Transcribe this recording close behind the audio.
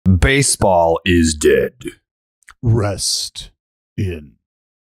Baseball is dead. Rest in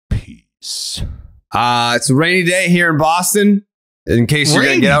peace. It's a rainy day here in Boston. In case you're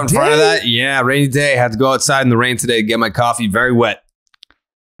going to get out in front of that. Yeah, rainy day. Had to go outside in the rain today to get my coffee. Very wet.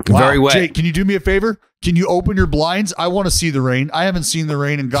 Wow. Very wet. Jake, can you do me a favor? Can you open your blinds? I want to see the rain. I haven't seen the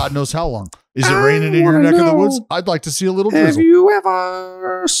rain in God knows how long. Is it raining in your neck of the woods? I'd like to see a little drizzle. Have you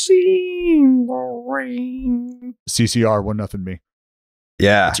ever seen the rain? CCR, 1-0 me.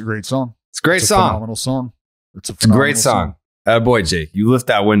 Yeah. It's a great song. It's a great song. Phenomenal song. It's a great song. Boy, Jake, you lift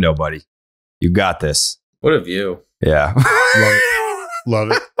that window, buddy. You got this. What a view. Yeah. Love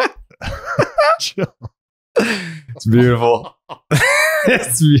it. It's beautiful.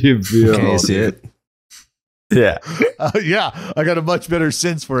 It's beautiful. Can you see it? Yeah. Yeah. I got a much better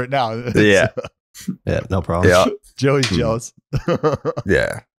sense for it now. Yeah. Yeah, no problem. Yeah. Joey's jealous.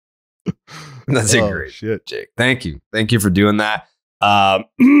 Yeah. That's great. Shit. Jake. Thank you. Thank you for doing that. I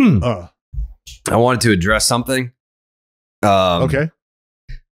wanted to address something. Okay.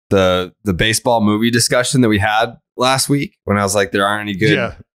 The baseball movie discussion that we had last week when I was like, there aren't any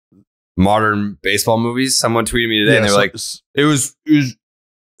good modern baseball movies. Someone tweeted me today and they were like, it was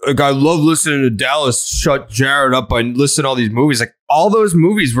like, I love listening to Dallas shut Gerrit up by listening to all these movies. Like all those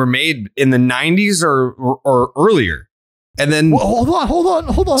movies were made in the 90s or earlier. And then hold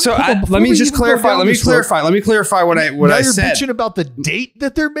on. So let me just clarify. Let me clarify what I said. You're bitching about the date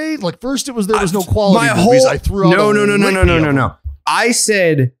that they're made. Like first there was no quality movies. I threw out no. I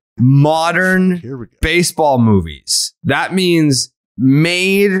said modern baseball movies. That means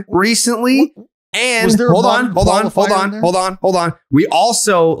made recently. And hold on. We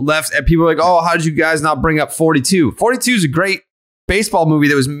also left and people were like, oh, how did you guys not bring up 42? 42 is a great baseball movie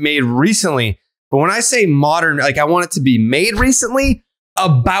that was made recently. But when I say modern, like I want it to be made recently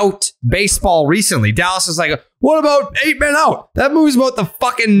about baseball recently. Dallas is like, what about 8 Men Out? That movie's about the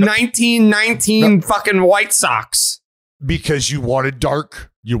fucking 1919 fucking White Sox. Because you wanted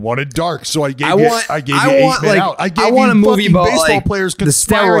dark. So I gave you 8 Men Out. I want a movie about baseball like, players the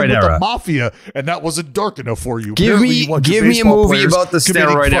conspiring steroid with era. the mafia, and that wasn't dark enough for you. Give me a movie about the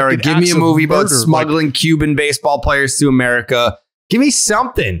steroid era. Give me a movie about smuggling Cuban baseball players to America. Give me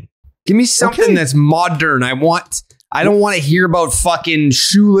something. Give me something that's modern. I don't want to hear about fucking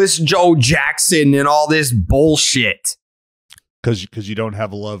shoeless Joe Jackson and all this bullshit. Because you don't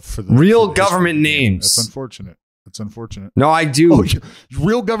have a love for the real government names. That's unfortunate. No, I do. Oh,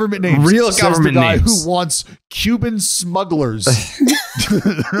 real government names. Real government the guy names. Who wants Cuban smugglers?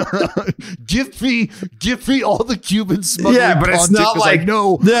 give me all the Cuban smugglers. Yeah, but it's not like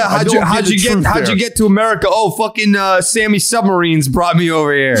no. Yeah, how'd you get to America? Oh, fucking Sammy Submarines brought me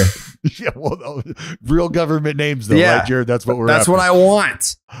over here. Yeah, well, real government names though, right, Jared? That's what That's after. What I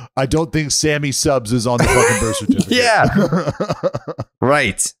want. I don't think Sammy Subs is on the fucking birth certificate. Yeah,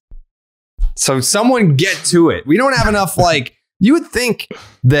 right. So someone get to it. We don't have enough. Like you would think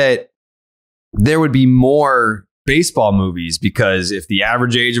that there would be more baseball movies because if the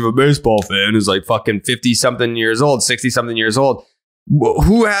average age of a baseball fan is like fucking 50-something years old, 60-something years old.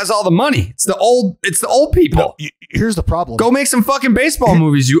 Who has all the money? It's the old people. No, here's the problem. Go make some fucking baseball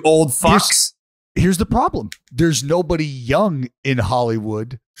movies, you old fucks. Here's the problem. There's nobody young in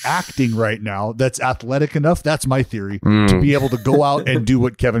Hollywood acting right now that's athletic enough. That's my theory to be able to go out and do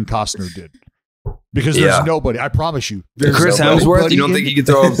what Kevin Costner did. Because there's nobody. I promise you. Chris Hemsworth. You don't think he could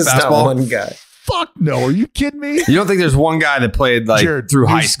throw a fastball? One guy. Fuck no. Are you kidding me? You don't think there's one guy that played like through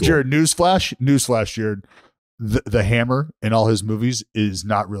high school? Jared, newsflash, Jared. The Hammer in all his movies is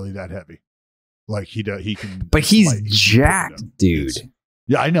not really that heavy. Like he can, but he's jacked, dude.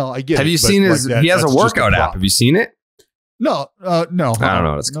 Yeah, I know. I get. Have you seen his? He has a workout app. Have you seen it? No, no. I don't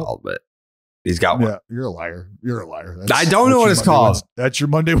know what it's called, but he's got one. Yeah, you're a liar. I don't know what it's called. That's your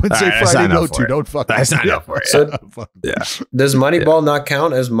Monday, Wednesday, Friday go-to. Don't fuck. That's not enough for it. So, does Moneyball not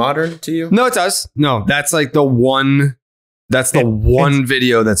count as modern to you? No, it does. No, that's like the one. That's the one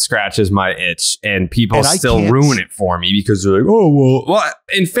video that scratches my itch, and people still ruin it for me because they're like, "Oh well."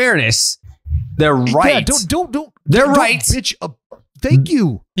 In fairness, they're right. Yeah, don't. They're right. Bitch. Thank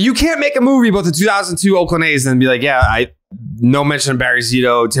you. You can't make a movie about the 2002 Oakland A's and be like, "Yeah, no mention of Barry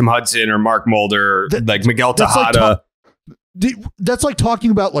Zito, Tim Hudson, or Mark Mulder, like Miguel Tejada." That's like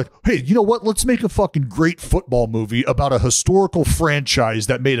talking about like, hey, you know what? Let's make a fucking great football movie about a historical franchise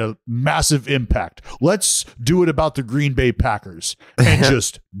that made a massive impact. Let's do it about the Green Bay Packers and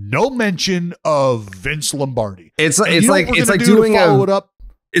just no mention of Vince Lombardi. It's like doing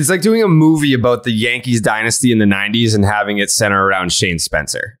a movie about the Yankees dynasty in the 90s and having it center around Shane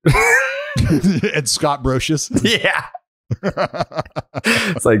Spencer and Scott Brocious. Yeah.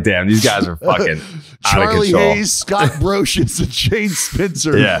 It's like, damn, these guys are fucking out of Charlie control. Hayes, Scott Brocious, and Shane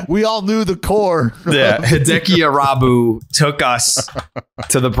Spencer. Yeah. We all knew the core. Yeah, Hideki Arabu took us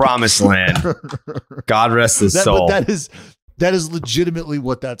to the promised land. God rest his soul. But that is legitimately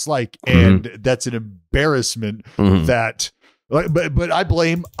what that's like, and that's an embarrassment that. But I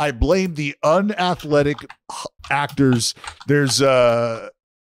blame the unathletic actors. There's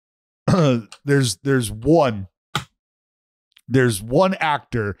one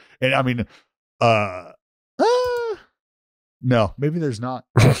actor, and I mean, no, maybe there's not.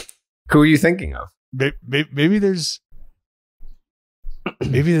 Who are you thinking of? Maybe there's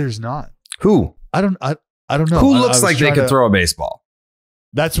not. Who? I don't know. Who looks like they could throw a baseball?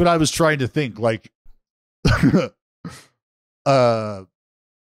 That's what I was trying to think. Like, I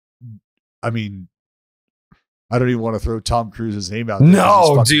mean, I don't even want to throw Tom Cruise's name out there.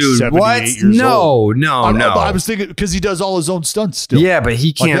 No, dude. What? No. I was thinking because he does all his own stunts still. Yeah, but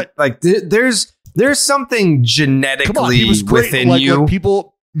he can't. There's something genetically within you.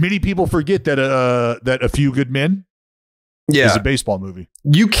 Many people forget that A Few Good Men is a baseball movie.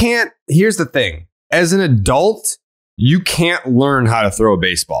 You can't. Here's the thing: as an adult, you can't learn how to throw a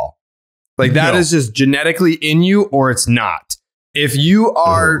baseball. Like that is just genetically in you, or it's not. If you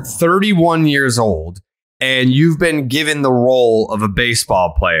are 31 years old and you've been given the role of a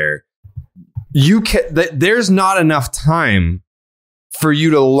baseball player, there's not enough time for you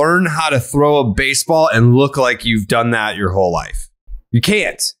to learn how to throw a baseball and look like you've done that your whole life. You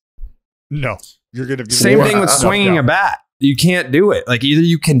can't. No, you're gonna be same thing with swinging a bat. You can't do it. Like either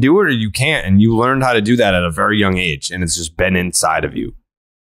you can do it or you can't, and you learned how to do that at a very young age, and it's just been inside of you.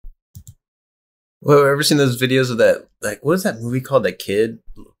 Well, ever seen those videos of that? Like, what is that movie called? That kid,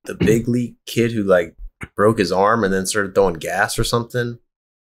 the big league kid who like broke his arm and then started throwing gas or something.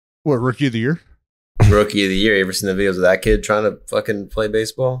 What, Rookie of the Year? Rookie of the Year. You ever seen the videos of that kid trying to fucking play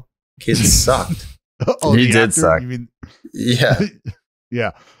baseball? Kid sucked. He did suck. You mean, yeah,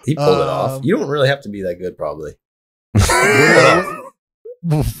 yeah. He pulled it off. You don't really have to be that good, probably.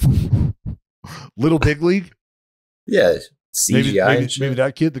 Little Big League. Yeah, CGI. Maybe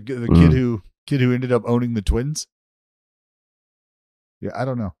that kid, the kid who ended up owning the Twins. Yeah, I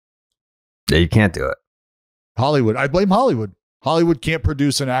don't know. Yeah, you can't do it. Hollywood. I blame Hollywood. Hollywood can't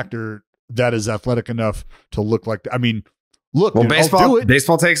produce an actor that is athletic enough to look like. I mean, look. Well, dude,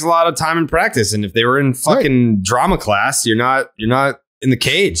 baseball takes a lot of time and practice, and if they were in fucking drama class, you're not in the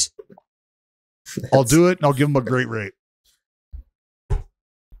cage. I'll do it, and I'll give them a great rate.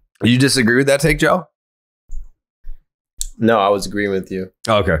 You disagree with that take, Joe? No, I was agreeing with you.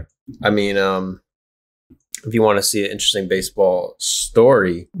 Oh, okay. I mean, if you want to see an interesting baseball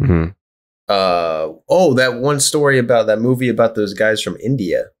story, that one story about that movie about those guys from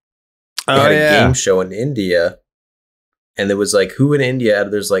India. They had a game show in India, and there was like, who in India?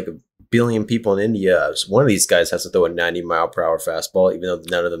 There's like a billion people in India. One of these guys has to throw a 90-mile-per-hour fastball, even though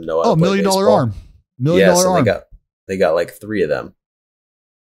none of them know how to play $1 million baseball. arm. $1 million arm. They got like 3 of them.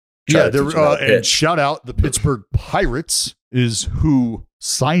 Yeah, and shout out the Pittsburgh Pirates is who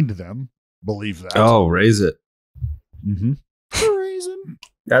signed them. Believe that. Oh, raise it. Mm-hmm. Raise it.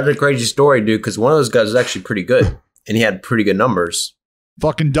 That's a crazy story, dude, because one of those guys was actually pretty good, and he had pretty good numbers.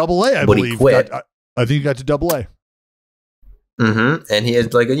 Fucking AA, I believe. He quit. I think he got to AA. Mm-hmm. And he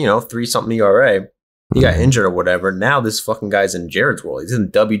had like a 3-something ERA. He got injured or whatever. Now this fucking guy's in Gerrit's world. He's in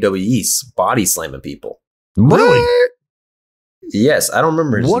WWE body slamming people. Really? Yes, I don't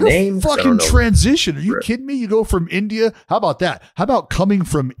remember his name. What a fucking transition. Are you kidding me? You go from India. How about that? How about coming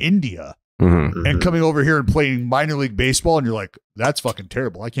from India and coming over here and playing minor league baseball? And you're like, that's fucking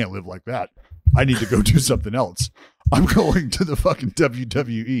terrible. I can't live like that. I need to go do something else. I'm going to the fucking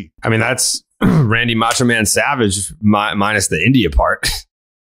WWE. I mean, that's Randy Macho Man Savage minus the India part.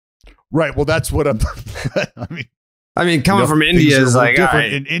 Right. Well, that's what I'm. I mean, coming from India is like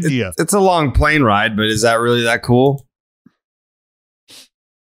different in India. It's a long plane ride, but is that really that cool?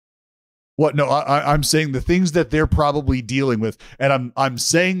 What? No, I'm saying the things that they're probably dealing with, and I'm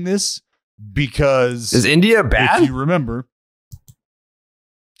saying this because is India bad? If you remember,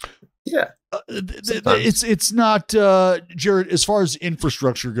 yeah, it's not Gerrit. As far as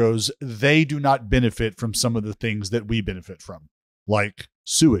infrastructure goes, they do not benefit from some of the things that we benefit from, like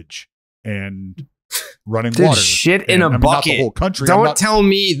sewage and running water. Shit in a bucket. Not the whole country. Don't tell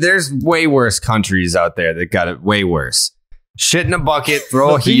me there's way worse countries out there that got it way worse. Shit in a bucket,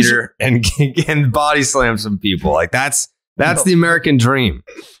 throw a heater, and body slam some people. Like that's the American dream.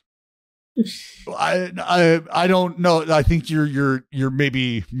 I don't know. I think you're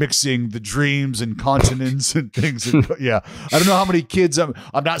maybe mixing the dreams and continents and things. Yeah, I don't know how many kids. I'm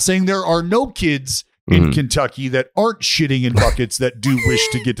not saying there are no kids in Kentucky that aren't shitting in buckets that do wish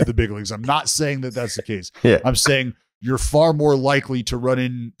to get to the big leagues. I'm not saying that that's the case. Yeah. I'm saying you're far more likely to run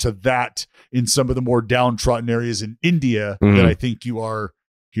into that in some of the more downtrodden areas in India than I think you are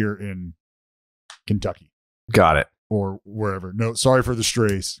here in Kentucky. Got it. Or wherever. No, sorry for the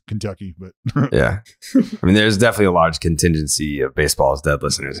strays, Kentucky, but yeah. I mean, there's definitely a large contingency of Baseball is Dead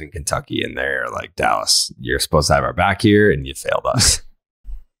listeners in Kentucky, and they're like, Dallas, you're supposed to have our back here, and you failed us.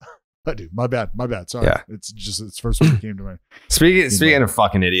 I do. My bad. Sorry. Yeah. It's the first one that came to mind. Speaking of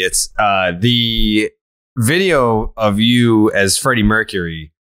fucking idiots, the video of you as Freddie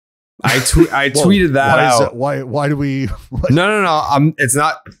Mercury, I tweeted that out. Why do we? No. It's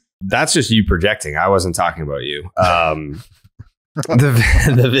not. That's just you projecting. I wasn't talking about you. The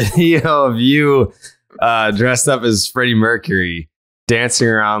video of you dressed up as Freddie Mercury dancing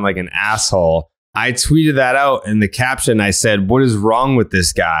around like an asshole. I tweeted that out, and the caption I said, "What is wrong with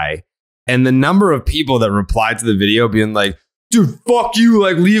this guy?" And the number of people that replied to the video being like, dude, fuck you,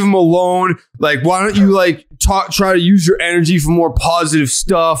 like, leave him alone. Like, why don't you, like, try to use your energy for more positive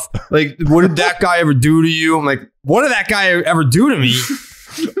stuff? Like, what did that guy ever do to you? I'm like, what did that guy ever do to me?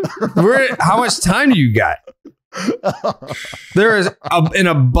 How much time do you got? There is an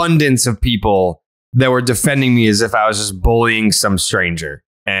abundance of people that were defending me as if I was just bullying some stranger.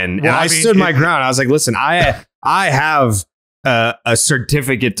 And I stood my ground. I was like, listen, I have a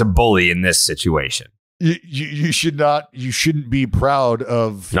certificate to bully in this situation. You shouldn't be proud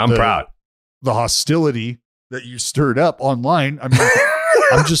of. I'm proud. The hostility that you stirred up online. I mean,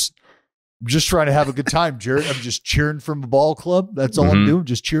 I'm just trying to have a good time, Gerrit. I'm just cheering for my ball club. That's all I'm doing.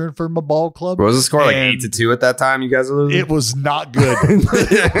 Just cheering for my ball club. What was the score? Like 8-2 at that time? You guys were losing? It was not good.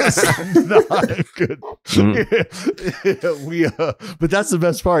 It was not good. But that's the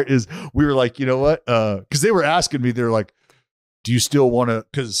best part is we were like, you know what? Because they were asking me, they're like, do you still want to?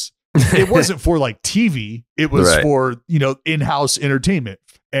 Because it wasn't for like TV. It was for, in-house entertainment.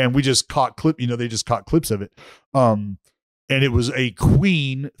 And we just caught they just caught clips of it. And it was a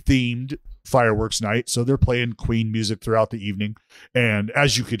Queen themed fireworks night. So they're playing Queen music throughout the evening. And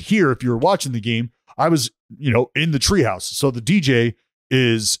as you could hear, if you were watching the game, I was, in the treehouse. So the DJ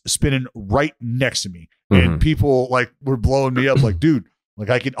is spinning right next to me. And people like were blowing me up like, dude,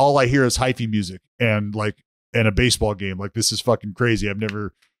 like all I hear is hyphy music and a baseball game. Like, this is fucking crazy. I've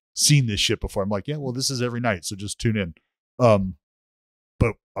never seen this shit before. I'm like, yeah, well, this is every night. So just tune in.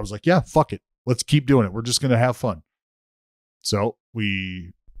 But I was like, yeah, fuck it. Let's keep doing it. We're just going to have fun. So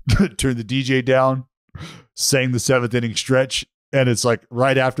we turned the DJ down, sang the 7th inning stretch. And it's like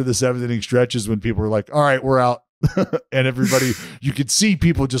right after the 7th inning stretch is when people were like, all right, we're out. And everybody, you could see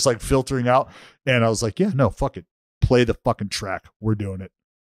people just like filtering out. And I was like, yeah, no, fuck it. Play the fucking track. We're doing it.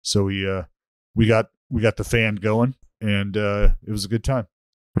 So we got the fan going, and it was a good time.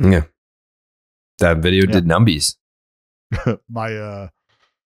 Yeah. That video did numbies.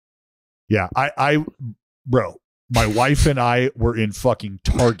 Bro, my wife and I were in fucking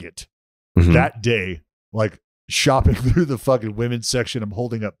Target that day, like shopping through the fucking women's section. I'm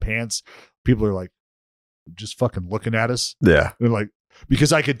holding up pants. People are like, just fucking looking at us. Yeah. And like,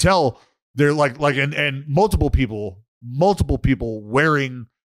 because I could tell they're like, and multiple people wearing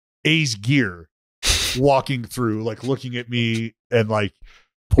A's gear walking through, like looking at me and like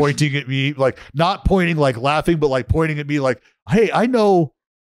pointing at me, like not pointing, like laughing, but like pointing at me like, hey, I know,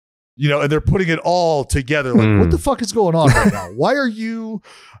 and they're putting it all together. Like, what the fuck is going on right now? Why are you,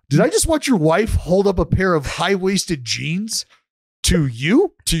 did I just watch your wife hold up a pair of high-waisted jeans to your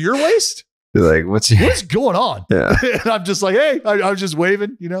waist? You're like, what's going on? Yeah. And I'm just like, hey, I was just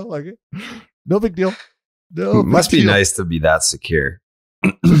waving, like, no big deal. No, must be nice to be that secure.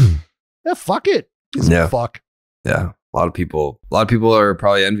 Yeah, fuck it. Yeah. Fuck. Yeah. A lot of people are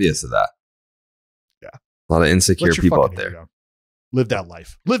probably envious of that. Yeah. A lot of insecure people out there. Live that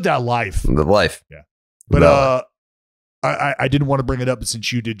life. Live that life. The life. Yeah. But I didn't want to bring it up, but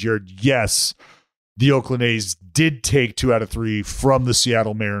since you did, Gerrit, yes, the Oakland A's did take 2 out of 3 from the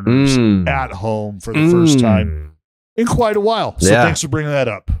Seattle Mariners at home for the first time in quite a while. So thanks for bringing that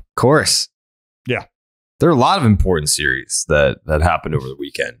up. Of course. Yeah. There are a lot of important series that happened over the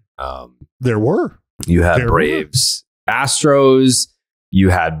weekend. There were. You had Braves, Astros. You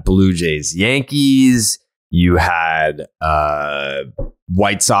had Blue Jays, Yankees. You had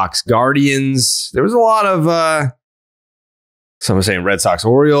White Sox, Guardians. There was a lot of. Some were saying Red Sox,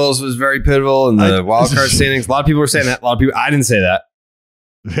 Orioles was very pivotal in the wild card standings. A lot of people were saying that. A lot of people. I didn't say that.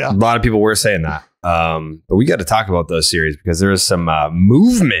 Yeah. A lot of people were saying that. But we got to talk about those series because there was some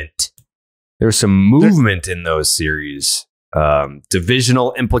movement. There was some movement in those series.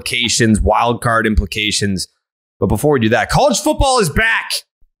 Divisional implications, wild card implications. But before we do that, college football is back.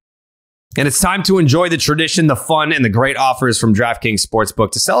 And it's time to enjoy the tradition, the fun, and the great offers from DraftKings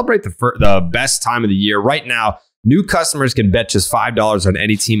Sportsbook to celebrate the best time of the year. Right now, new customers can bet just $5 on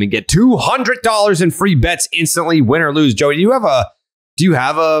any team and get $200 in free bets instantly, win or lose. Joey, do you have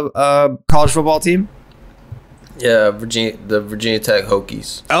a college football team? Yeah, the Virginia Tech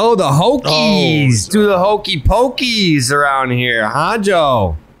Hokies. Oh, the Hokies. Do the Hokey Pokies around here, huh,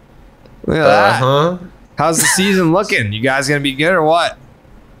 Joe? Look at that. How's the season looking? You guys going to be good or what?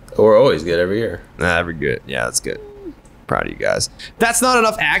 We're always good every year. Every good. Yeah, that's good. Proud of you guys. That's not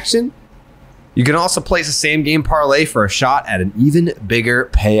enough action. You can also place a same game parlay for a shot at an even bigger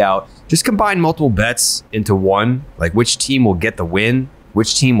payout. Just combine multiple bets into one, like which team will get the win,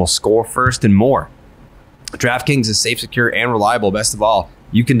 which team will score first, and more. DraftKings is safe, secure, and reliable. Best of all,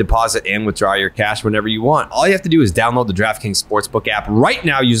 you can deposit and withdraw your cash whenever you want. All you have to do is download the DraftKings Sportsbook app right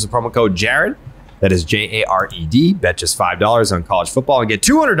now. Use the promo code Jared. That is Jared. Bet just $5 on college football and get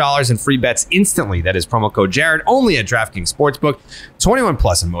 $200 in free bets instantly. That is promo code Jared, only at DraftKings Sportsbook. 21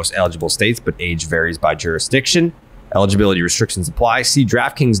 plus in most eligible states, but age varies by jurisdiction. Eligibility restrictions apply. See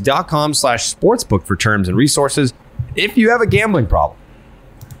DraftKings.com/sportsbook for terms and resources. If you have a gambling problem,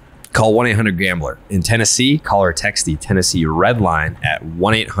 call 1-800-GAMBLER. In Tennessee, call or text the Tennessee Red Line at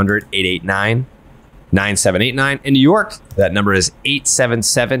 1-800-889-9789. In New York, that number is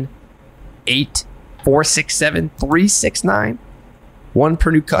 877-467-369. One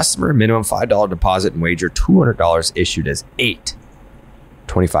per new customer, minimum $5 deposit and wager $200 issued as 8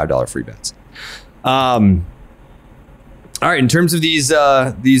 $25 free bets. All right, in terms of these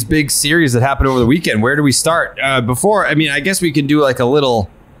big series that happened over the weekend, where do we start? I guess we can do like a little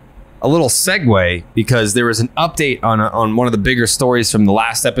segue, because there was an update on one of the bigger stories from the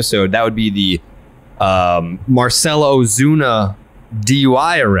last episode. That would be the Marcell Ozuna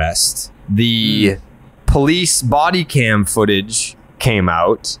DUI arrest. The police body cam footage came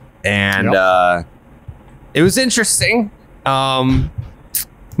out, and it was interesting.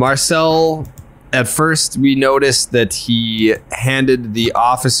 Marcell, at first, we noticed that he handed the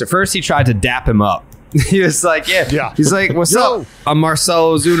officer... First, he tried to dap him up. He was like, yeah. He's like, what's up? I'm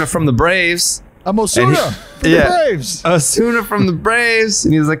Marcell Ozuna from the Braves. I'm Ozuna from the Braves. Ozuna from the Braves.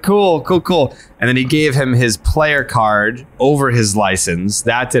 And he was like, cool. And then he gave him his player card over his license.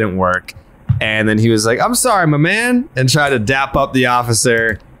 That didn't work. And then he was like, I'm sorry, my man, and tried to dap up the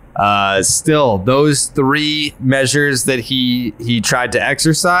officer. Still, those three measures that he tried to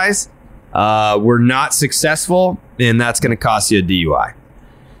exercise were not successful, and that's going to cost you a DUI.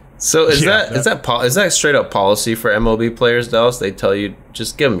 So is that straight up policy for MLB players, Dallas? They tell you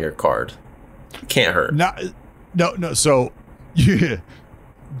just give them your card. Can't hurt. No. So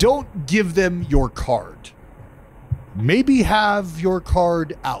don't give them your card. Maybe have your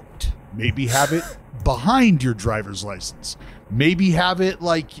card out. Maybe have it behind your driver's license. Maybe have it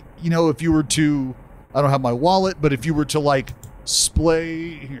if you were to, I don't have my wallet, but if you were to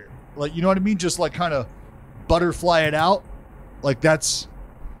splay here, you know what I mean? Just kind of butterfly it out. That's,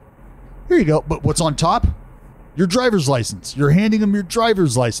 here you go. But what's on top? Your driver's license. You're handing them your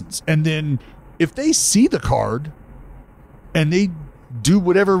driver's license. And then if they see the card and they do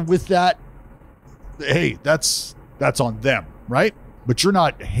whatever with that, hey, that's on them, right? But you're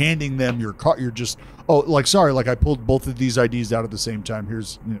not handing them your card. You're just, sorry, I pulled both of these IDs out at the same time.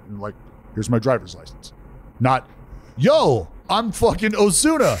 Here's my driver's license. Not, yo, I'm fucking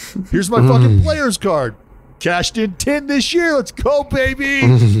Ozuna. Here's my fucking player's card. Cashed in 10 this year. Let's go, baby.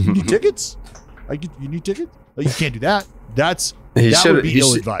 You need tickets? You need tickets? You can't do that. That would be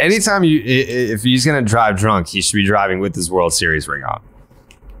ill-advised. Anytime if he's going to drive drunk, he should be driving with his World Series ring on.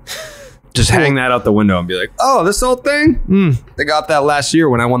 Just hang that out the window and be like, oh, this old thing? They got that last year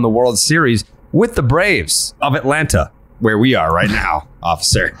when I won the World Series with the Braves of Atlanta, where we are right now,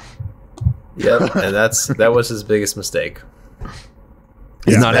 officer. Yep, and that was his biggest mistake.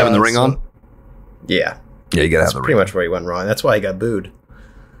 He's not having the ring on? Yeah. Yeah, you got to have the ring. Pretty much where he went wrong. That's why he got booed.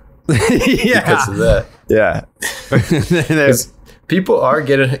 Yeah. Because of that. Yeah. People are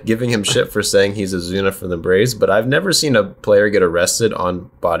giving him shit for saying he's Ozuna from the Braves, but I've never seen a player get arrested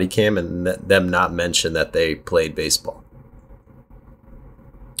on body cam and them not mention that they played baseball.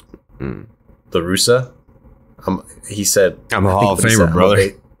 La Russa, he said, I'm a Hall of Famer,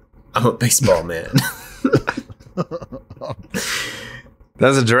 brother. I'm a baseball man.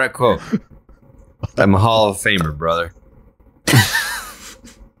 That's a direct quote. I'm a Hall of Famer, brother.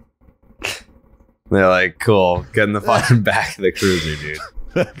 They're like, cool, get in the fucking back of the cruiser, dude.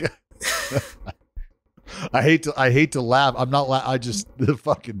 I hate to laugh. I'm not I just the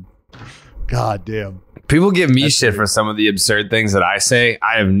fucking goddamn. People give me shit for some of the absurd things that I say.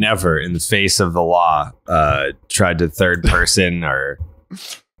 I have never, in the face of the law, tried to third person or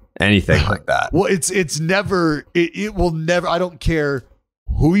anything like that. Well, it's never, it will never, I don't care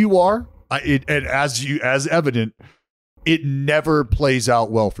who you are. And as evident, it never plays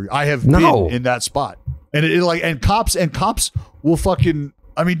out well for you. I have been in that spot, and cops will fucking,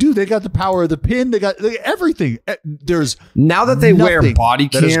 I mean, dude, they got the power of the pin. They got everything. There's now that they wear body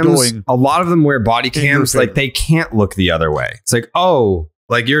cams, a lot of them wear body cams. Like they can't look the other way. It's like, oh,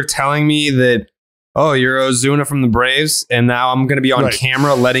 like you're telling me that, oh, you're Ozuna from the Braves, and now I'm going to be on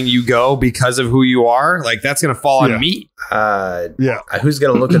camera letting you go because of who you are. Like that's going to fall on me. Who's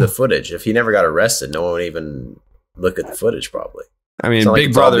going to look at the footage? If he never got arrested, no one would even look at the footage. Probably. I mean,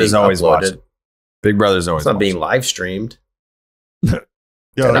 Big Brother's always watching. Big Brother's always. It's not being live streamed.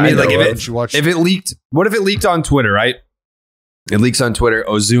 I mean, like if it leaked, what if it leaked on Twitter, right? It leaks on Twitter.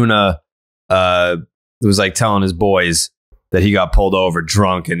 Ozuna was like telling his boys that he got pulled over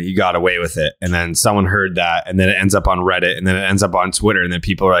drunk and he got away with it. And then someone heard that, and then it ends up on Reddit, and then it ends up on Twitter, and then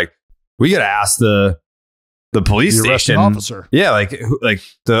people are like, we got to ask the police station officer. Yeah, like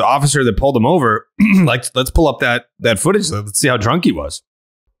the officer that pulled him over, like, let's pull up that footage. Let's see how drunk he was.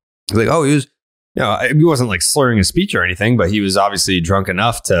 He's like, oh, he was, you know, he wasn't like slurring his speech or anything, but he was obviously drunk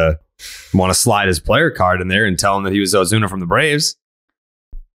enough to want to slide his player card in there and tell him that he was Ozuna from the Braves.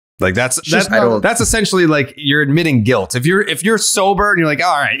 Like that's essentially like you're admitting guilt. If you're sober and you're like,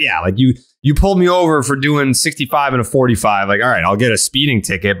 all right, yeah, like you pulled me over for doing 65 and a 45, like, all right, I'll get a speeding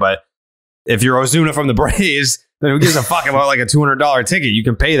ticket. But if you're Ozuna from the Braves, then who gives a fuck about like a $200 ticket? You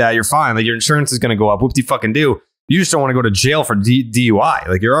can pay that. You're fine. Like your insurance is going to go up. Whoopty fucking do. You just don't want to go to jail for DUI.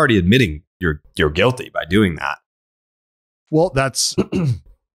 Like you're already admitting you're guilty by doing that. Well, that's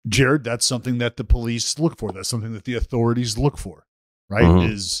Jared. That's something that the police look for. That's something that the authorities look for, right?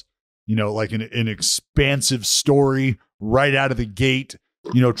 Mm-hmm. Is, you know, like an expansive story right out of the gate,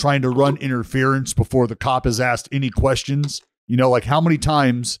 you know, trying to run interference before the cop has asked any questions. You know, like how many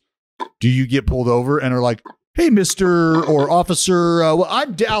times do you get pulled over and are like, hey, Mr. or Officer, well,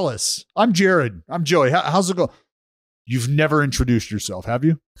 I'm Dallas. I'm Jared. I'm Joey. How's it go? You've never introduced yourself, have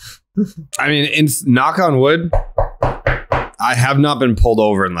you? I mean, knock on wood, I have not been pulled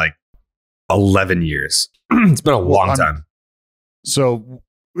over in like 11 years. It's been a long time. So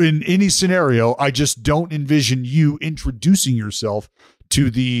in any scenario, I just don't envision you introducing yourself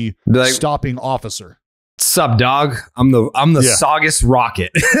to the stopping officer. Sup, dog? I'm the Saugus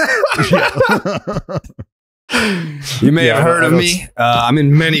Rocket. You may have heard of me. I'm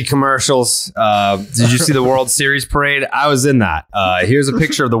in many commercials. Did you see the World Series parade? I was in that. Here's a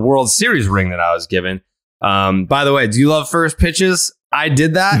picture of the World Series ring that I was given. By the way, do you love first pitches? I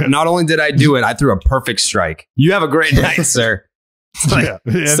did that. Not only did I do it, I threw a perfect strike. You have a great night, sir. Like,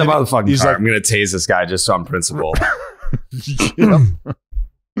 step out of the fucking car. Like, I'm going to tase this guy just on principle.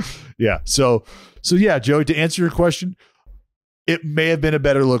 Yeah. So yeah, Joey, to answer your question, it may have been a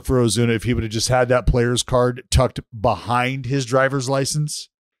better look for Ozuna if he would have just had that player's card tucked behind his driver's license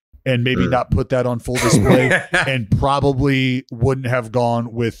and maybe not put that on full display, and probably wouldn't have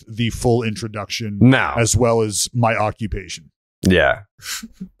gone with the full introduction as well as my occupation. Yeah.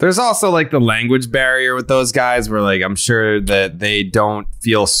 There's also like the language barrier with those guys where like I'm sure that they don't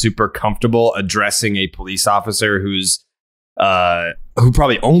feel super comfortable addressing a police officer who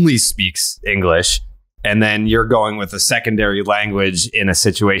probably only speaks English. And then you're going with a secondary language in a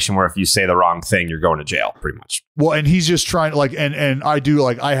situation where if you say the wrong thing, you're going to jail pretty much. Well, and he's just trying to like, and I do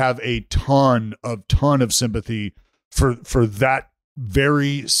like, I have a ton of sympathy for that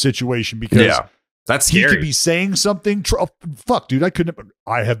very situation, because that's scary. He could be saying something. Fuck, dude,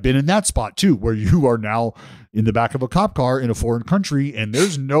 I have been in that spot too, where you are now in the back of a cop car in a foreign country, and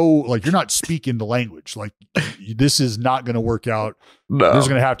there's no, like, you're not speaking the language. Like, this is not going to work out. No. There's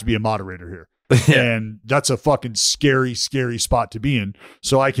going to have to be a moderator here. And that's a fucking scary, scary spot to be in.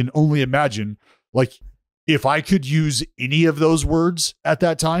 So I can only imagine, like, if I could use any of those words at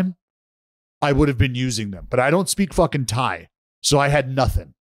that time, I would have been using them. But I don't speak fucking Thai. So I had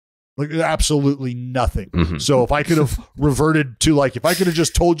nothing. Like, absolutely nothing. Mm-hmm. So if I could have reverted to, like, if I could have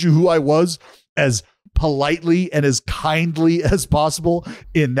just told you who I was as politely and as kindly as possible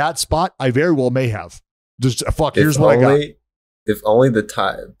in that spot, I very well may have. Just, fuck, here's what I got. If only the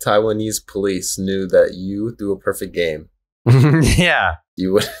Taiwanese police knew that you threw a perfect game. Yeah.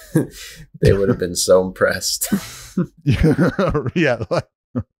 You would. They would have been so impressed. Yeah.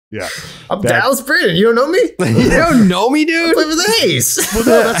 Yeah. I'm Dallas Braden. You don't know me? You don't know me, dude? I play for the A's. Well,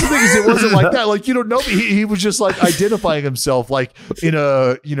 no, that's the thing, is it wasn't like that. Like, you don't know me. He was just like identifying himself like in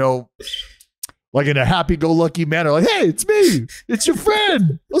a, you know, like in a happy-go-lucky manner, like, hey, it's me. It's your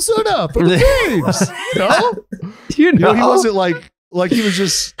friend. Ozuna from the Braves. You know, he wasn't like he was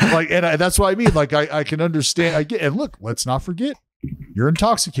just like, and that's what I mean. Like, I can understand. I get, and look, let's not forget, you're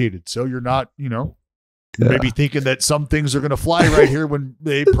intoxicated. So you're not, you're maybe thinking that some things are going to fly right here when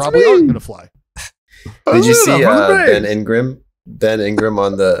they probably aren't going to fly. Did you see Ben Ingram? Ben Ingram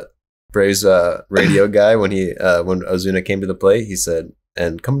on the Braves radio guy when Ozuna came to the plate, he said,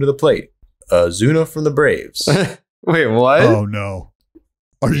 "And come to the plate, Ozuna from the Braves." Wait, what? Oh no!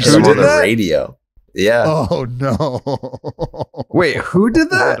 Are you on the radio? Yeah. Oh no! Wait, who did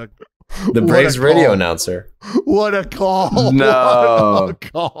that? The Braves radio announcer. What a call! No. What a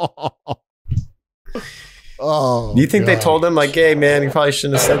call! Oh, do you think they told him like, "Hey, man, you probably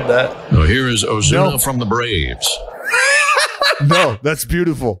shouldn't have said that"? No, here is Ozuna from the Braves. No, that's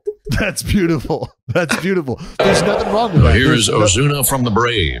beautiful. That's beautiful. That's beautiful. There's nothing wrong with that. Here is Ozuna from the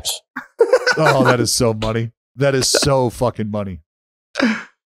Braves. Oh, that is so money. That is so fucking money.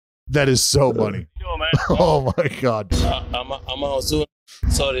 That is so money. Yo, man. Oh my God. I'm Ozuna.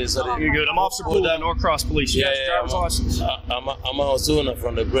 Sorry. You're good. I'm Officer Bull down Norcross Police. Yeah, driver's license. I'm Ozuna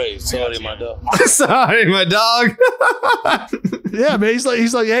from the Braves. Sorry, my dog. Sorry, my dog. Yeah, man. He's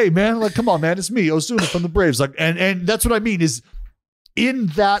like, hey, man, like, come on, man. It's me, Ozuna from the Braves. Like, and that's what I mean is in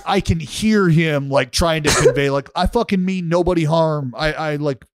that I can hear him like trying to convey, like, I fucking mean nobody harm. I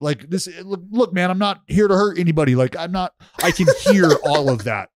like this. Look, man, I'm not here to hurt anybody. Like, I can hear all of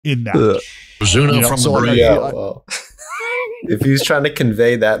that in that. Ozuna from the Braves. Well, if he was trying to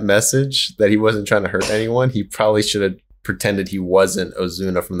convey that message that he wasn't trying to hurt anyone, he probably should have pretended he wasn't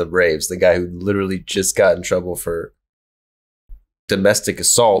Ozuna from the Braves, the guy who literally just got in trouble for domestic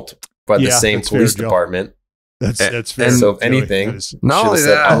assault by the same police department. That's fair. And so if anything, not only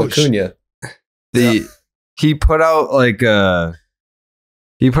that, Acuna. He put out like not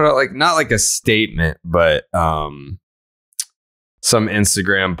like a statement, but some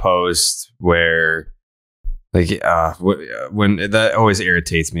Instagram post where like when that always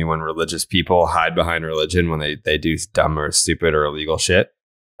irritates me when religious people hide behind religion when they do dumb or stupid or illegal shit.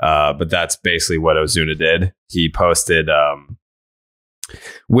 But that's basically what Ozuna did. He posted,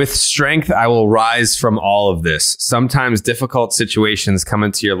 "With strength, I will rise from all of this. Sometimes difficult situations come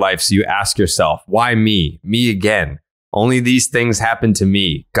into your life, so you ask yourself, why me? Me again? Only these things happen to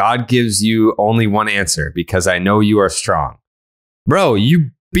me. God gives you only one answer, because I know you are strong." Bro,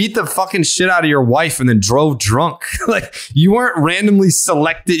 you beat the fucking shit out of your wife and then drove drunk. Like, you weren't randomly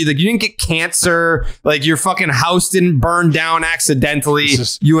selected. Like, you didn't get cancer. Like, your fucking house didn't burn down accidentally.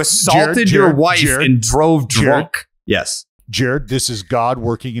 You assaulted your wife and drove drunk. Yes. Jared, this is God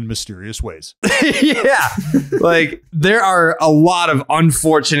working in mysterious ways. Yeah. Like, there are a lot of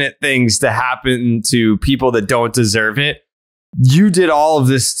unfortunate things to happen to people that don't deserve it. You did all of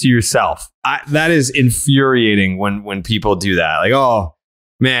this to yourself. That is infuriating when people do that. Like, oh,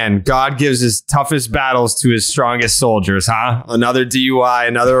 man, God gives his toughest battles to his strongest soldiers, huh? Another DUI,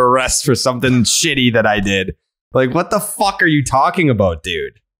 another arrest for something shitty that I did. Like, what the fuck are you talking about,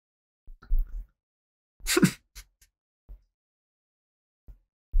 dude?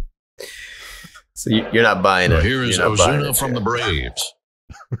 So you're not buying it. Here is Ozuna from the Braves.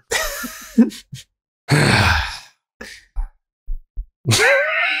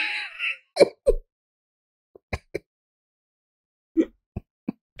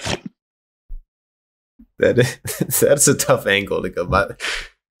 That's a tough angle to go by.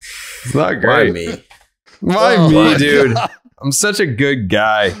 It's not great. Why me? Why me, dude? I'm such a good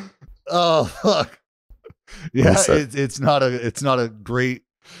guy. Oh fuck. Yeah, it's not a great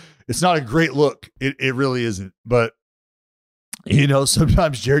look. It really isn't. But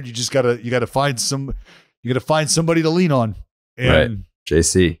sometimes, Jared, you gotta find somebody to lean on. And right.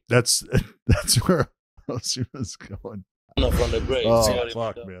 JC. That's where Ozuna's going. From the Braves. Oh, Sorry,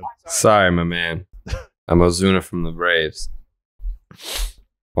 fuck, man. Sorry, my man. I'm Ozuna from the Braves.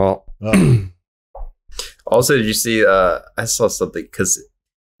 Well, also, did you see? I saw something because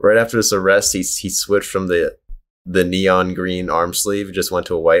right after this arrest, he switched from the neon green arm sleeve, just went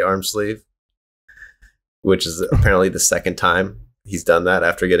to a white arm sleeve, which is apparently the second time he's done that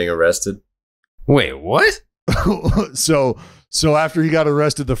after getting arrested. Wait, what? So after he got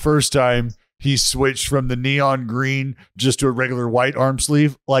arrested the first time, he switched from the neon green just to a regular white arm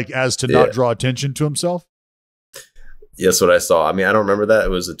sleeve, like as to not draw attention to himself. Yeah, that's what I saw. I mean, I don't remember that.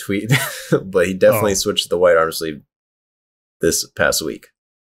 It was a tweet, but he definitely switched to the white arm sleeve this past week.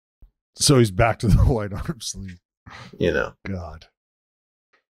 So he's back to the white arm sleeve. God.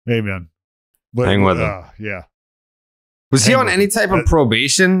 Hey, man. But, hang with him. Yeah. Was he on any type of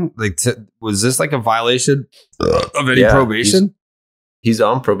probation? Like, was this like a violation of any probation? He's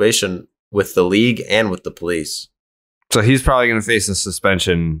on probation with the league and with the police. So he's probably going to face a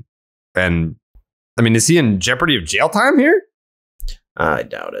suspension. And I mean, is he in jeopardy of jail time here? I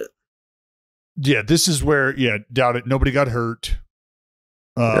doubt it. Yeah, this is where, doubt it. Nobody got hurt.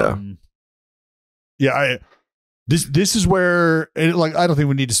 This is where, like, I don't think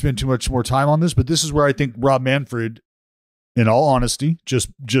we need to spend too much more time on this, but this is where I think Rob Manfred, in all honesty, just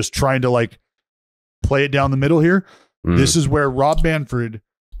trying to like play it down the middle here. This is where Rob Manfred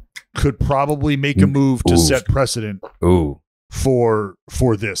could probably make a move to set precedent for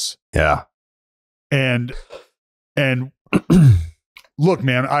this. Yeah. And look,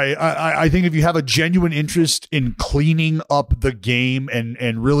 man, I think if you have a genuine interest in cleaning up the game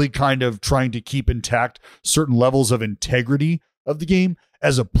and really kind of trying to keep intact certain levels of integrity of the game,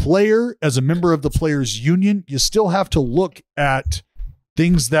 as a player, as a member of the players union, you still have to look at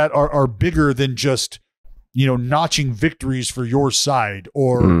things that are bigger than just, notching victories for your side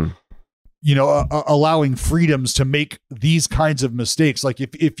or, allowing freedoms to make these kinds of mistakes. Like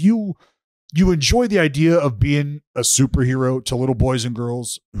if you enjoy the idea of being a superhero to little boys and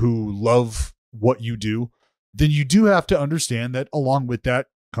girls who love what you do, then you do have to understand that along with that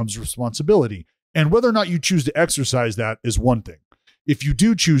comes responsibility. And whether or not you choose to exercise that is one thing. If you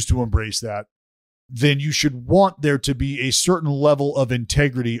do choose to embrace that, then you should want there to be a certain level of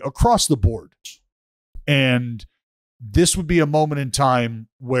integrity across the board. And this would be a moment in time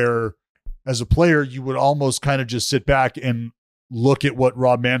where, as a player, you would almost kind of just sit back and look at what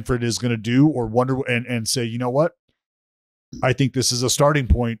Rob Manfred is going to do or wonder and say, you know what? I think this is a starting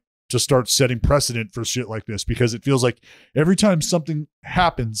point to start setting precedent for shit like this, because it feels like every time something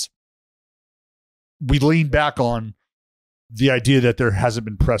happens, we lean back on the idea that there hasn't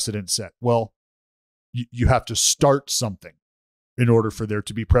been precedent set. Well, you have to start something in order for there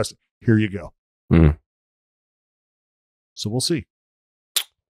to be precedent. Here you go. So we'll see.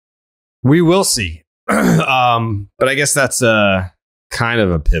 We will see. But I guess that's kind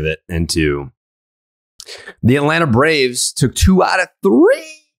of a pivot into the Atlanta Braves took 2 out of 3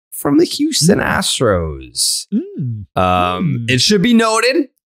 from the Houston Astros. It should be noted,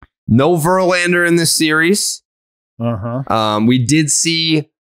 no Verlander in this series. We did see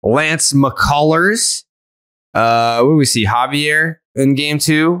Lance McCullers. What did we see? Javier in game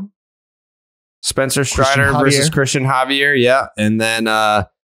 2. Spencer Strider versus Christian Javier. Yeah. And then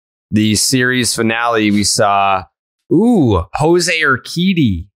the series finale, we saw, Jose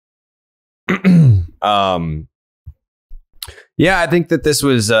Urquidy. Yeah, I think that this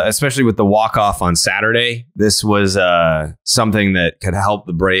was, especially with the walk-off on Saturday, this was something that could help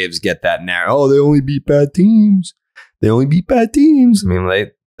the Braves get that narrow. Oh, they only beat bad teams. I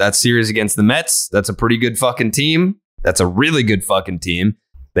mean, that series against the Mets, that's a pretty good fucking team. That's a really good fucking team.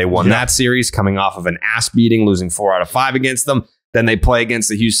 They won that series coming off of an ass beating, losing 4 out of 5 against them. Then they play against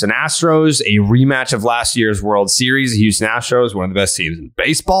the Houston Astros, a rematch of last year's World Series. The Houston Astros, one of the best teams in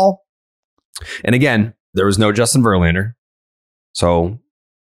baseball. And again, there was no Justin Verlander. So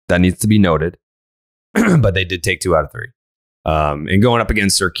that needs to be noted. But they did take 2 out of 3. And going up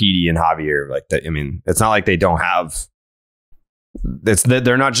against Urquidy and Javier, it's not like they don't have.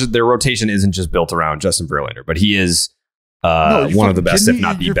 They're not just, their rotation isn't just built around Justin Verlander, but he is one of the best, if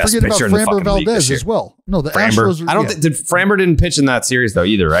not the best pitcher in the fucking league this year. As well. No, the Framber. Astros. Framber didn't pitch in that series though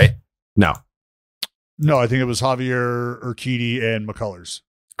either, right? No, I think it was Javier, Urquidy, and McCullers.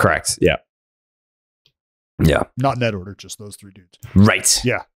 Correct. Yeah. Not in that order, just those 3 dudes. Right.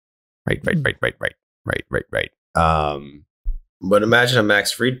 Yeah. Right. But imagine if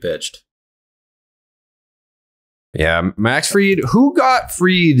Max Fried pitched. Yeah, Max Fried. Who got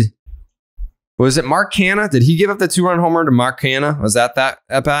Fried? Was it Mark Canha? Did he give up the 2-run homer to Mark Canha? Was that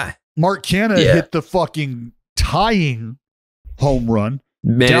at bat? Mark Canha hit the fucking tying home run.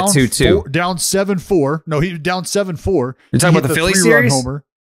 Made it 2-2. Down 7-4. No, he was down 7-4. You're talking about the Phillies series? Homer.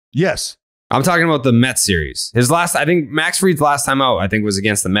 Yes. I'm talking about the Mets series. I think Max Fried's last time out, was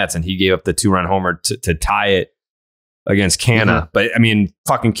against the Mets, and he gave up the 2-run homer to tie it against Canha. But I mean,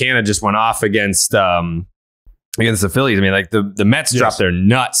 fucking Canha just went off against the Phillies. I mean, like the Mets dropped their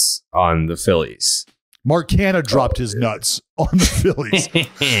nuts on the Phillies. Mark Canha dropped his nuts on the Phillies.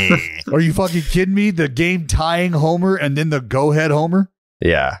 Are you fucking kidding me? The game tying homer and then the go ahead homer.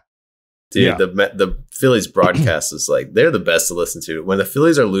 Yeah. Dude, the Phillies broadcast is they're the best to listen to. When the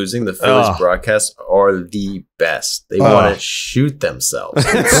Phillies are losing, the Phillies broadcasts are the best. They want to shoot themselves.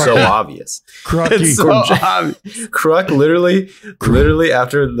 It's so obvious. It's so obvious. Kruk literally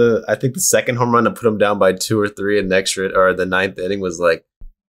after I think the second home run to put him down by 2 or 3 in extra or the 9th inning was like,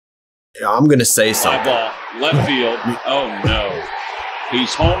 I'm going to say something. Ball, left field. Oh no.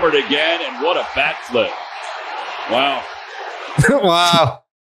 He's homered again, and what a bat flip. Wow. Wow.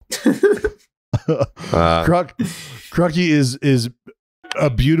 Crucky is a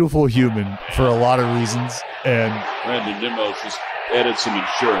beautiful human for a lot of reasons, and Brandon Nimmo just added some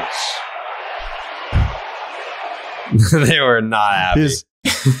insurance. They were not happy.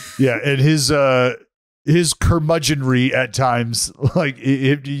 Yeah, and his curmudgeonry at times, like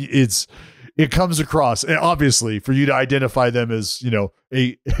it comes across, and obviously for you to identify them as,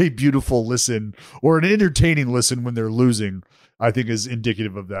 a beautiful listen or an entertaining listen when they're losing, I think is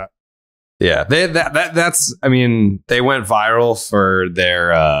indicative of that. Yeah, that's. I mean, they went viral for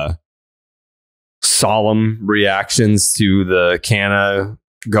their solemn reactions to the Canna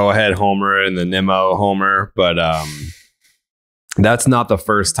go-ahead homer and the Nimmo homer, but that's not the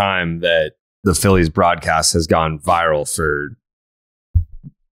first time that the Phillies broadcast has gone viral for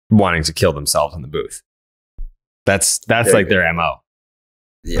wanting to kill themselves in the booth. That's like their MO.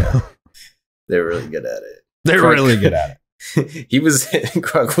 Yeah, they're really good at it. They're really good at it.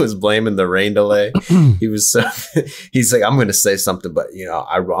 Kruk was blaming the rain delay. He's like, I'm going to say something, but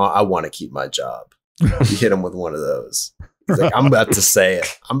I want to keep my job. You hit him with one of those. He's like, I'm about to say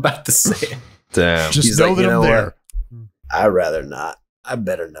it. Damn. Just know that I'm there. I'd rather not. I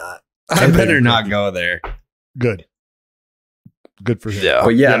better not. I better not go there. Good for him. Yeah.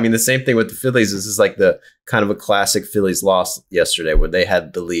 But yeah, I mean, the same thing with the Phillies. This is like the kind of a classic Phillies loss yesterday where they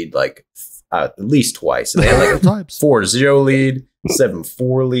had the lead like at least twice. And they had like a 4-0 lead,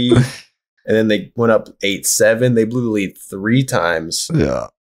 7-4 lead. And then they went up 8-7. They blew the lead 3 times. Yeah.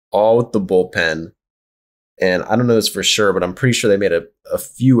 All with the bullpen. And I don't know this for sure, but I'm pretty sure they made a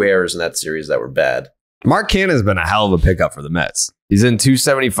few errors in that series that were bad. Mark Canha has been a hell of a pickup for the Mets. He's in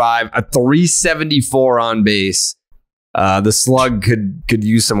 275, a 374 on base. The slug could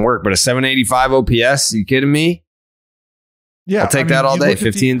use some work, but a 785 OPS? You kidding me? Yeah, I'll take that all day.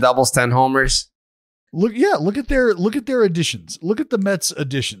 15 doubles, 10 homers. Look at their additions. Look at the Mets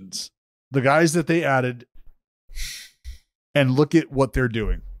additions. The guys that they added, and look at what they're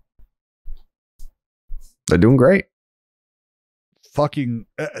doing. They're doing great. Fucking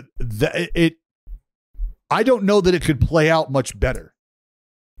I don't know that it could play out much better.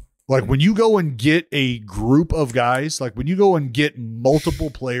 Like when you go and get a group of guys, like when you go and get multiple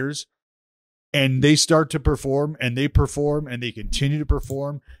players and they start to perform and they continue to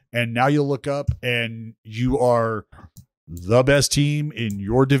perform. And now you look up and you are the best team in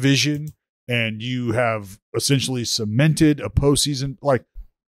your division and you have essentially cemented a postseason. Like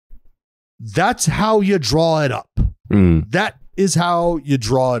that's how you draw it up. That is how you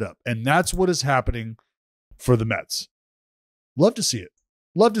draw it up. And that's what is happening for the Mets. Love to see it.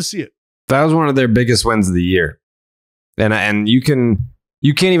 That was one of their biggest wins of the year. And you can't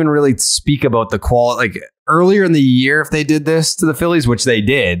even really speak about the quality. Like earlier in the year, if they did this to the Phillies, which they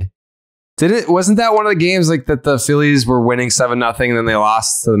did it? Wasn't that one of the games like that the Phillies were winning 7-0 and then they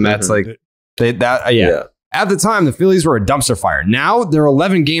lost to the Mets? Like yeah. At the time, the Phillies were a dumpster fire. Now they're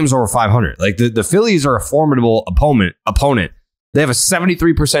 11 games over 500. Like the Phillies are a formidable opponent. They have a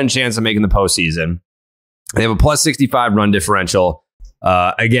 73% chance of making the postseason. They have a plus 65 run differential.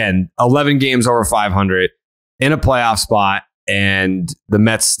 Again, 11 games over 500 in a playoff spot, and the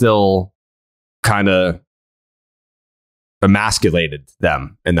Mets still kind of emasculated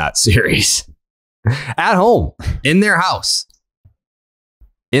them in that series at home in their house.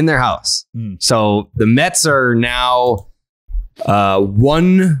 So the Mets are now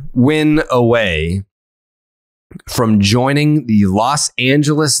 1 win away from joining the Los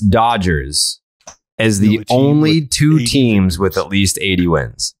Angeles Dodgers as the only 2 teams with at least 80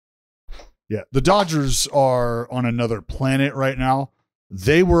 wins. Yeah, the Dodgers are on another planet right now.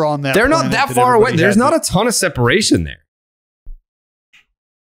 They were on that. They're not that far away. There's not a ton of separation there.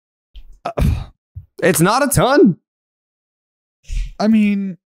 It's not a ton. I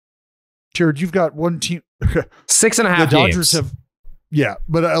mean, Jared, you've got one team. 6.5 The Dodgers games. have, yeah,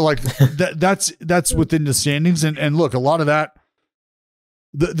 but I like that's within the standings. And look, a lot of that,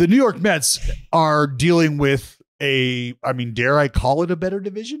 the New York Mets are dealing with dare I call it a better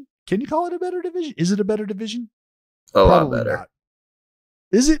division? Can you call it a better division? Is it a better division? A lot Probably better. not.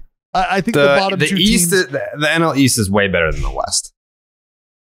 Is it? I think the bottom the 2 East, teams. the NL East is way better than the West.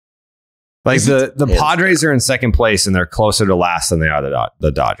 Like the Padres are in second place and they're closer to last than they are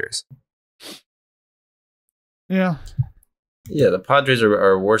the Dodgers. Yeah. Yeah, the Padres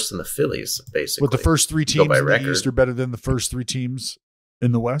are worse than the Phillies, basically. But the first 3 teams in the record. East are better than the first 3 teams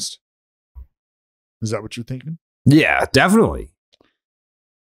in the West? Is that what you're thinking? Yeah, definitely.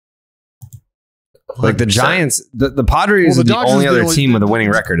 100%. Like the Giants, the Padres are the only other team with a winning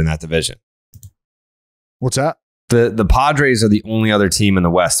record in that division. What's that? The Padres are the only other team in the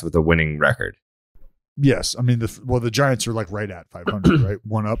West with a winning record. Yes, I mean the Giants are like right at 500, right?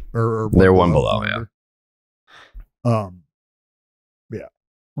 One up or they're one below, yeah. Yeah.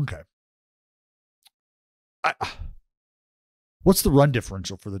 Okay. What's the run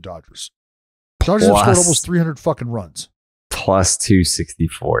differential for the Dodgers? Dodgers have scored almost 300 fucking runs. Plus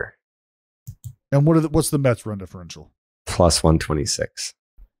 264. And what's the Mets run differential? Plus 126.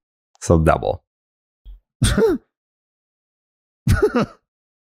 So double.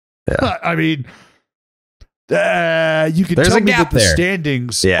 Yeah. I mean, you can tell me that the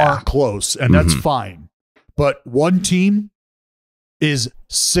standings aren't close, and that's fine. But one team is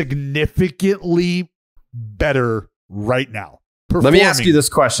significantly better right now. Let me ask you this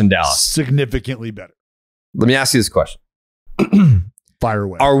question, Dallas. Significantly better. Let me ask you this question. Fire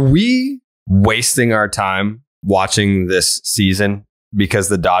away. Are we wasting our time watching this season because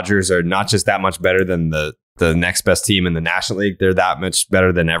the Dodgers are not just that much better than the next best team in the National League? They're that much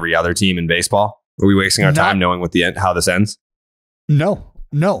better than every other team in baseball. Are we wasting our time knowing how this ends? No,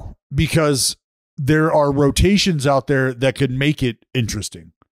 because there are rotations out there that could make it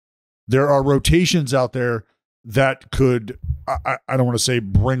interesting. There are rotations out there that could, I don't want to say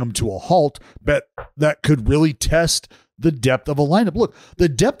bring them to a halt, but that could really test the depth of a lineup. Look, the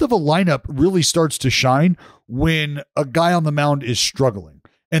depth of a lineup really starts to shine when a guy on the mound is struggling.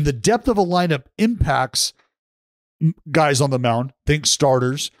 And the depth of a lineup impacts guys on the mound, think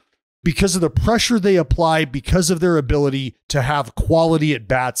starters, because of the pressure they apply, because of their ability to have quality at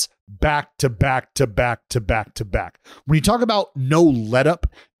bats back to back to back to back to back. When you talk about no let up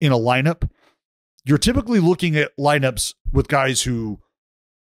in a lineup, you're typically looking at lineups with guys who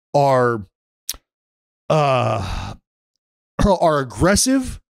are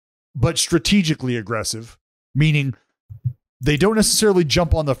aggressive, but strategically aggressive, meaning they don't necessarily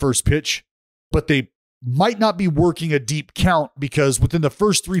jump on the first pitch, but they might not be working a deep count because within the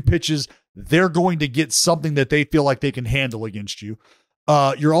first 3 pitches, they're going to get something that they feel like they can handle against you.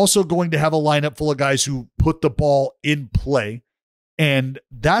 You're also going to have a lineup full of guys who put the ball in play. And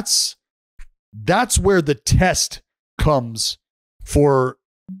that's where the test comes for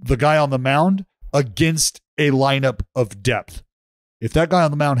the guy on the mound against a lineup of depth. If that guy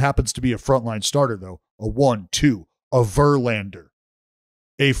on the mound happens to be a frontline starter, though, a 1-2, a Verlander,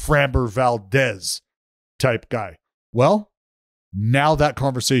 a Framber Valdez type guy, well, now that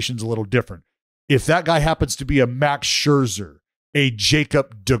conversation's a little different. If that guy happens to be a Max Scherzer, a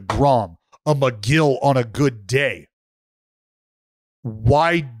Jacob deGrom, a McGill on a good day,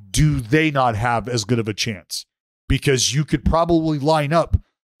 why do they not have as good of a chance? Because you could probably line up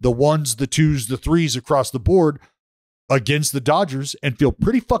the 1s, the 2s, the 3s across the board against the Dodgers and feel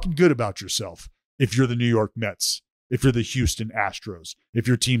pretty fucking good about yourself if you're the New York Mets, if you're the Houston Astros, if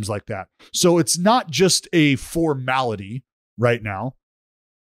you're teams like that. So it's not just a formality right now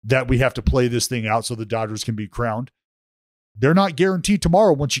that we have to play this thing out so the Dodgers can be crowned. They're not guaranteed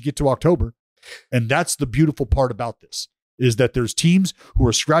tomorrow once you get to October. And that's the beautiful part about this, is that there's teams who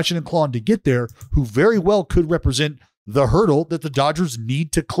are scratching and clawing to get there who very well could represent the hurdle that the Dodgers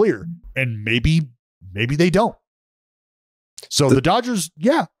need to clear. And maybe they don't. So the Dodgers,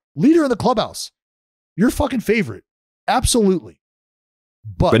 leader in the clubhouse. Your fucking favorite. Absolutely.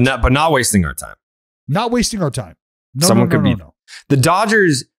 But not wasting our time. Not wasting our time. No, Someone no, could be.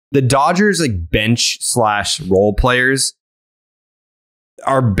 The Dodgers like bench / role players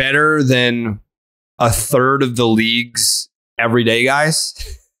are better than a third of the league's everyday guys.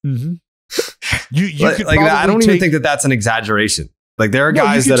 Mm-hmm. You I don't even think that that's an exaggeration. Like there are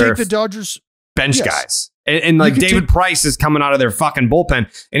guys that are the Dodgers bench guys, and like David Price is coming out of their fucking bullpen,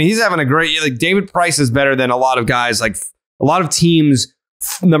 and he's having a great. Like David Price is better than a lot of guys, like a lot of teams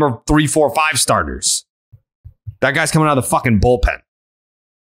number 3, 4, 5 starters. That guy's coming out of the fucking bullpen.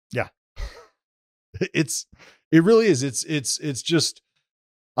 Yeah, it really is. It's just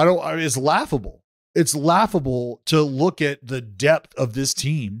it's laughable. It's laughable to look at the depth of this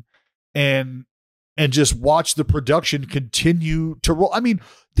team and just watch the production continue to roll. I mean,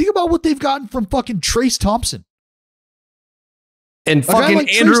 think about what they've gotten from fucking Trace Thompson. And fucking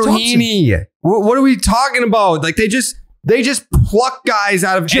like Andrew Heaney. What are we talking about? Like they just pluck guys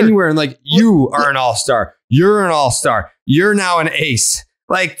out of anywhere and like, you are an all-star. You're an all-star. You're now an ace.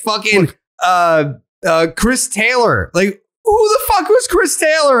 Like fucking Chris Taylor. Like who the fuck was Chris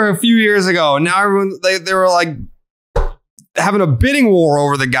Taylor a few years ago? And now everyone they were like having a bidding war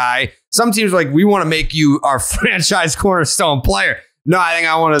over the guy. Some teams are like, we want to make you our franchise cornerstone player. No, I think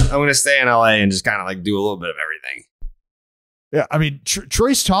I want to stay in LA and just kind of like do a little bit of everything. Yeah, I mean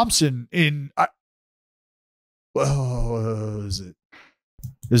Trace Thompson is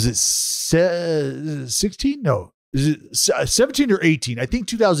it 16? No, is it 17 or 18? I think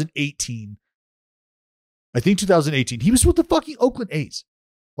 2018. He was with the fucking Oakland A's.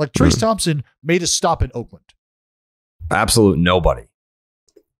 Like Trace Thompson made a stop in Oakland. Absolute nobody.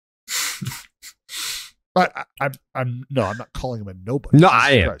 I'm not calling him a nobody. No,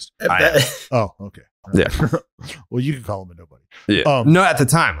 I am. Oh, okay. Yeah. Well, you can call him a nobody. Yeah. No, at the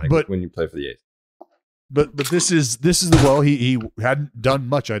time, like but when you play for the A's. But this is the well, he hadn't done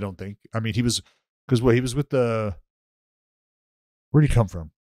much, I don't think. I mean, he was with the, where'd he come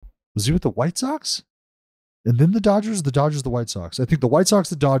from? Was he with the White Sox? And then the Dodgers, the White Sox. I think the White Sox,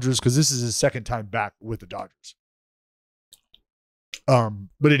 the Dodgers, because this is his second time back with the Dodgers.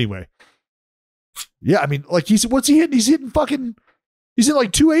 But anyway. Yeah, I mean, like what's he hitting? He's hitting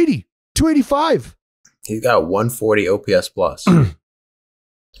like 280, 285. He's got a 140 OPS plus.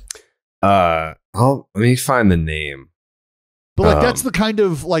 Let me find the name. But like that's the kind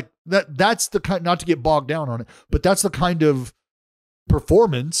of like that's the kind, not to get bogged down on it, but that's the kind of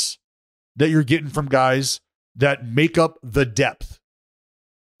performance that you're getting from guys that make up the depth.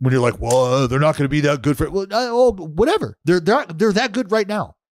 When you're like, well, they're not going to be that good for it. Well, whatever. They're that good right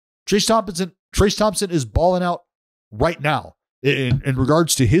now. Trace Thompson is balling out right now in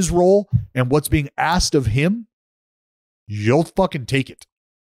regards to his role and what's being asked of him. You'll fucking take it.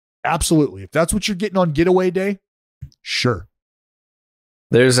 Absolutely. If that's what you're getting on getaway day, sure.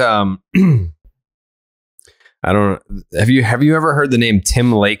 There's I don't know. Have you ever heard the name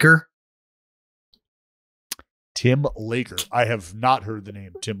Tim Laker? Tim Laker. I have not heard the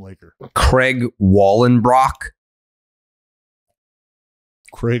name Tim Laker. Craig Wallenbrock.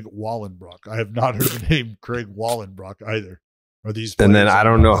 Craig Wallenbrock. I have not heard the name Craig Wallenbrock either. Are these? And then I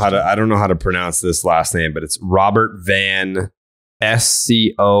don't know how to pronounce this last name, but it's Robert Van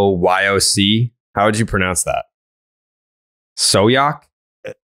Scoyoc. How would you pronounce that? Soyoc?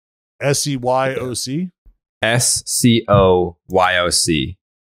 Seyyoc? Scoyoc.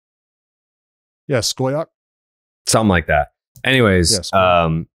 Yeah, Skoyak. Something like that. Anyways,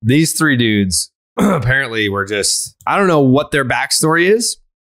 these three dudes apparently were just, I don't know what their backstory is,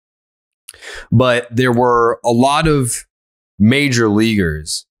 but there were a lot of major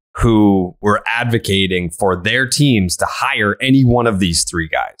leaguers who were advocating for their teams to hire any one of these three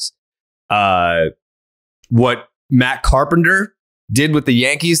guys. What Matt Carpenter did with the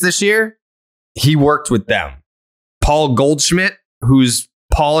Yankees this year, he worked with them. Paul Goldschmidt, who's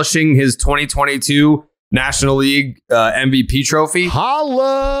polishing his 2022 National League MVP trophy.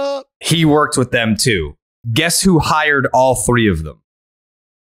 Holla! He worked with them too. Guess who hired all three of them?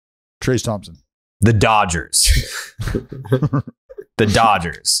 Trace Thompson. The Dodgers. The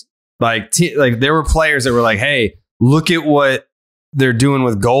Dodgers. Like there were players that were like, hey, look at what they're doing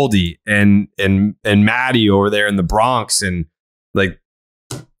with Goldie and Matty over there in the Bronx. And like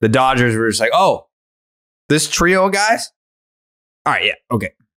the Dodgers were just like, oh, this trio of guys? All right, yeah,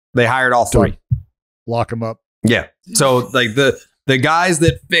 okay. They hired all three. Lock them up. Yeah. So like the guys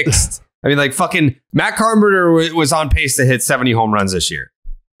that fixed, I mean, like fucking Matt Carpenter was on pace to hit 70 home runs this year.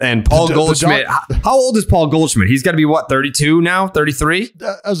 And Paul Goldschmidt, how old is Paul Goldschmidt? He's got to be what, 32 now? 33?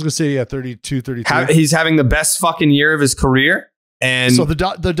 I was going to say, yeah, 32, 33. He's having the best fucking year of his career. And so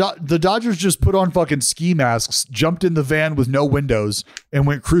the Dodgers just put on fucking ski masks, jumped in the van with no windows, and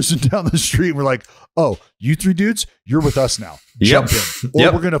went cruising down the street. And we're like, oh, you three dudes, you're with us now. Jump in.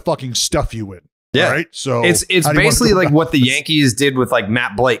 Or we're going to fucking stuff you in. Yeah. All right. So it's basically like what the Yankees did with like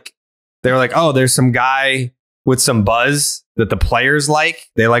Matt Blake. They were like, oh, there's some guy with some buzz that the players like.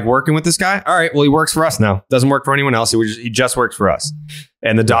 They like working with this guy. All right, well, he works for us now. Doesn't work for anyone else. He just works for us.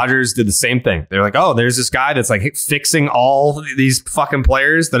 And the Dodgers did the same thing. They're like, oh, there's this guy that's like fixing all these fucking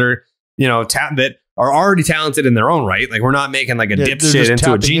players that are, that are already talented in their own right. Like we're not making like a dipshit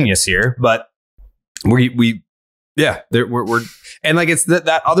into a genius here, but we're and like it's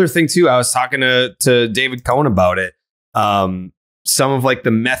that other thing too. I was talking to David Cohn about it. Some of like the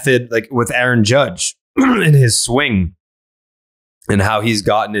method, like with Aaron Judge and his swing and how he's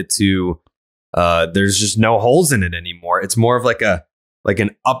gotten it to, there's just no holes in it anymore. It's more of like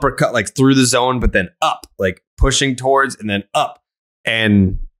an uppercut, like through the zone, but then up, like pushing towards and then up.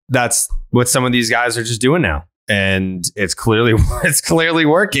 And that's what some of these guys are just doing now. And it's clearly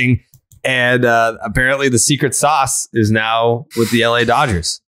working. And apparently the secret sauce is now with the LA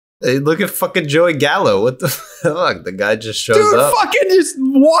Dodgers. Hey, look at fucking Joey Gallo. What the fuck? The guy just shows up. Fucking just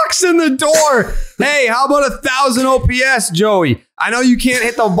walks in the door. Hey, how about 1,000 OPS, Joey? I know you can't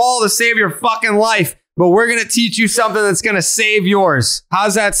hit the ball to save your fucking life, but we're going to teach you something that's going to save yours.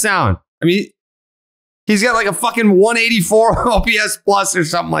 How's that sound? I mean, he's got like a fucking 184 OPS plus or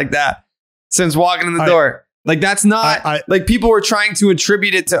something like that since walking in the door. Like that's not like people were trying to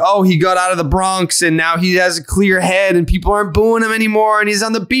attribute it to, oh, he got out of the Bronx and now he has a clear head and people aren't booing him anymore and he's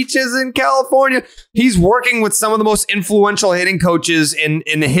on the beaches in California. He's working with some of the most influential hitting coaches in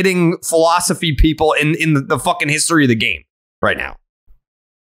hitting philosophy people in the fucking history of the game right now.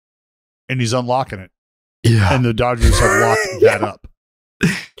 And he's unlocking it. Yeah. And the Dodgers have locked that up.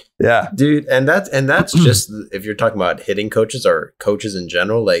 Yeah, dude. And that's just if you're talking about hitting coaches or coaches in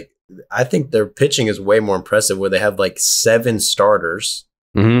general. Like, I think their pitching is way more impressive where they have like 7 starters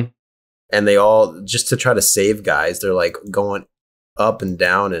and they all, just to try to save guys, they're like going up and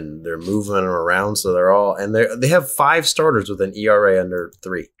down and they're moving them around. So they're all, and they have 5 starters with an ERA under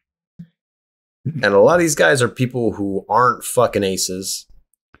 3. And a lot of these guys are people who aren't fucking aces.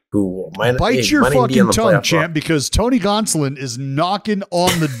 Who might bite your fucking tongue, champ, because Tony Gonsolin is knocking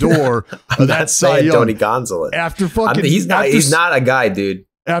on the door of that Cy Young. Tony Gonsolin. After fucking, he's not a guy, dude.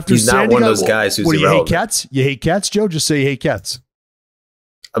 After he's not one of those guys who's irrelevant. You hate cats? You hate cats, Joe? Just say you hate cats.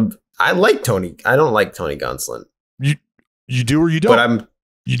 I like Tony. I don't like Tony Gonsolin. You do or you don't? But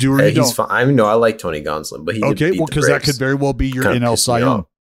you do or you don't? He's fine. I know I like Tony Gonsolin, but he okay. Well, because that could very well be your NL Cy Young.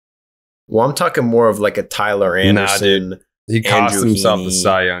 Well, I'm talking more of like a Tyler Anderson. Nah, dude. He cost himself the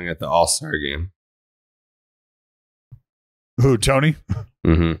Cy Young at the All-Star game. Who, Tony?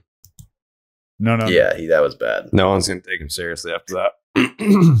 Mm-hmm. No. Yeah, that was bad. No one's going to take him seriously after that.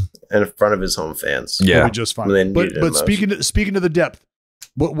 And in front of his home fans. Yeah. Just fine. But speaking of the depth,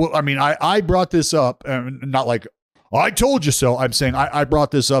 I mean, I brought this up, not like, I told you so. I'm saying I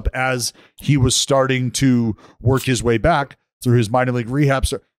brought this up as he was starting to work his way back through his minor league rehab.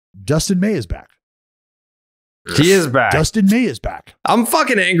 So Dustin May is back. He is back. Dustin May is back. I'm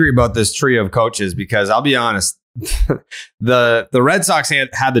fucking angry about this trio of coaches because I'll be honest, the Red Sox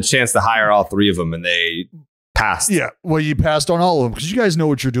had the chance to hire all 3 of them and they passed. Yeah, well, you passed on all of them because you guys know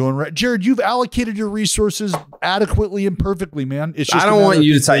what you're doing, right? Jared, you've allocated your resources adequately and perfectly, man. It's just I don't want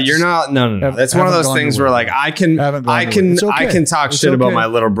you to tell you. You're not. No. That's one of those things where like I can talk shit about my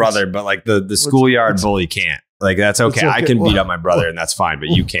little brother, but like the schoolyard bully can't. Like that's okay. I can beat up my brother and that's fine, but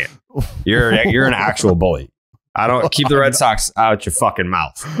you can't. You're an actual bully. I don't keep the Red Sox out your fucking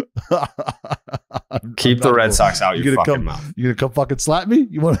mouth. Keep the Red Sox out your fucking mouth. You gonna come fucking slap me?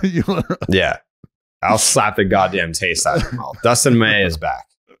 You want? Yeah, I'll slap the goddamn taste out of your mouth. Dustin May is back.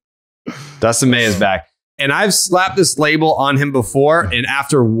 Dustin May is back, and I've slapped this label on him before. And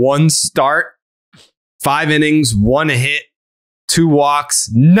after 1 start, 5 innings, 1 hit, 2 walks,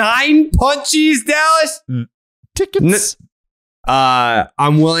 9 punchies, Dallas tickets.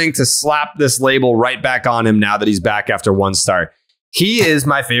 I'm willing to slap this label right back on him now that he's back after 1 start. He is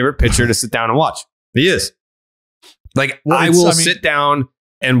my favorite pitcher to sit down and watch. He is. Like, I will sit down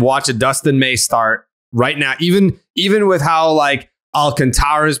and watch a Dustin May start right now, even with how like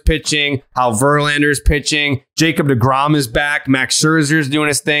Alcantara's pitching, how Verlander's pitching, Jacob deGrom is back, Max Scherzer's doing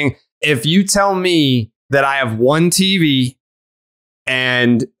his thing. If you tell me that I have 1 TV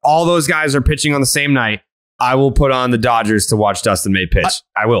and all those guys are pitching on the same night, I will put on the Dodgers to watch Dustin May pitch.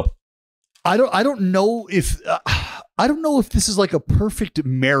 I will. I don't know if this is like a perfect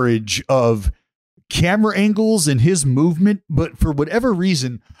marriage of camera angles and his movement, but for whatever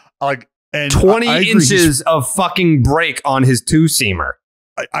reason, like 20 inches of fucking break on his 2-seamer.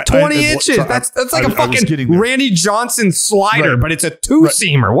 20 inches. That's like a fucking Randy Johnson slider, but it's a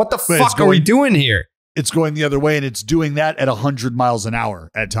 2-seamer. Right. What the fuck are we doing here? It's going the other way, and it's doing that at 100 miles an hour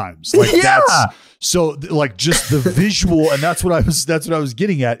at times. Like that's so like just the visual, and that's what I was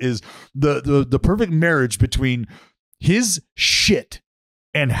getting at is the perfect marriage between his shit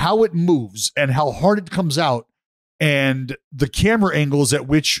and how it moves and how hard it comes out and the camera angles at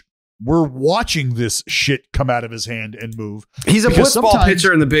which we're watching this shit come out of his hand and move. He's a blitzball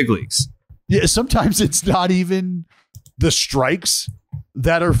pitcher in the big leagues. Yeah, sometimes it's not even the strikes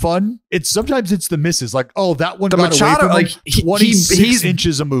that are fun. Sometimes it's the misses. Like, oh, that one got Machado, away from him. 26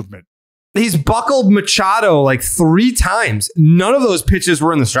 inches of movement. He's buckled Machado like 3 times. None of those pitches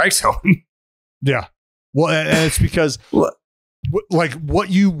were in the strike zone. Yeah. Well, and it's because like what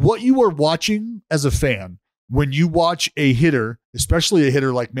you are watching as a fan when you watch a hitter, especially a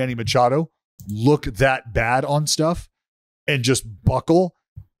hitter like Manny Machado, look that bad on stuff and just buckle,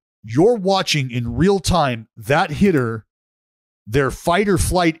 you're watching in real time that hitter, their fight or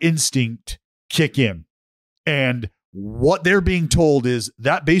flight instinct kick in. And what they're being told is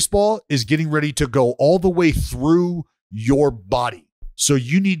that baseball is getting ready to go all the way through your body. So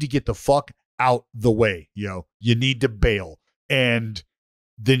you need to get the fuck out the way, yo. You need to bail. And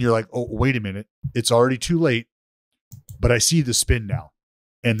then you're like, oh, wait a minute. It's already too late, but I see the spin now.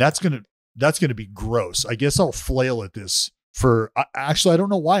 And that's going to be gross. I guess I'll flail at this actually, I don't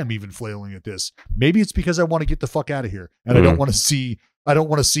know why I'm even flailing at this. Maybe it's because I want to get the fuck out of here and I don't want to see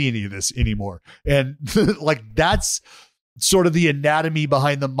any of this anymore. And like, that's sort of the anatomy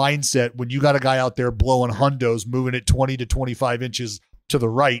behind the mindset when you got a guy out there blowing hundos, moving it 20 to 25 inches to the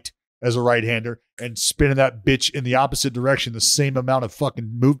right as a right-hander and spinning that bitch in the opposite direction, the same amount of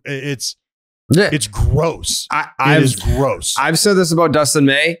fucking move. It's gross. It is gross. I've said this about Dustin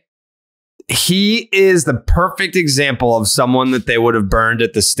May. He is the perfect example of someone that they would have burned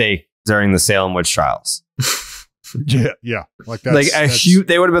at the stake during the Salem Witch Trials. Yeah. Like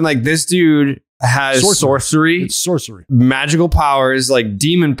they would have been like, this dude has sorcery. It's sorcery, magical powers, like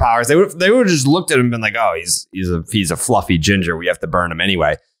demon powers. They would have just looked at him and been like, oh, he's a fluffy ginger. We have to burn him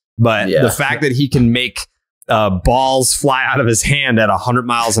anyway. But the fact that he can make balls fly out of his hand at 100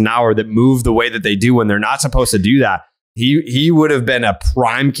 miles an hour that move the way that they do when they're not supposed to do that, he would have been a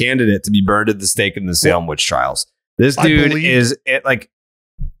prime candidate to be burned at the stake in the Salem Witch Trials. This dude is like.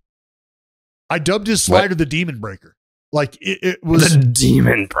 I dubbed his slider the Demon Breaker. Like it was the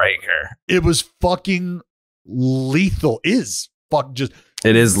Demon Breaker. It was fucking lethal. It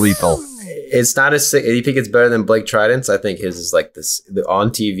is lethal. It's not as sick. You think it's better than Blake Trident's? I think his is like this on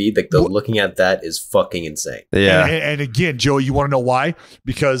TV. Like looking at that is fucking insane. Yeah. And again, Joe, you want to know why?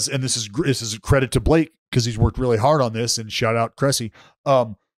 Because, and this is a credit to Blake because he's worked really hard on this. And shout out Cressy.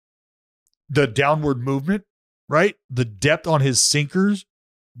 The downward movement, right? The depth on his sinkers.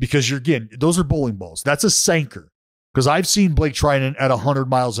 Because those are bowling balls. That's a sinker. Because I've seen Blake Trident at 100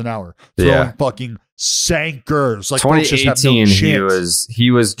 miles an hour throwing fucking sankers. Like 2018, he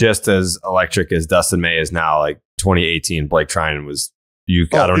was just as electric as Dustin May is now. Like 2018, Blake Trident was.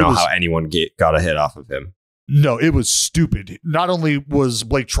 I don't know how anyone got a hit off of him. No, it was stupid. Not only was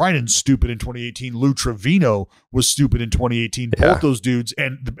Blake Trident stupid in 2018, Lou Trevino was stupid in 2018. Yeah. Both those dudes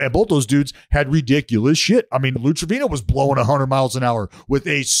and both those dudes had ridiculous shit. I mean, Lou Trevino was blowing 100 miles an hour with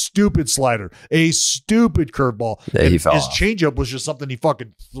a stupid slider, a stupid curveball. Yeah, he fell his off. Changeup was just something he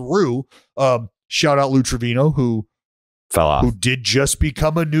fucking threw. Shout out Lou Trevino, who fell off, who did just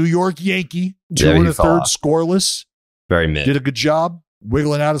become a New York Yankee, 2 1/3 scoreless. Very mid. Did a good job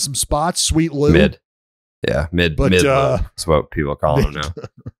wiggling out of some spots. Sweet Lou. Mid. Yeah, mid. That's what people call him now.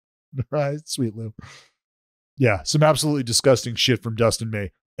 Right, Sweet Lou. Yeah, some absolutely disgusting shit from Dustin May.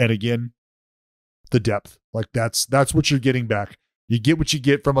 And again, the depth. Like that's what you're getting back. You get what you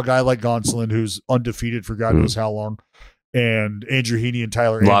get from a guy like Gonsolin, who's undefeated for God knows how long, and Andrew Heaney and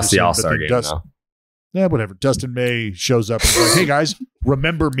Tyler lost Anderson, the All-Star game now. Yeah, whatever. Dustin May shows up and is like, "Hey guys,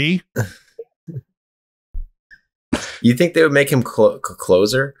 remember me?" You think they would make him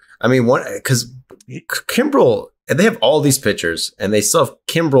closer? I mean, because Kimbrel, and they have all these pitchers, and they still have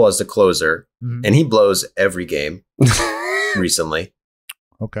Kimbrel as the closer, and he blows every game recently.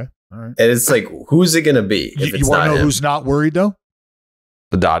 Okay, all right. And it's like, who's it going to be? You want to know who's not worried though?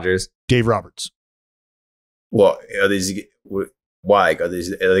 The Dodgers. Dave Roberts. Well, are these? Why are they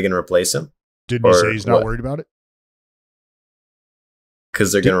going to replace him? Didn't you say he's not worried about it?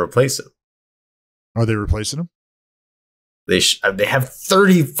 Because they're going to replace him. Are they replacing him? They have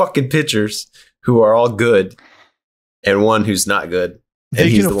 30 fucking pitchers who are all good and one who's not good.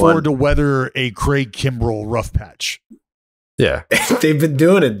 They can afford to weather a Craig Kimbrel rough patch. Yeah. They've been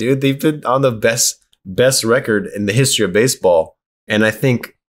doing it, dude. They've been on the best record in the history of baseball. And I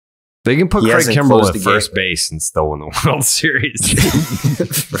think they can put Craig Kimbrel at first base and still win the World Series.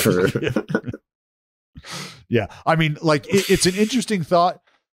 Yeah. I mean, like, it's an interesting thought.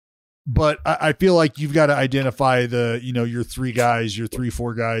 But I feel like you've got to identify your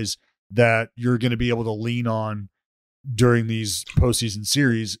 3-4 guys that you're going to be able to lean on during these postseason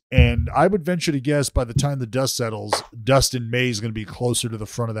series. And I would venture to guess by the time the dust settles, Dustin May is going to be closer to the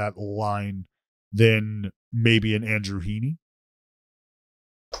front of that line than maybe an Andrew Heaney.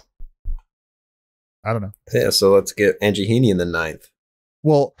 I don't know. Yeah, so let's get Andrew Heaney in the 9th.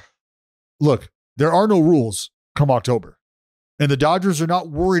 Well, look, there are no rules come October. And the Dodgers are not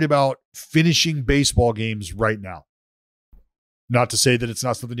worried about finishing baseball games right now. Not to say that it's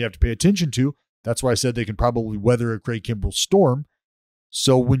not something you have to pay attention to. That's why I said they can probably weather a Craig Kimbrel storm.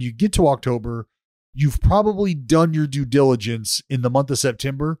 So when you get to October, you've probably done your due diligence in the month of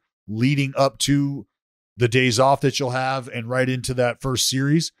September leading up to the days off that you'll have and right into that first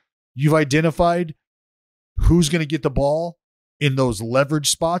series. You've identified who's going to get the ball in those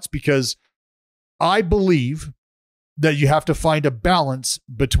leverage spots, because I believe that you have to find a balance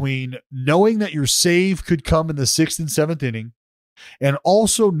between knowing that your save could come in the 6th and 7th inning and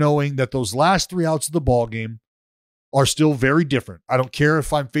also knowing that those last 3 outs of the ball game are still very different. I don't care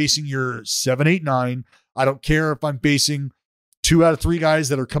if I'm facing your 7, 8, 9. I don't care if I'm facing 2 out of 3 guys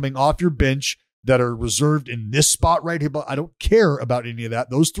that are coming off your bench that are reserved in this spot right here. But I don't care about any of that.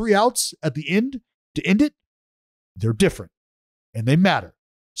 Those 3 outs at the end to end it, they're different and they matter.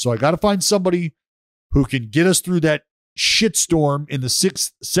 So I got to find somebody who can get us through that shitstorm in the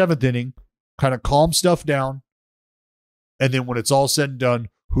 6th, 7th inning, kind of calm stuff down. And then when it's all said and done,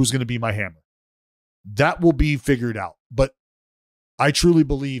 who's going to be my hammer? That will be figured out. But I truly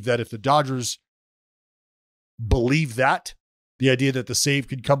believe that if the Dodgers believe that, the idea that the save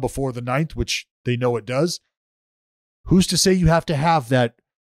can come before the ninth, which they know it does. Who's to say you have to have that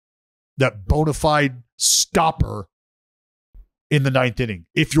bona fide stopper in the ninth inning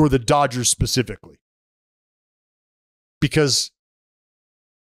if you're the Dodgers specifically? Because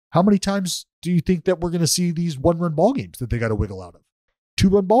how many times do you think that we're going to see these 1-run ball games that they got to wiggle out of?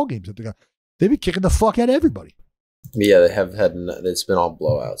 2-run ball games that they've been kicking the fuck out of everybody. Yeah, they have had. It's been all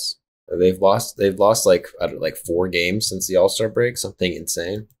blowouts. They've lost like 4 games since the All-Star break. Something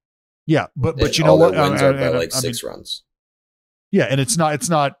insane. Yeah, but you know what? Wins are by like 6 runs. Yeah, and it's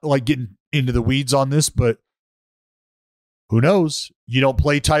not like getting into the weeds on this, but who knows? You don't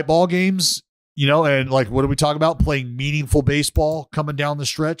play tight ball games, and like, what do we talk about? Playing meaningful baseball coming down the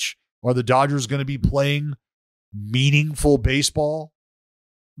stretch. Are the Dodgers going to be playing meaningful baseball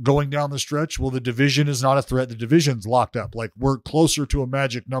going down the stretch? Well, the division is not a threat. The division's locked up. Like, we're closer to a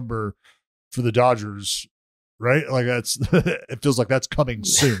magic number for the Dodgers, right? Like, that's it feels like that's coming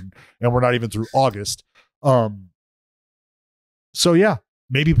soon, and we're not even through August. So yeah,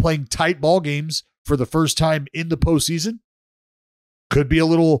 maybe playing tight ball games for the first time in the postseason could be a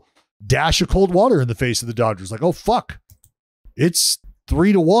little dash of cold water in the face of the Dodgers. Like, oh fuck, it's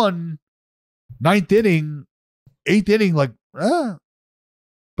 3-1, 9th inning, 8th inning, like,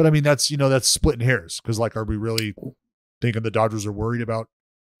 But I mean, that's splitting hairs, because like, are we really thinking the Dodgers are worried about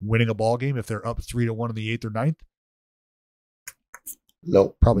winning a ball game if they're up 3-1 in the 8th or 9th?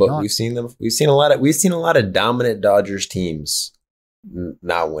 Nope, probably not. We've seen a lot of dominant Dodgers teams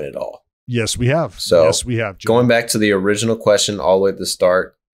not win it all. Yes, we have. So yes, we have. Going back to the original question, all the way at the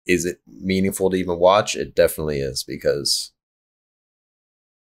start, is it meaningful to even watch? It definitely is, because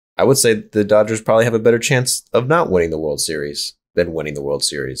I would say the Dodgers probably have a better chance of not winning the World Series than winning the World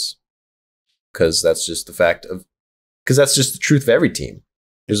Series, because that's just the truth of every team.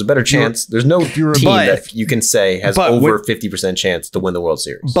 There's a better chance. There's no team that you can say has over 50% chance to win the World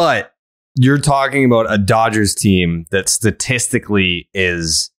Series. But you're talking about a Dodgers team that statistically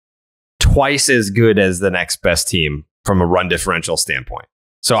is twice as good as the next best team from a run differential standpoint.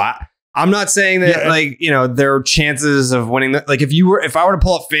 So I'm not saying that there are chances of winning. If I were to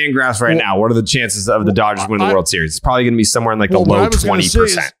pull up Fangraphs right now, what are the chances of the Dodgers winning the World Series? It's probably going to be somewhere in like the low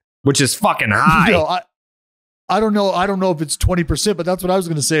 20%, which is fucking high. I don't know if it's 20%, but that's what I was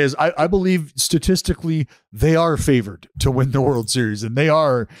going to say is I believe statistically they are favored to win the World Series, and they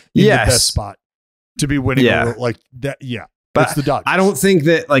are in the best spot to be winning like that. Yeah. But it's the Dodgers. I don't think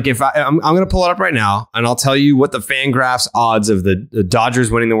that, like, if I'm going to pull it up right now, and I'll tell you what the Fangraphs odds of the Dodgers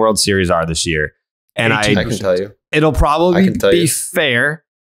winning the World Series are this year. And I can tell you. It'll probably be fair.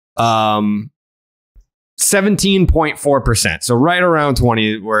 17.4%. So right around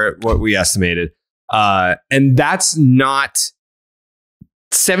 20, what we estimated. And that's not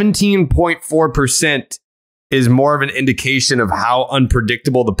 17.4% is more of an indication of how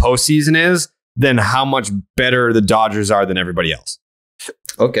unpredictable the postseason is than how much better the Dodgers are than everybody else.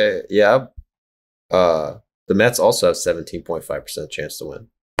 Okay. Yeah. The Mets also have 17.5% chance to win.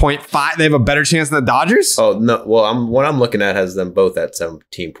 0.5. They have a better chance than the Dodgers? Oh, no. Well, what I'm looking at has them both at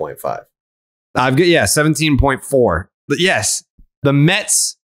 17.5. I've got 17.4. But yes, the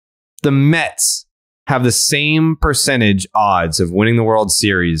Mets have the same percentage odds of winning the World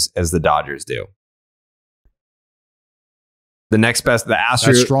Series as the Dodgers do. The next best, the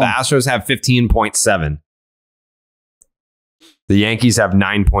Astros have 15.7. The Yankees have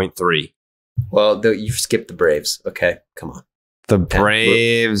 9.3. Well, you skipped the Braves. Okay, come on. The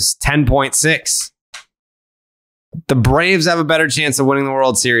Braves, 10.6. The Braves have a better chance of winning the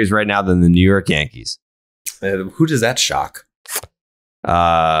World Series right now than the New York Yankees. Who does that shock?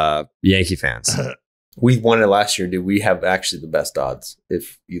 Yankee fans. We won it last year. Dude, we have actually the best odds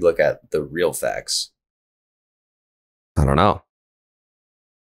if you look at the real facts. I don't know.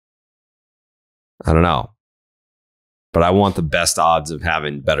 But I want the best odds of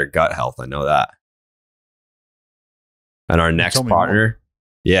having better gut health. I know that. And our next partner,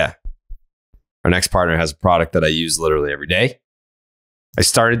 our next partner has a product that I use literally every day. I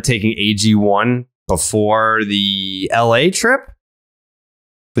started taking AG1 before the LA trip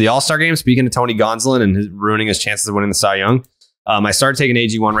for the All-Star game. Speaking of Tony Gonsolin and ruining his chances of winning the Cy Young, I started taking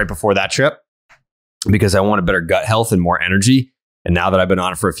AG1 right before that trip, because I wanted better gut health and more energy. And now that I've been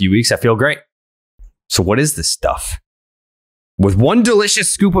on it for a few weeks, I feel great. So what is this stuff? With one delicious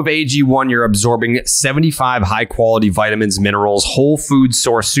scoop of AG1, you're absorbing 75 high-quality vitamins, minerals, whole food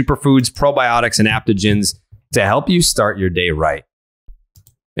source superfoods, probiotics, and adaptogens to help you start your day right.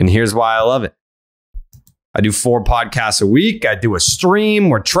 And here's why I love it. I do 4 podcasts a week. I do a stream.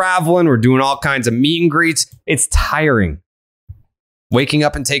 We're traveling. We're doing all kinds of meet and greets. It's tiring. Waking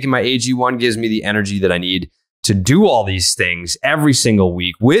up and taking my AG1 gives me the energy that I need to do all these things every single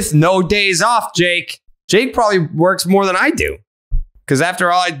week with no days off, Jake. Jake probably works more than I do. Because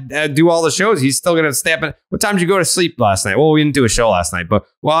after all, I do all the shows, he's still going to stay up. What time did you go to sleep last night? Well, we didn't do a show last night, but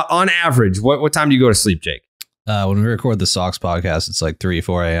on average, what time do you go to sleep, Jake? When we record the Sox podcast, it's like 3,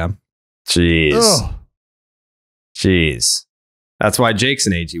 4 a.m. Jeez. Ugh. Jeez. That's why Jake's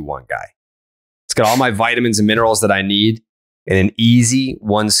an AG1 guy. It's got all my vitamins and minerals that I need in an easy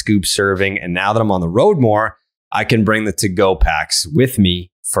 1 scoop serving. And now that I'm on the road more, I can bring the to-go packs with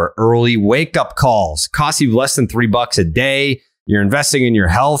me for early wake-up calls. Costs you less than $3 a day. You're investing in your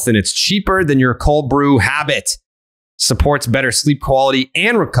health, and it's cheaper than your cold brew habit. Supports better sleep quality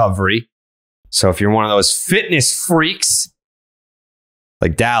and recovery. So if you're one of those fitness freaks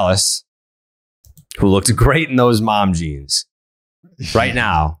like Dallas, who looked great in those mom jeans, right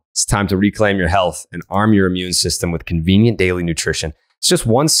now, it's time to reclaim your health and arm your immune system with convenient daily nutrition. It's just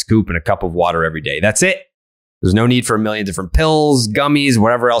 1 scoop and a cup of water every day. That's it. There's no need for a million different pills, gummies,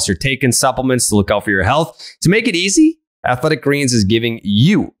 whatever else you're taking, supplements to look out for your health. To make it easy, Athletic Greens is giving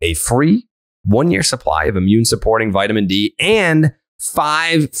you a free 1-year supply of immune-supporting vitamin D and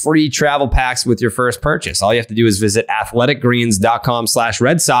 5 free travel packs with your first purchase. All you have to do is visit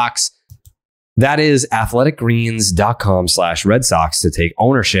athleticgreens.com/Red Sox. That is athleticgreens.com/Red Sox to take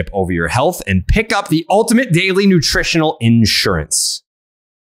ownership over your health and pick up the ultimate daily nutritional insurance.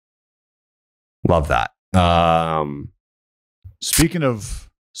 Love that. Speaking of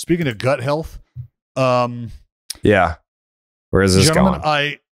gut health, yeah. Where is this gentlemen,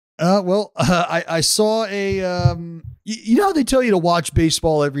 going? I saw a you know how they tell you to watch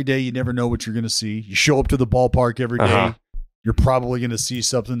baseball every day, you never know what you're going to see. You show up to the ballpark every day, you're probably going to see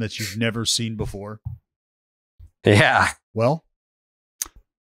something that you've never seen before. Yeah. Well,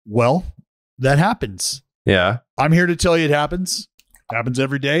 that happens. Yeah. I'm here to tell you it happens. Happens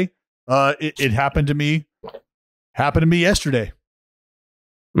every day. It happened to me. Happened to me yesterday.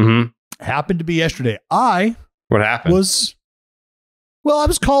 Mm-hmm. Happened to me yesterday. What happened? I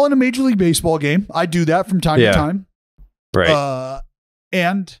was calling a Major League Baseball game. I do that from time to time. Right.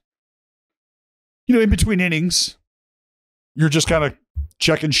 And, you know, in between innings, you're just kind of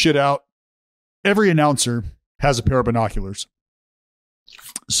checking shit out. Every announcer has a pair of binoculars.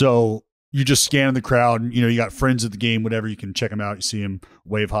 So you just scan the crowd. And, you know, you got friends at the game, whatever. You can check them out. You see them,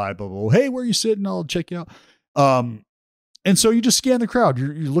 wave hi, blah, blah, blah. Hey, where are you sitting? I'll check you out. And so you just scan the crowd.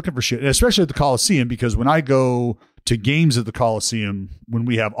 You're looking for shit, and especially at the Coliseum, because when I go to games at the Coliseum, when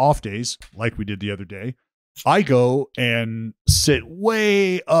we have off days, like we did the other day, I go and sit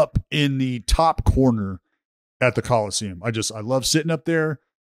way up in the top corner at the Coliseum. I love sitting up there,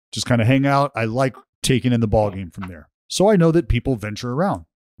 just kind of hang out. I like taking in the ball game from there. So I know that people venture around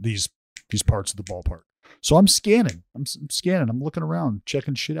these parts of the ballpark. So I'm scanning. I'm scanning. I'm looking around,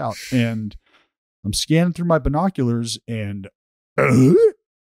 checking shit out, and I'm scanning through my binoculars, and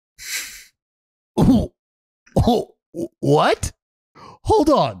what? Hold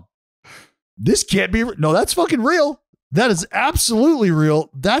on. This can't be. No, that's fucking real. That is absolutely real.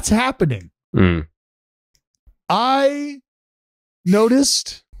 That's happening. I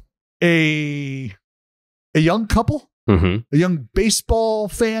noticed a young couple, a young baseball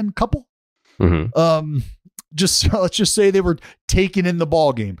fan couple. Let's just say they were taking in the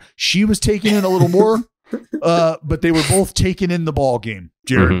ball game. She was taking in a little more, but they were both taking in the ball game,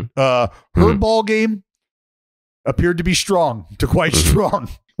 Jared. Her ball game appeared to be quite strong.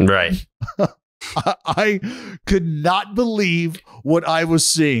 Right. I could not believe what I was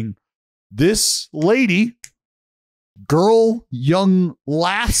seeing. This lady, girl, young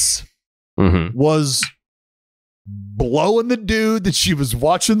lass, was blowing the dude that she was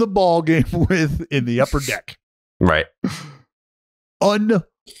watching the ball game with in the upper deck. Right.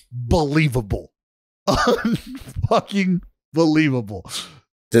 Unbelievable. Unfucking believable.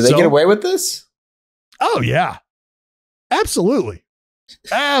 Did they get away with this? Oh, yeah. Absolutely.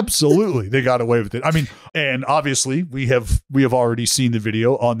 Absolutely. They got away with it. I mean, and obviously we have already seen the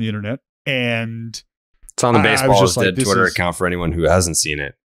video on the internet, and it's on the Baseball's Dead Twitter account for anyone who hasn't seen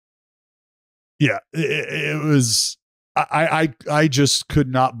it. Yeah, it was. I just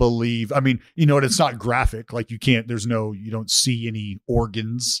could not believe. I mean, you know, it's not graphic. Like you don't see any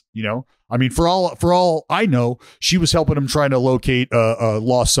organs. You know, I mean, for all I know, she was helping him trying to locate a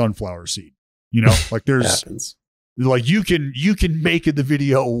lost sunflower seed. You know, like there's like you can make in the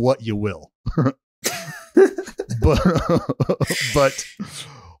video what you will, but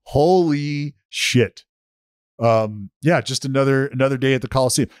holy shit. Yeah, just another day at the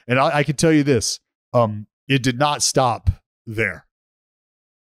Coliseum. And I can tell you this, it did not stop there.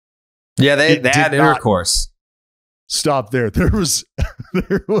 Yeah, they had intercourse. Stop there. There was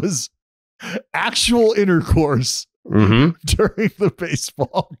actual intercourse during the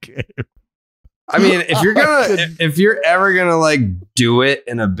baseball game. I mean, if you're ever gonna like do it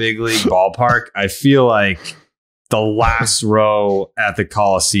in a big league ballpark, I feel like the last row at the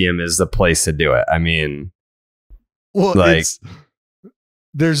Coliseum is the place to do it. I mean, well, like,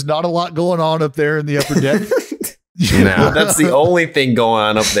 there's not a lot going on up there in the upper deck. No, that's the only thing going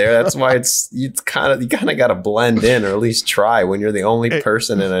on up there. That's why you kind of got to blend in, or at least try when you're the only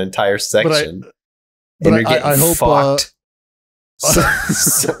person in an entire section. I hope fucked.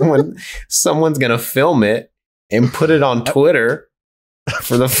 Someone's gonna film it and put it on Twitter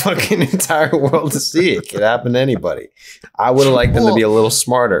for the fucking entire world to see. It could happen to anybody. I would have liked them to be a little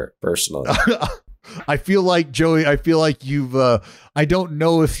smarter, personally. I feel like, Joey, you've I don't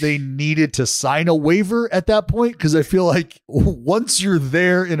know if they needed to sign a waiver at that point, because I feel like once you're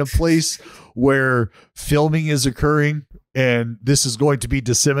there in a place where filming is occurring and this is going to be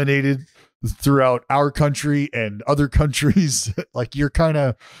disseminated throughout our country and other countries, like you're kind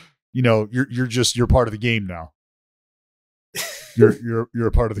of, you're part of the game now. You're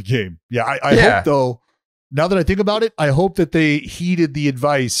a part of the game. Yeah. I hope, though, now that I think about it, I hope that they heeded the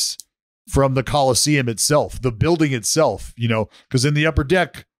advice from the Coliseum itself, the building itself, because in the upper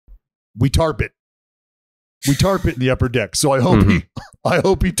deck, we tarp it. We tarp it in the upper deck. So I hope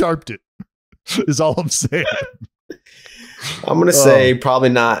he tarped it, is all I'm saying. I'm going to say probably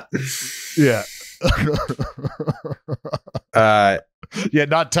not. Yeah. Yeah,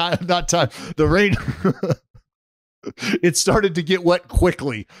 not time. The rain, it started to get wet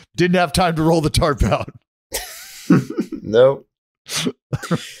quickly. Didn't have time to roll the tarp out. Nope.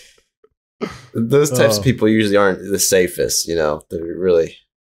 Those types of people usually aren't the safest, they're really.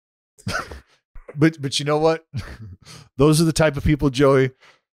 But you know what? Those are the type of people, Joey,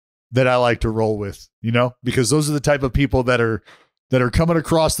 that I like to roll with, because those are the type of people that are coming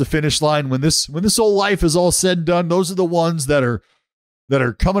across the finish line when this whole life is all said and done. Those are the ones that are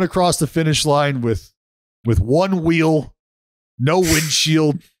coming across the finish line with one wheel, no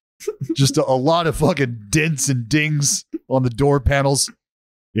windshield, just a lot of fucking dents and dings on the door panels.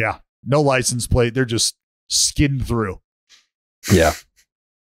 Yeah. No license plate. They're just skidding through. Yeah.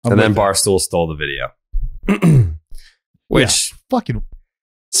 And then Barstool stole the video. Which fucking.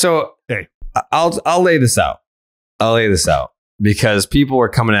 So hey, I'll lay this out. Because people were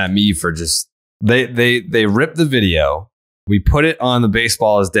coming at me for just they ripped the video. We put it on the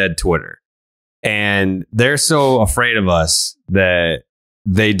Baseball is Dead Twitter. And they're so afraid of us that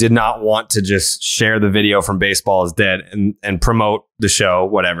they did not want to just share the video from Baseball is Dead and promote the show,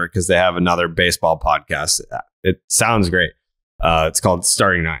 whatever, because they have another baseball podcast. It sounds great. It's called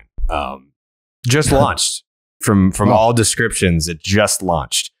Starting Nine. Just launched from all descriptions. It just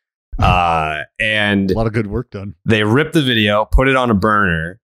launched. And a lot of good work done. They ripped the video, put it on a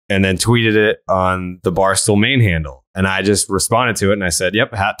burner, and then tweeted it on the Barstool main handle. And I just responded to it and I said,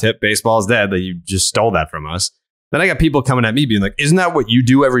 yep, hat tip, Baseball is Dead. That you just stole that from us. Then I got people coming at me being like, isn't that what you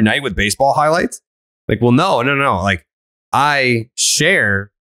do every night with baseball highlights? Like, well, no. Like, I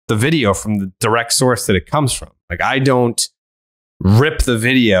share the video from the direct source that it comes from. Like, I don't rip the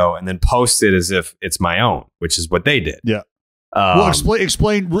video and then post it as if it's my own, which is what they did. Yeah. Well,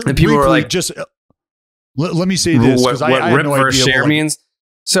 explain. And people were like, just let me say this. What rip versus share means.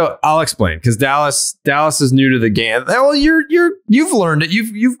 So I'll explain, because Dallas is new to the game. Well, you've learned it.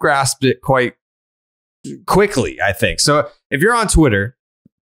 You've grasped it quite quickly, I think. So if you're on Twitter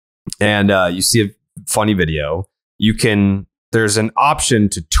and you see a funny video, there's an option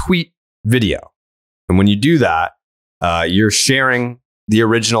to tweet video. And when you do that, you're sharing the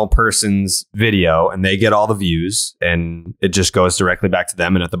original person's video and they get all the views and it just goes directly back to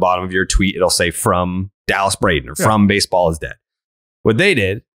them. And at the bottom of your tweet, it'll say from Dallas Braden or from Baseball is Dead. What they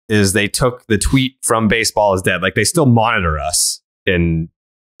did is they took the tweet from Baseball is Dead. Like, they still monitor us, and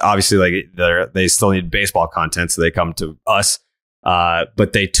obviously, like, they still need baseball content, so they come to us.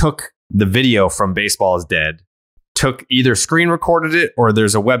 But they took the video from Baseball is Dead, either screen recorded it, or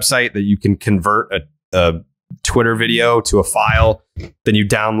there's a website that you can convert a Twitter video to a file. Then you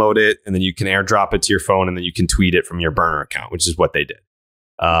download it, and then you can airdrop it to your phone, and then you can tweet it from your burner account, which is what they did.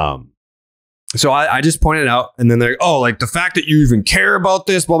 So I just pointed out, and then they're, like, the fact that you even care about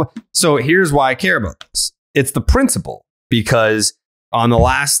this, blah, blah. So here's why I care about this. It's the principle, because on the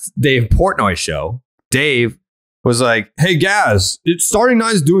last Dave Portnoy show, Dave was like, hey, Gaz, Starting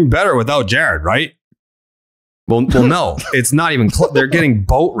Nine is doing better without Jared, right? Well, no, it's not even close. They're getting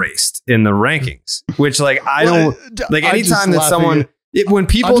boat raced in the rankings, which, like, I don't, like, anytime that someone, when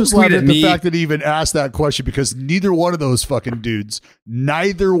people tweet at me, the fact that he even asked that question, because neither one of those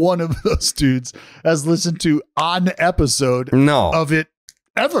has listened to an episode of it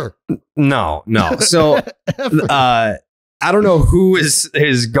Ever. No. So I don't know who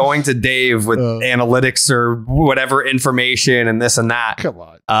is going to Dave with analytics or whatever information and this and that. Come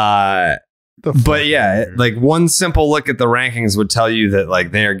on. But yeah, like one simple look at the rankings would tell you that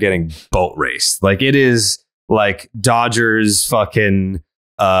like they are getting boat raced. Like it is like Dodgers, fucking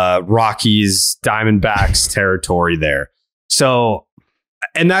Rockies, Diamondbacks territory there. So,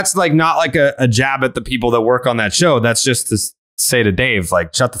 and that's like not like a jab at the people that work on that show. That's just to say to Dave,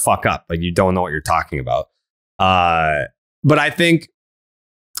 like, shut the fuck up. Like you don't know what you're talking about. But I think,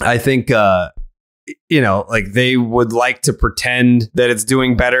 you know, like they would like to pretend that it's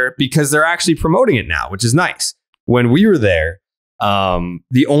doing better because they're actually promoting it now, which is nice. When we were there,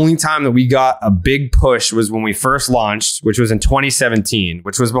 the only time that we got a big push was when we first launched, which was in 2017,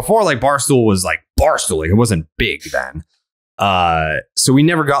 which was before like Barstool was like Barstool. Like it wasn't big then. So we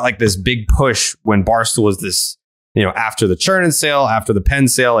never got like this big push when Barstool was this, you know, after the Chernin sale, after the Penn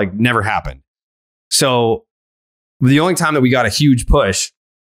sale, like never happened. So the only time that we got a huge push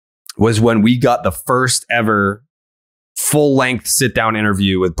was when we got the first ever full length sit down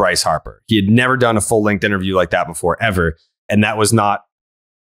interview with Bryce Harper. He had never done a full length interview like that before ever. And that was not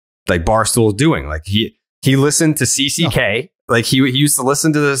like Barstool doing. Like he listened to CCK. Like he used to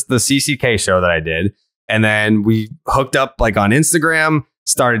listen to the CCK show that I did. And then we hooked up like on Instagram,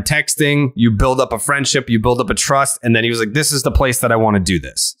 started texting. You build up a friendship, you build up a trust. And then he was like, this is the place that I want to do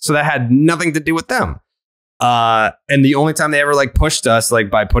this. So that had nothing to do with them. And the only time they ever like pushed us like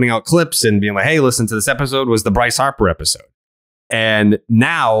by putting out clips and being like, hey, listen to this episode was the Bryce Harper episode. And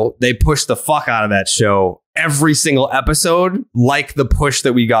now they push the fuck out of that show every single episode, like the push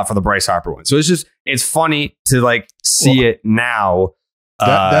that we got for the Bryce Harper one. So it's funny to like see it now.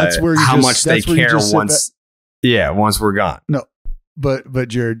 That's where how much they care once we're gone. No, but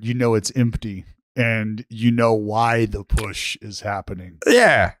Jared, you know, it's empty and you know why the push is happening.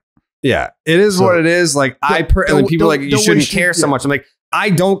 Yeah. Yeah, it is what it is. Like people like you shouldn't care so much. I'm like,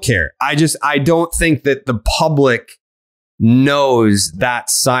 I don't care. I don't think that the public knows that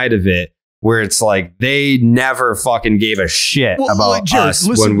side of it where it's like they never fucking gave a shit about Jared, us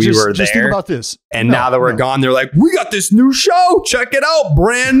when we were there. Just think about this. And now that we're gone, they're like, we got this new show. Check it out.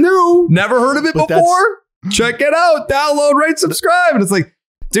 Brand new. Never heard of it before. Check it out. Download, rate, subscribe. And it's like,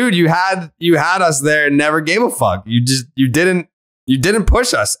 dude, you had us there and never gave a fuck. You didn't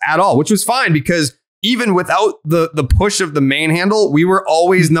push us at all, which was fine because even without the push of the main handle, we were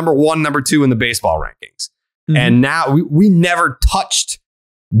always number 1, number 2 in the baseball rankings. Mm-hmm. And now we never touched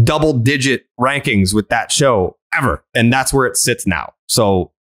double digit rankings with that show ever. And that's where it sits now.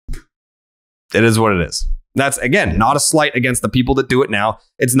 So it is what it is. That's, again, not a slight against the people that do it now.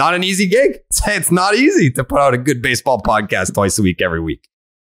 It's not an easy gig. It's not easy to put out a good baseball podcast twice a week, every week.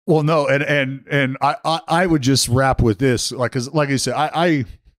 Well, no, and I would just wrap with this, like, cause like I said, I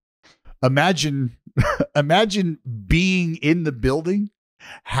imagine being in the building,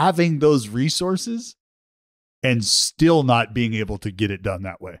 having those resources, and still not being able to get it done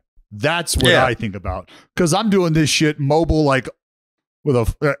that way. That's what I think about, because I'm doing this shit mobile, like with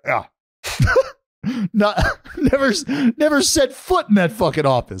a never set foot in that fucking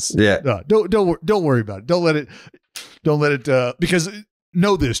office. Yeah, don't worry about it. Don't let it because.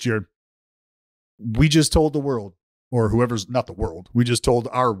 Know this, Jared. We just told the world, or whoever's not the world, we just told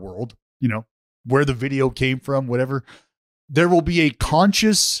our world, you know, where the video came from, whatever. There will be a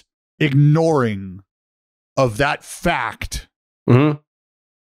conscious ignoring of that fact. Mm-hmm.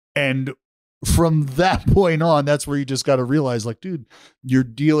 And from that point on, that's where you just got to realize, like, dude, you're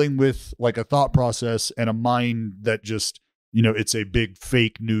dealing with like a thought process and a mind that just, you know, it's a big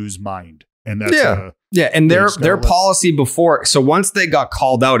fake news mind. And that's and their policy before. So once they got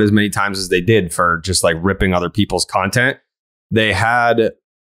called out as many times as they did for just like ripping other people's content, they have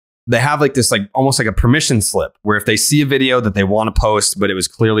like this, like almost like a permission slip where if they see a video that they want to post, but it was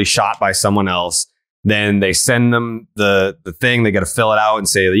clearly shot by someone else, then they send them the thing. They got to fill it out and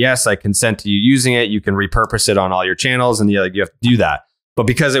say, yes, I consent to you using it. You can repurpose it on all your channels. And you have to do that. But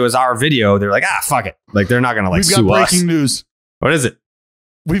because it was our video, they're like, fuck it. Like they're not going to like sue us. We've got breaking news. What is it?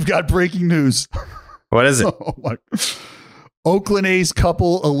 We've got breaking news. What is it? Oh my. Oakland A's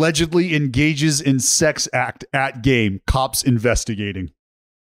couple allegedly engages in sex act at game. Cops investigating.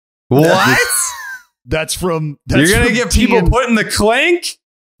 What? That's from. You're going to get people put in the clink?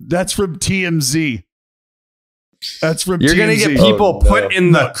 That's from TMZ. That's from You're going to get people put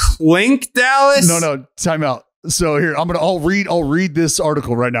in the clink, Dallas? No. Time out. So here, I'll read this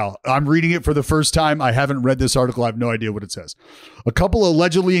article right now. I'm reading it for the first time. I haven't read this article. I have no idea what it says. A couple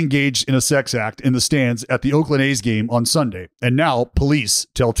allegedly engaged in a sex act in the stands at the Oakland A's game on Sunday, and now police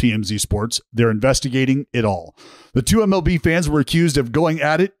tell TMZ Sports they're investigating it all. The two MLB fans were accused of going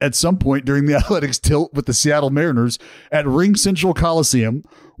at it at some point during the Athletics tilt with the Seattle Mariners at Ring Central Coliseum,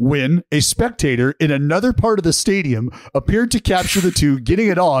 when a spectator in another part of the stadium appeared to capture the two getting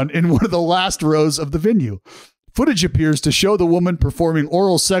it on in one of the last rows of the venue. Footage appears to show the woman performing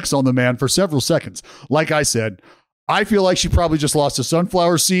oral sex on the man for several seconds. Like I said, I feel like she probably just lost a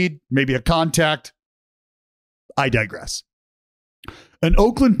sunflower seed, maybe a contact. I digress. An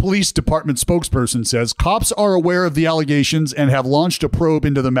Oakland Police Department spokesperson says cops are aware of the allegations and have launched a probe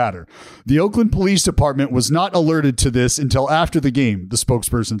into the matter. The Oakland Police Department was not alerted to this until after the game, the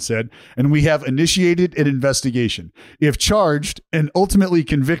spokesperson said, and we have initiated an investigation. If charged and ultimately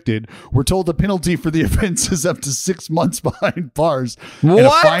convicted, we're told the penalty for the offense is up to 6 months behind bars and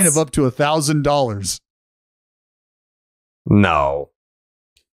a fine of up to $1,000. No.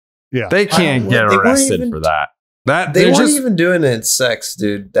 Yeah. They can't get arrested for that. They weren't even doing it sex,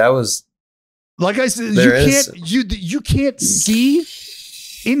 dude. That was, like I said, you can't see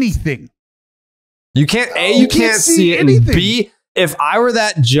anything. You can't see it, and B, if I were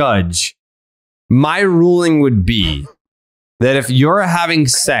that judge, my ruling would be that if you're having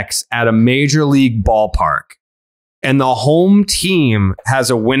sex at a major league ballpark and the home team has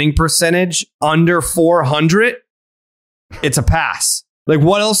a winning percentage under 400, it's a pass. Like,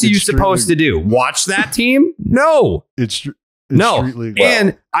 what else are you supposed to do? Watch that team? No. No.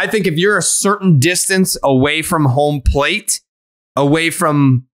 And I think if you're a certain distance away from home plate, away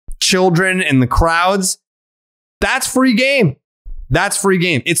from children and the crowds, that's free game. That's free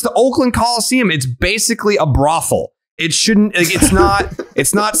game. It's the Oakland Coliseum. It's basically a brothel. It shouldn't, like, it's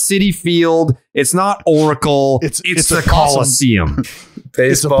not Citi Field. It's not Oracle. It's the Coliseum.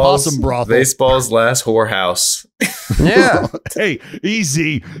 It's a possum brothel. Baseball's last whorehouse. Yeah. Hey,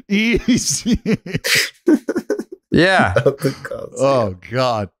 easy. Yeah. Oh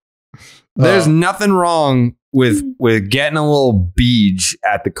God. There's nothing wrong with getting a little beach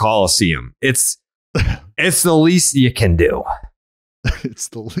at the Coliseum. It's the least you can do. It's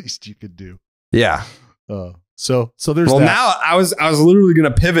the least you could do. Yeah. So there's well, that. now I was literally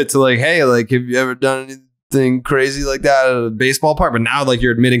gonna pivot to like, hey, like, have you ever done anything crazy like that at a baseball park? But now, like,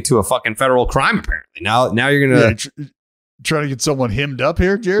 you're admitting to a fucking federal crime. Apparently, now you're gonna trying to get someone hemmed up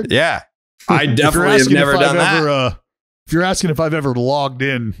here, Gerrit. Yeah, I definitely have never done that. If you're asking if I've ever logged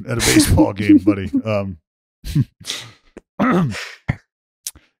in at a baseball game, buddy,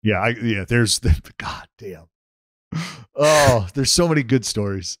 there's God damn. Oh, there's so many good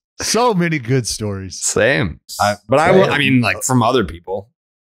stories. So many good stories. Same. I mean, like, from other people.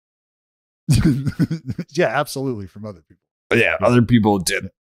 Yeah, absolutely. From other people. Yeah, other people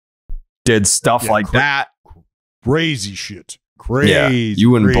did stuff like that. Crazy shit. Crazy. Yeah, you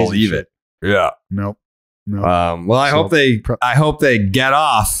wouldn't believe it. Yeah. Nope. Well, I hope they get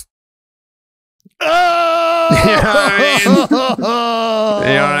off. Oh! You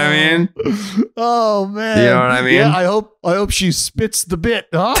know what I mean? Oh man. You know what I mean? Yeah, I hope she spits the bit,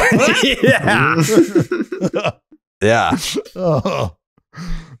 huh? Yeah.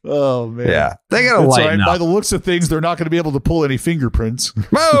 Oh man. Yeah. They gotta lighten up. By the looks of things, they're not going to be able to pull any fingerprints.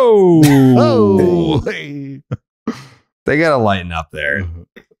 Oh. Hey. They gotta lighten up there.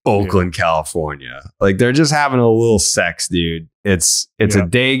 Oakland, California. Like, they're just having a little sex, dude. It's a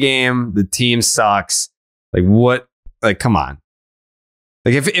day game. The team sucks. Like, what? Like, come on.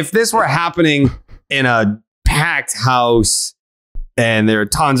 Like, if this were happening in a packed house and there are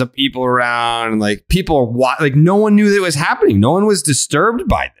tons of people around, and like, people like, no one knew that it was happening. No one was disturbed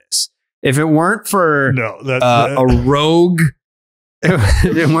by this. If it weren't for a rogue, if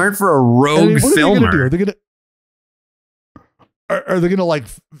it weren't for a rogue filmer. Are they gonna like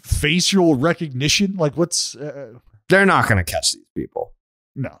facial recognition? Like, what's? They're not gonna catch these people.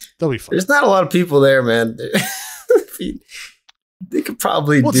 No, they'll be fine. There's not a lot of people there, man. They could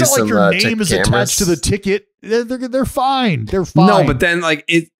probably do some. It's not like your name is attached to the ticket. They're fine. They're fine. No, but then, like,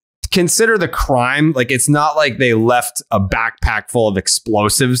 consider the crime. Like, it's not like they left a backpack full of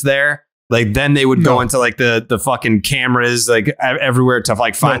explosives there. Like, then they would go into like the fucking cameras, like, everywhere to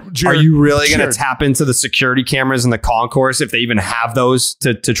like find. Gerrit, are you really going to tap into the security cameras in the concourse if they even have those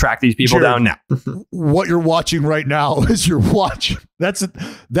to track these people down? Now, what you're watching right now is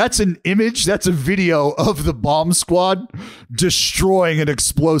that's an image. That's a video of the bomb squad destroying an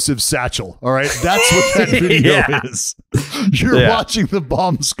explosive satchel. All right, that's what that video is. You're watching the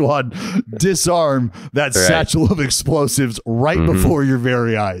bomb squad disarm that satchel of explosives right before your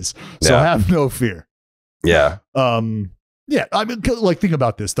very eyes. So have no fear. Yeah. Yeah. I mean, like, think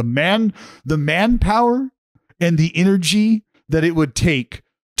about this: the manpower and the energy that it would take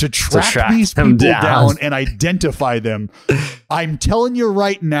to track these people down and identify them. I'm telling you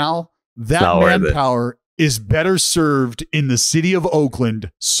right now, that manpower is better served in the city of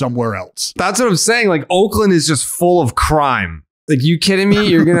Oakland somewhere else. That's what I'm saying. Like, Oakland is just full of crime. Like, you kidding me?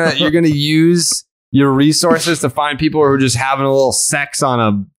 You're gonna use your resources to find people who are just having a little sex on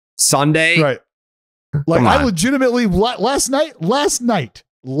a Sunday, right? Like, I legitimately last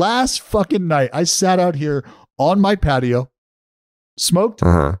fucking night, I sat out here on my patio, smoked,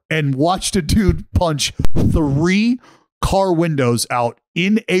 and watched a dude punch 3 car windows out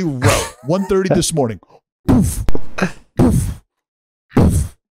in a row. 1:30 this morning. Poof, poof,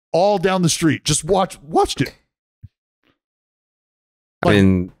 poof, all down the street. Just watched it. Like, I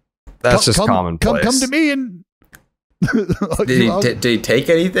mean, that's just commonplace. Come to me and did he take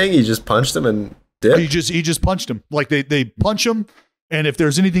anything? He just punched him and did? He just punched him. Like, they punch him, and if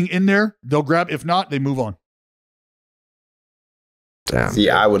there's anything in there, they'll grab. If not, they move on. Damn. See,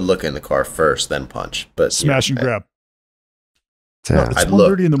 I would look in the car first, then punch. But smash and grab. No, it's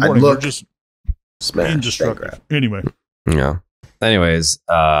 1:30 in the morning. They're just smash, indestructible. Anyway. Yeah. Anyways,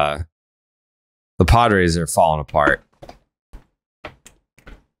 the Padres are falling apart.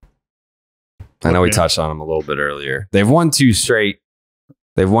 I know we touched on them a little bit earlier. They've won 2 straight.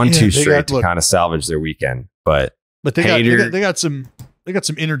 They've won 2 straight to kind of salvage their weekend. But they got some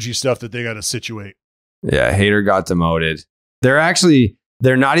energy stuff that they got to situate. Yeah, Hader got demoted. They're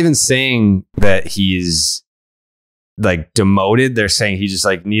not even saying that he's like demoted. They're saying he just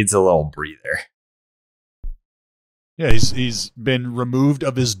like needs a little breather. Yeah, he's been removed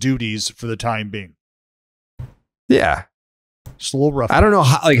of his duties for the time being. Yeah. Just a little rough. I don't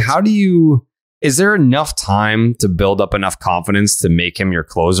know is there enough time to build up enough confidence to make him your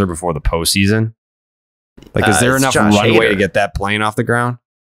closer before the postseason? Like, is there enough runway to get that plane off the ground?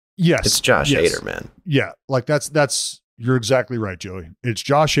 Yes. It's Josh Hader, man. Yeah. Like, that's you're exactly right, Joey. It's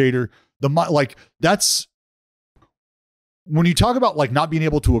Josh Hader. That's when you talk about like not being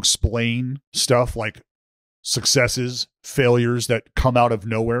able to explain stuff like successes, failures that come out of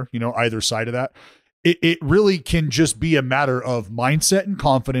nowhere, either side of that, it really can just be a matter of mindset and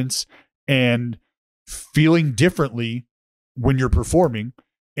confidence and feeling differently when you're performing.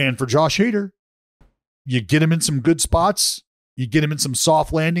 And for Josh Hader, you get him in some good spots. You get him in some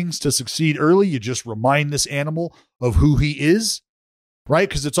soft landings to succeed early. You just remind this animal of who he is, right?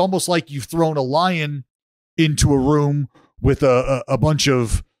 Because it's almost like you've thrown a lion into a room with a bunch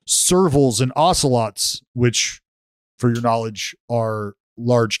of servals and ocelots, which, for your knowledge, are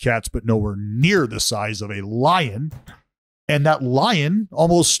large cats, but nowhere near the size of a lion. And that lion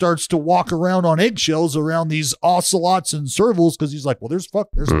almost starts to walk around on eggshells around these ocelots and servals because he's like, well, there's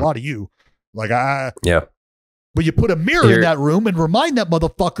a lot of you. Like, yeah. But you put a mirror in that room and remind that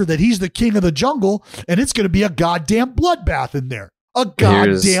motherfucker that he's the king of the jungle, and it's going to be a goddamn bloodbath in there. A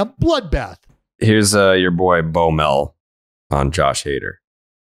goddamn bloodbath. Here's your boy Bo Mel on Josh Hader.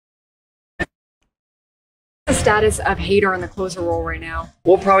 The status of Hader in the closer role right now?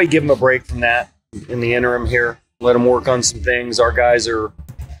 We'll probably give him a break from that in the interim here. Let him work on some things. Our guys are,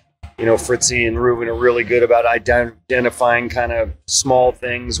 Fritzy and Ruben are really good about identifying kind of small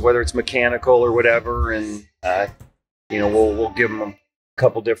things, whether it's mechanical or whatever. And, we'll give him a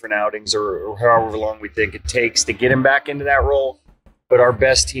couple different outings or however long we think it takes to get him back into that role. But our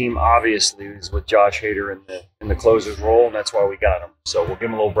best team, obviously, is with Josh Hader in the closer's role, and that's why we got him. So we'll give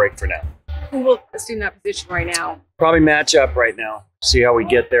him a little break for now. Who will assume that position right now? Probably match up right now. See how we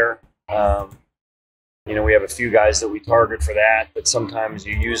get there. We have a few guys that we target for that, but sometimes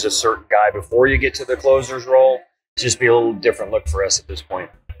you use a certain guy before you get to the closer's role. It's just be a little different look for us at this point.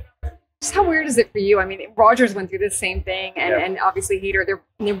 Just how weird is it for you? I mean, Rogers went through the same thing, and obviously Hader,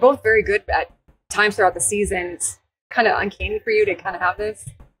 they're both very good at times throughout the season. It's kind of uncanny for you to kind of have this.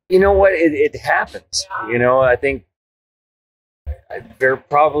 You know what? It happens. Yeah. I think there are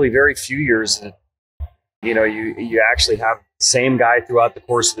probably very few years that, you actually have the same guy throughout the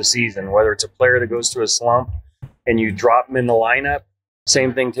course of the season, whether it's a player that goes through a slump and you drop him in the lineup.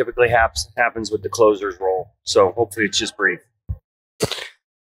 Same thing typically happens with the closer's role. So hopefully it's just brief.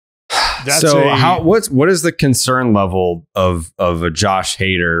 What is the concern level of a Josh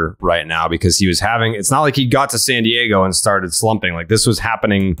Hader right now? Because it's not like he got to San Diego and started slumping. Like, this was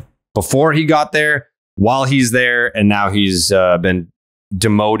happening before he got there, while he's there, and now he's been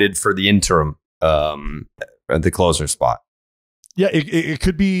demoted for the interim at the closer spot. Yeah, it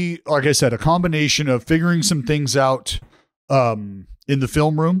could be, like I said, a combination of figuring some things out in the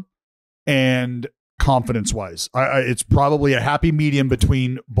film room and confidence-wise. It's probably a happy medium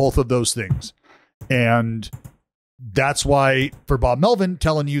between both of those things. And that's why, for Bob Melvin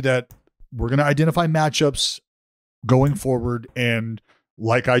telling you that we're going to identify matchups going forward. And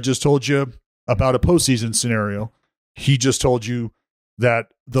like I just told you about a postseason scenario, he just told you that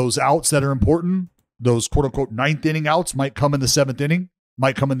those outs that are important, those quote unquote ninth inning outs, might come in the seventh inning,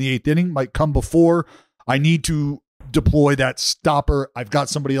 might come in the eighth inning, might come before I need to deploy that stopper. I've got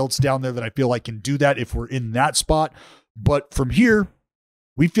somebody else down there that I feel like can do that if we're in that spot. But from here,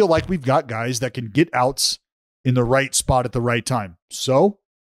 we feel like we've got guys that can get outs in the right spot at the right time. So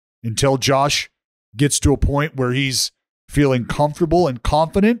until Josh gets to a point where he's feeling comfortable and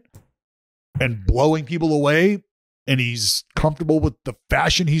confident and blowing people away, and he's comfortable with the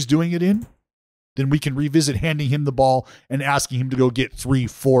fashion he's doing it in, then we can revisit handing him the ball and asking him to go get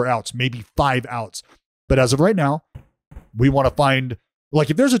 3-4 outs, maybe 5 outs. But as of right now, we want to find, like,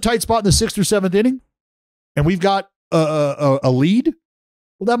 if there's a tight spot in the 6th or 7th inning and we've got a lead,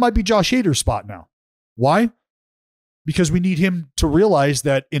 well, that might be Josh Hader's spot now. Why? Because we need him to realize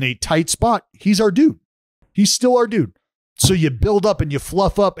that in a tight spot, he's our dude. He's still our dude. So you build up and you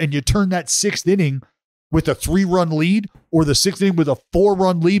fluff up and you turn that 6th inning with a 3-run lead, or the 6th inning with a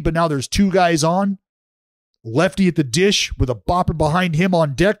 4-run lead, but now there's 2 guys on. Lefty at the dish with a bopper behind him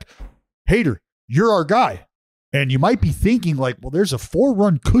on deck. Hader, you're our guy. And you might be thinking like, well, there's a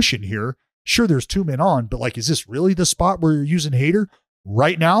 4-run cushion here. Sure, there's 2 men on, but like, is this really the spot where you're using Hader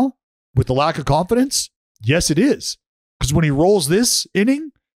right now with the lack of confidence? Yes, it is. Because when he rolls this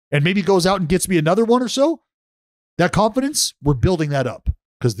inning and maybe goes out and gets me another one or so, that confidence, we're building that up.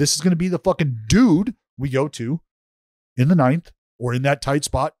 Because this is going to be the fucking dude we go to in the 9th or in that tight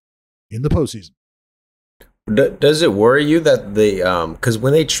spot in the postseason. Does it worry you that because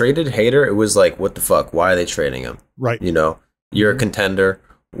when they traded Hader, it was like, what the fuck? Why are they trading him? Right. You know, you're a contender.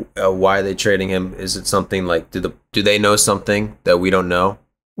 Why are they trading him? Is it something like, do they know something that we don't know?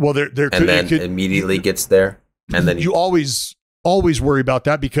 Well, immediately gets there. And then you always worry about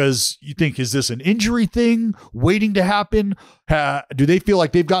that because you think, is this an injury thing waiting to happen? Do they feel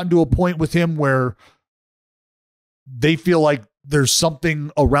like they've gotten to a point with him where they feel like there's something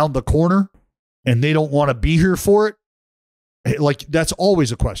around the corner and they don't want to be here for it? Like, that's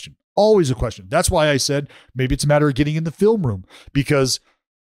always a question. Always a question. That's why I said maybe it's a matter of getting in the film room, because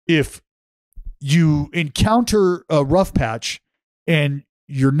if you encounter a rough patch and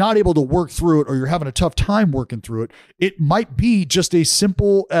you're not able to work through it, or you're having a tough time working through it, it might be just as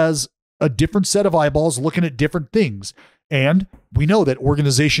simple as a different set of eyeballs looking at different things. And we know that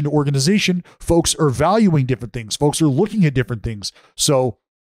organization to organization, folks are valuing different things. Folks are looking at different things. So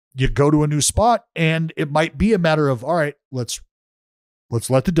you go to a new spot and it might be a matter of, all right, let's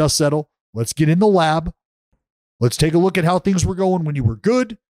let the dust settle. Let's get in the lab. Let's take a look at how things were going when you were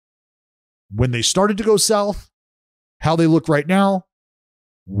good, when they started to go south, how they look right now,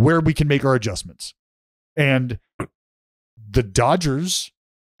 where we can make our adjustments. And the Dodgers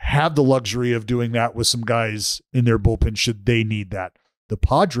have the luxury of doing that with some guys in their bullpen should they need that. The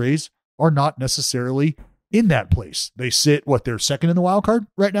Padres are not necessarily in that place. They sit, they're second in the wild card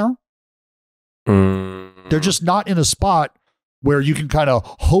right now? They're just not in a spot where you can kind of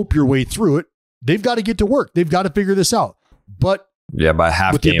hope your way through it. They've got to get to work. They've got to figure this out. But by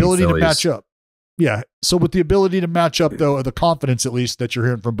half with the ability to match up. Yeah. So with the ability to match up, though, the confidence, at least, that you're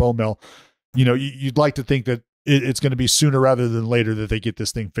hearing from Bo Mel, you'd like to think that it's going to be sooner rather than later that they get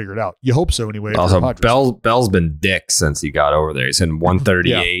this thing figured out. You hope so anyway. Also, Bell's been dick since he got over there. He's in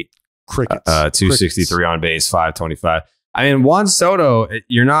 138, crickets, 263 on base, 525. I mean, Juan Soto,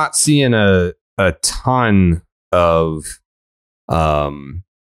 you're not seeing a ton of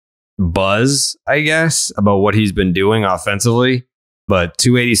buzz, I guess, about what he's been doing offensively. But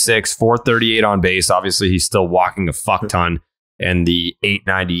 286, 438 on base. Obviously, he's still walking a fuck ton, and the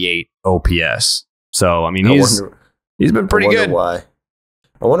 898 OPS. So, I mean, he's been pretty good. I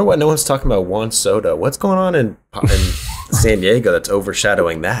wonder why no one's talking about Juan Soto. What's going on in San Diego that's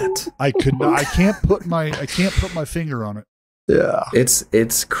overshadowing that? I can't put my finger on it. Yeah,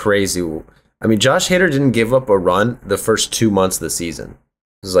 it's crazy. I mean, Josh Hader didn't give up a run the first 2 months of the season.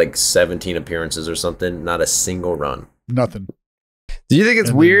 It was like 17 appearances or something. Not a single run. Nothing. Do you think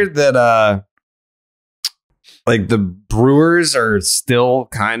it's weird that like the Brewers are still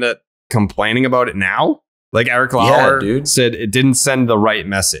kind of complaining about it now? Like Eric Lauer said it didn't send the right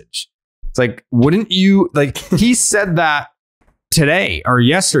message. It's like, wouldn't you, like, he said that today or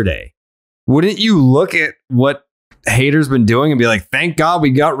yesterday. Wouldn't you look at what Hader's been doing and be like, thank God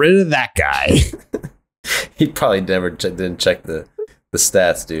we got rid of that guy? He probably didn't check the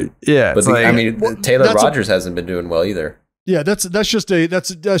stats, dude. Yeah. But Taylor Rogers hasn't been doing well either. Yeah, that's just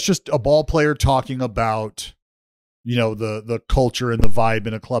a ball player talking about, the culture and the vibe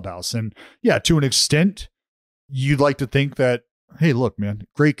in a clubhouse. And yeah, to an extent, you'd like to think that, hey, look, man,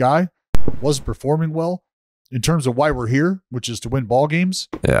 great guy, wasn't performing well. in terms of why we're here, which is to win ball games.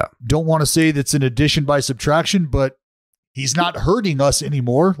 Yeah. Don't want to say that's an addition by subtraction, but he's not hurting us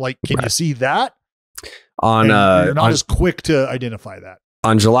anymore. Like, can you see that? You're not as quick to identify that.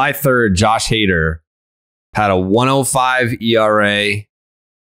 On July 3rd, Josh Hader had a 105 ERA.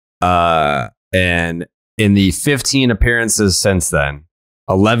 And in the 15 appearances since then,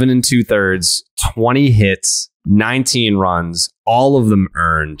 11 2/3, 20 hits, 19 runs, all of them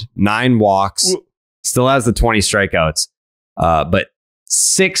earned, 9 walks, still has the 20 strikeouts, but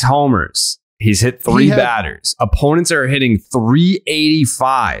 6 homers. He's hit 3 batters. Opponents are hitting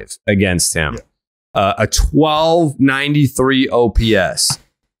 385 against him. Yeah. A 1293 OPS.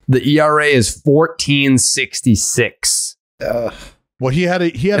 The ERA is 1466. Well, he had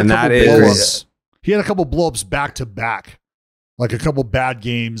a couple blow-ups. He had a couple blow-ups back to back, like a couple bad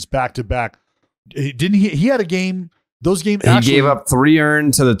games back to back. Didn't he? He had a game. Those games. He gave up 3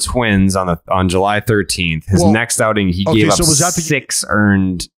 earned to the Twins on July 13th. His next outing, he gave up 6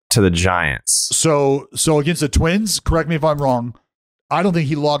 earned to the Giants. So against the Twins, correct me if I'm wrong, I don't think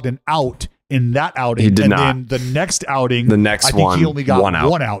he logged an out in that outing. He did not. Then the next outing, I think he only got one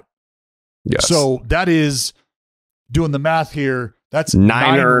out. Yes. So that is, doing the math here, that's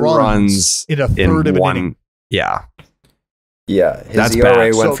 9 earned runs in a third of an inning. Yeah. Yeah. His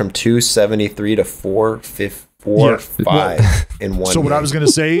ERA went from 2.73 to 4.5 in one. So what I was going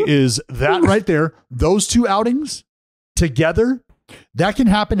to say is that right there, those 2 outings together, that can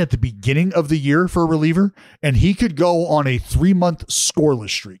happen at the beginning of the year for a reliever, and he could go on a 3-month scoreless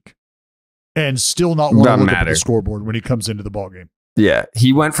streak and still not want to look at the scoreboard when he comes into the ballgame. Yeah,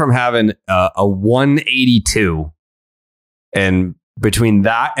 he went from having a 182, and between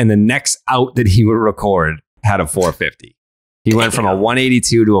that and the next out that he would record had a 450. He went from a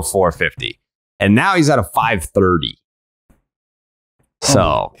 182 to a 450, and now he's at a 530.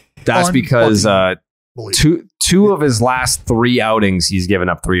 So that's because two of his last 3 outings, he's given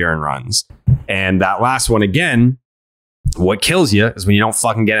up 3 earned runs, and that last one again. What kills you is when you don't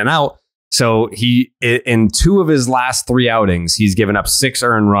fucking get an out. So he, in 2 of his last 3 outings, he's given up 6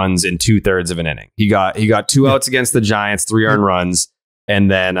 earned runs in 2/3 of an inning. He got 2 outs against the Giants, 3 earned runs, and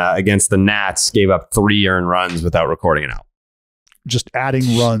then against the Nats, gave up 3 earned runs without recording an out. Just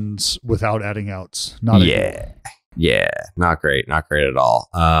adding runs without adding outs. Not great, not great at all.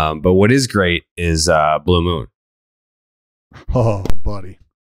 But what is great is Blue Moon. Oh, buddy.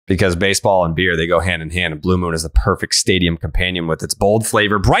 Because baseball and beer, they go hand in hand, and Blue Moon is the perfect stadium companion with its bold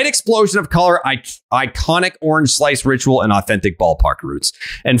flavor, bright explosion of color, iconic orange slice ritual, and authentic ballpark roots.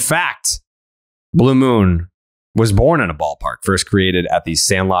 In fact, Blue Moon was born in a ballpark, first created at the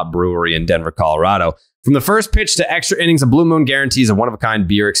Sandlot Brewery in Denver, Colorado. From the first pitch to extra innings, a Blue Moon guarantees a one-of-a-kind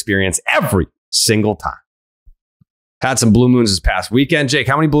beer experience every single time. Had some Blue Moons this past weekend. Jake,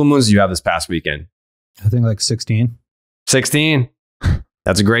 how many Blue Moons do you have this past weekend? I think like 16. 16.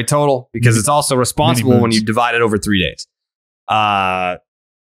 That's a great total because it's also responsible when you divide it over 3 days.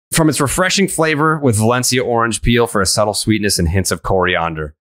 From its refreshing flavor with Valencia orange peel for a subtle sweetness and hints of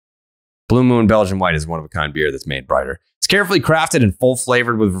coriander, Blue Moon Belgian White is one-of-a-kind beer that's made brighter. It's carefully crafted and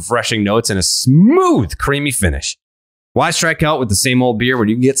full-flavored with refreshing notes and a smooth, creamy finish. Why strike out with the same old beer when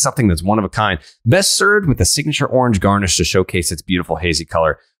you can get something that's one of a kind? Best served with a signature orange garnish to showcase its beautiful hazy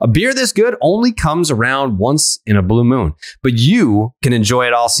color. A beer this good only comes around once in a blue moon, but you can enjoy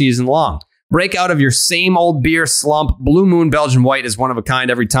it all season long. Break out of your same old beer slump. Blue Moon Belgian White is one of a kind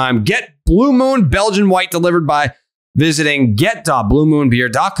every time. Get Blue Moon Belgian White delivered by visiting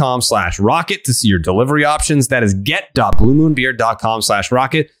get.bluemoonbeer.com/rocket to see your delivery options. That is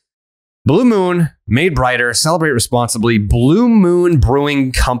get.bluemoonbeer.com/rocket. Blue Moon, made brighter, celebrate responsibly. Blue Moon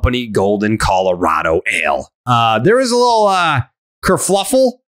Brewing Company Golden, Colorado Ale. There was a little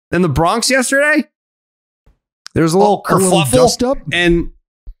kerfluffle in the Bronx yesterday. There was a little kerfluffle dust up, and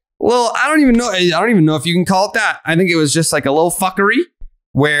well, I don't even know if you can call it that. I think it was just like a little fuckery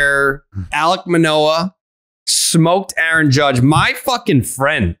where Alex Manoah smoked Aaron Judge. My fucking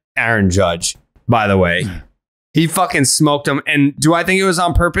friend, Aaron Judge, by the way. He fucking smoked him. And do I think it was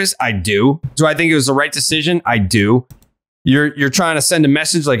on purpose? I do. Do I think it was the right decision? I do. You're trying to send a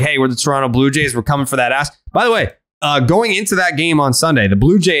message like, hey, we're the Toronto Blue Jays. We're coming for that ass. By the way, going into that game on Sunday, the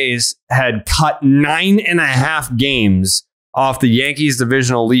Blue Jays had cut 9.5 games off the Yankees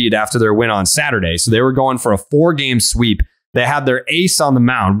divisional lead after their win on Saturday. So they were going for a 4-game sweep. They had their ace on the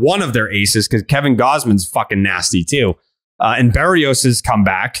mound, one of their aces, because Kevin Gausman's fucking nasty too. And Berrios has come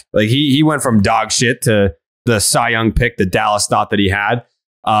back. Like he went from dog shit to the Cy Young pick that Dallas thought that he had.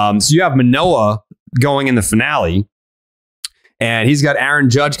 So you have Manoah going in the finale, and he's got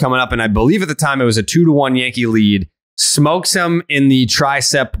Aaron Judge coming up. And I believe at the time it was a 2-1 Yankee lead. Smokes him in the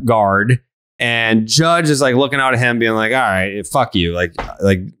tricep guard And Judge is like looking out at him being like, all right, fuck you. Like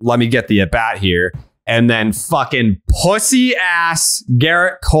let me get the at bat here. And then fucking pussy ass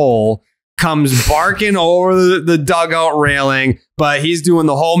Gerrit Cole comes barking over the dugout railing, but he's doing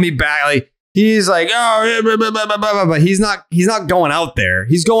the hold me back. Like he's like, oh, but he's not going out there.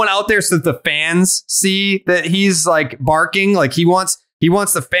 He's going out there so that the fans see that he's like barking. Like he wants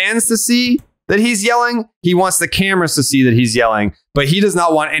the fans to see that he's yelling. He wants the cameras to see that he's yelling, but he does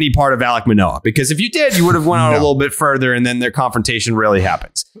not want any part of Alex Manoah, because if you did, you would have went out a little bit further and then their confrontation really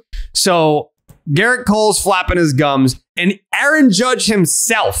happens. So Gerrit Cole's flapping his gums and Aaron Judge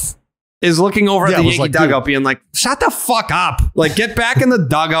himself is looking over at the Yankee dugout being like, shut the fuck up. Like, get back in the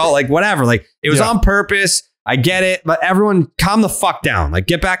dugout. Like, whatever. Like, it was on purpose. I get it. But everyone calm the fuck down. Like,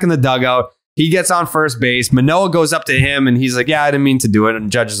 get back in the dugout. He gets on first base. Manoah goes up to him and he's like, yeah, I didn't mean to do it.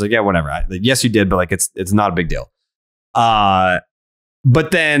 And Judge is like, yeah, whatever. Yes, you did. But like, it's not a big deal.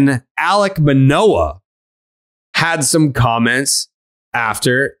 But then Alex Manoah had some comments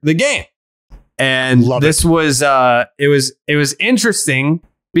after the game. And this was, it was interesting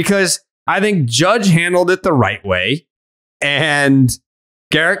because I think Judge handled it the right way. And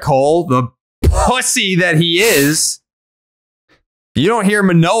Gerrit Cole, the pussy that he is, you don't hear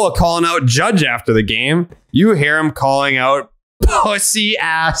Manoah calling out Judge after the game. You hear him calling out pussy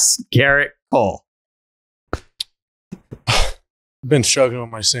ass Gerrit Cole. I've been struggling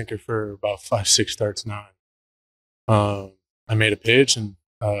with my sinker for about 5-6 starts now. I made a pitch and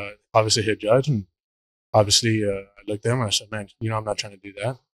obviously hit Judge, and obviously I looked at him and I said, man, I'm not trying to do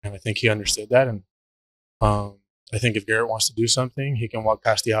that. And I think he understood that. And I think if Gerrit wants to do something, he can walk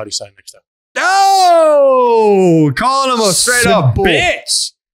past the Audi side next time. Oh, calling him a straight up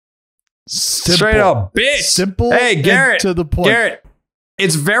bitch. Straight up bitch. Simple. Hey, Gerrit, to the point. Gerrit,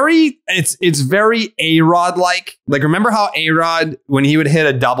 it's very A-Rod like. Like, remember how A-Rod, when he would hit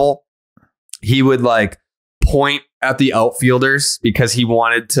a double, he would like point at the outfielders because he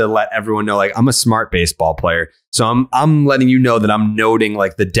wanted to let everyone know, like, I'm a smart baseball player. So I'm letting you know that I'm noting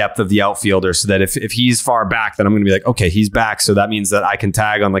like the depth of the outfielder, so that if he's far back, then I'm going to be like, okay, he's back. So that means that I can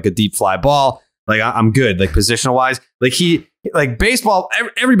tag on like a deep fly ball. Like I'm good, like positional wise. Like baseball,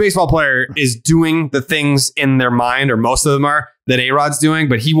 every baseball player is doing the things in their mind, or most of them are, that A-Rod's doing,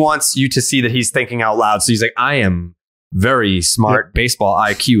 but he wants you to see that he's thinking out loud. So he's like, I am very smart. Yep. Baseball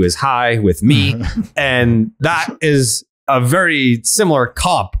IQ is high with me. And that is a very similar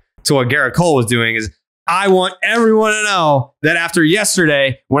comp to what Gerrit Cole was doing. Is I want everyone to know that after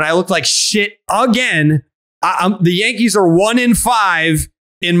yesterday, when I looked like shit again, the Yankees are 1-5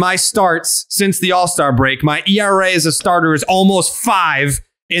 in my starts since the All-Star break. My ERA as a starter is almost 5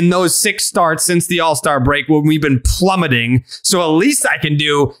 in those 6 starts since the All-Star break, when we've been plummeting. So at least I can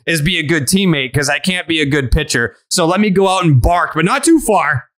do is be a good teammate, because I can't be a good pitcher. So let me go out and bark, but not too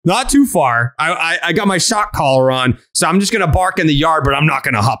far. Not too far. I got my shot collar on, so I'm just going to bark in the yard, but I'm not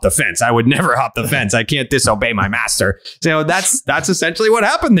going to hop the fence. I would never hop the fence. I can't disobey my master. So that's essentially what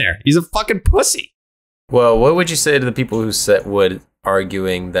happened there. He's a fucking pussy. Well, what would you say to the people who would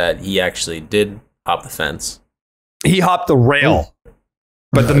arguing that he actually did hop the fence? He hopped the rail,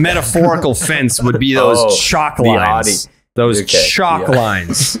 but the metaphorical fence would be those chalk lines. Those chalk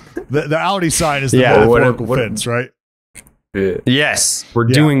lines. The Audi sign is the metaphorical fence, right? Yes, we're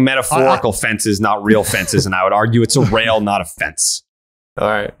doing metaphorical fences, not real fences, and I would argue it's a rail, not a fence. All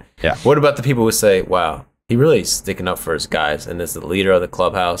right. Yeah. What about the people who say, wow, he really is sticking up for his guys and is the leader of the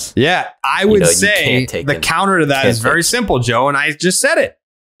clubhouse? Yeah, I would say the counter to that is very simple, Joe, and I just said it.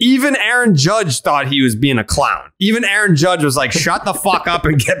 Even Aaron Judge thought he was being a clown. Even Aaron Judge was like, shut the fuck up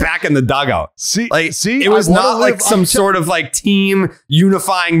and get back in the dugout. See, it was not like some sort of like team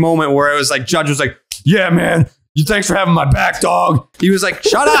unifying moment where it was like Judge was like, yeah, man, thanks for having my back, dog. He was like,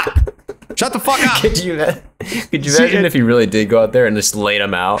 shut up. Shut the fuck up. Could you imagine if he really did go out there and just laid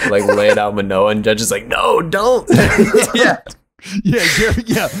him out, like laid out Manoah, and Judge is like, no, don't. Yeah. Yeah,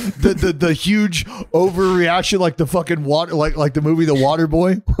 the huge overreaction, like the fucking water, like the movie The Water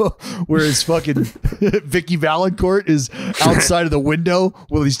Boy, where his fucking Vicky Valancourt is outside of the window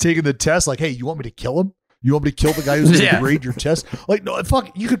while he's taking the test. Like, hey, you want me to kill him? You want me to kill the guy who's going to grade your test? Like, no,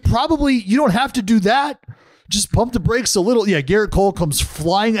 fuck, you don't have to do that. Just pump the brakes a little. Yeah, Gerrit Cole comes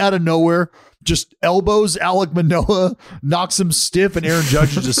flying out of nowhere, just elbows Alex Manoah, knocks him stiff, and Aaron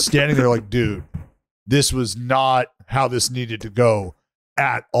Judge is just standing there like, dude, this was not how this needed to go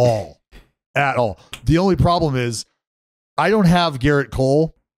at all. At all. The only problem is I don't have Gerrit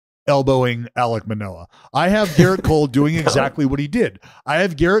Cole elbowing Alex Manoah. I have Gerrit Cole doing exactly what he did. I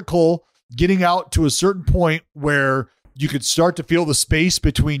have Gerrit Cole getting out to a certain point where you could start to feel the space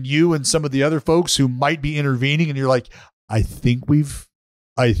between you and some of the other folks who might be intervening. And you're like, I think we're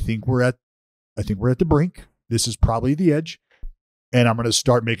at I think we're at the brink. This is probably the edge. And I'm going to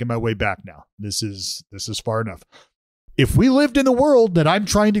start making my way back now. This is far enough. If we lived in the world that I'm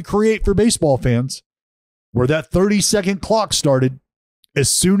trying to create for baseball fans, where that 30-second clock started, as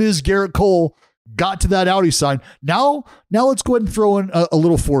soon as Gerrit Cole got to that outie sign, now let's go ahead and throw in a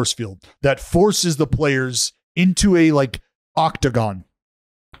little force field that forces the players into a octagon.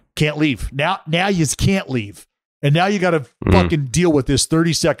 Can't leave. Now you can't leave. And now you got to fucking deal with this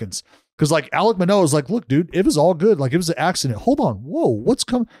 30 seconds. Because Alex Manoah is look, dude, it was all good. It was an accident. Hold on. Whoa, what's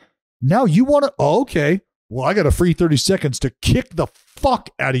coming? Now you want to, okay. Well, I got a free 30 seconds to kick the fuck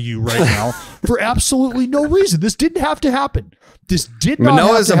out of you right now for absolutely no reason. This didn't have to happen. This did not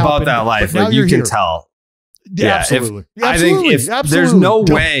Manoah's have to about happen, that life. you can tell. Yeah, absolutely. I think if there's no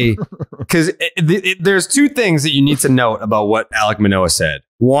way, because there's two things that you need to note about what Alex Manoah said.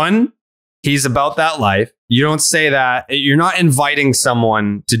 One, he's about that life. You don't say that. You're not inviting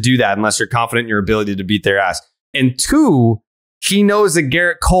someone to do that unless you're confident in your ability to beat their ass. And two, he knows that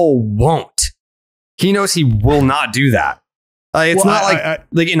Gerrit Cole won't. He knows he will not do that. It's not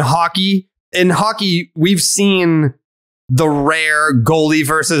like in hockey. In hockey, we've seen the rare goalie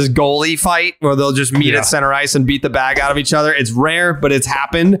versus goalie fight where they'll just meet at center ice and beat the bag out of each other. It's rare, but it's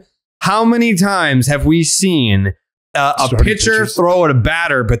happened. How many times have we seen a pitcher throw at a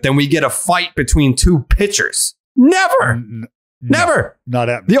batter, but then we get a fight between two pitchers? Never. Never. Not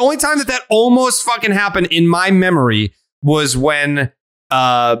happening. The only time that almost fucking happened in my memory was when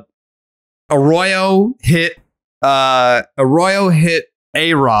Arroyo hit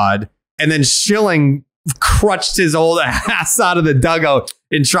A-Rod, and then Schilling crutched his old ass out of the dugout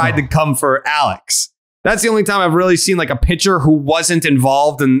and tried to come for Alex. That's the only time I've really seen a pitcher who wasn't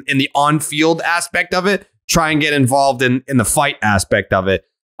involved in the on-field aspect of it try and get involved in the fight aspect of it.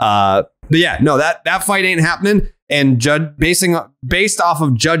 But yeah, no, that fight ain't happening. And based off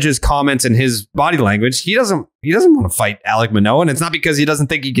of Judge's comments and his body language, he doesn't want to fight Alex Manoah, and it's not because he doesn't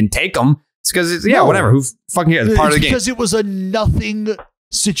think he can take him. It's because whatever. Who fucking cares? It's part of the game. Because it was a nothing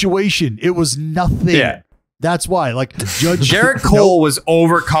situation. It was nothing. Yeah. That's why. Gerrit Cole was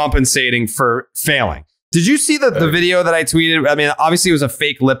overcompensating for failing. Did you see the video that I tweeted? I mean, obviously it was a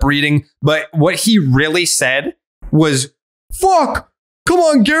fake lip reading, but what he really said was, "Fuck, come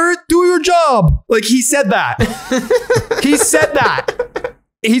on, Gerrit, do your job." He said that. He said that.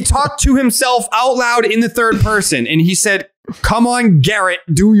 He talked to himself out loud in the third person, and he said, "Come on, Gerrit,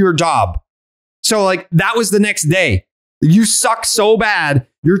 do your job." So that was the next day. You suck so bad.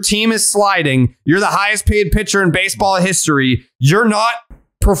 Your team is sliding. You're the highest paid pitcher in baseball history. You're not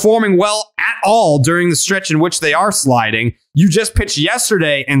performing well at all during the stretch in which they are sliding. You just pitched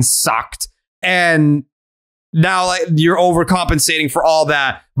yesterday and sucked. And now you're overcompensating for all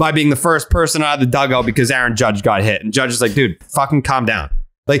that by being the first person out of the dugout because Aaron Judge got hit. And Judge is like, dude, fucking calm down.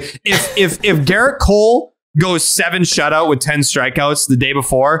 If Gerrit Cole goes 7 shutout with 10 strikeouts the day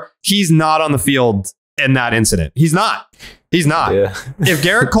before, he's not on the field in that incident. He's not. Yeah. If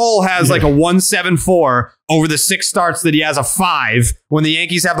Gerrit Cole has a 1.74 over the 6 starts that he has a 5 when the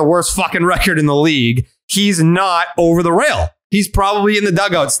Yankees have the worst fucking record in the league, he's not over the rail. He's probably in the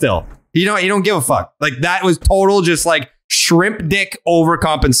dugout still. He don't give a fuck. That was total just shrimp dick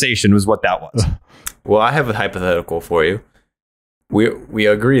overcompensation was what that was. Well, I have a hypothetical for you. We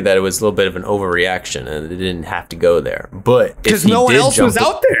agree that it was a little bit of an overreaction and it didn't have to go there. But because no one else was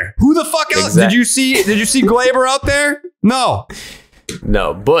out there. Who the fuck else? Exactly. Did you see Glaber out there? No,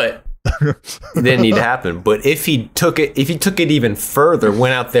 but it didn't need to happen. But if he took it even further,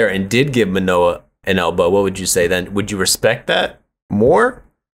 went out there and did give Manoah an elbow, what would you say then? Would you respect that more,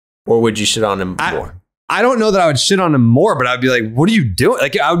 or would you shit on him more? I don't know that I would shit on him more, but I'd be like, "What are you doing?"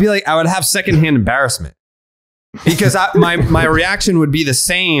 I would have secondhand embarrassment. Because my reaction would be the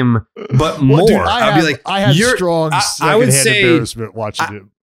same, but more. Well, dude, I have strong secondhand embarrassment watching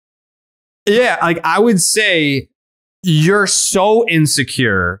him. Yeah, I would say you're so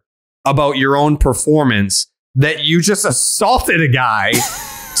insecure about your own performance that you just assaulted a guy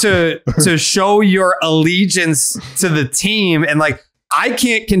to show your allegiance to the team, and I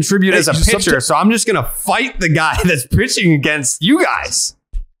can't contribute as a pitcher, so I'm just gonna fight the guy that's pitching against you guys.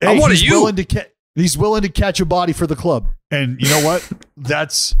 Hey, what are you? He's willing to catch a body for the club. And you know what?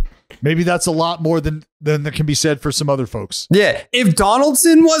 That's a lot more than that can be said for some other folks. Yeah. If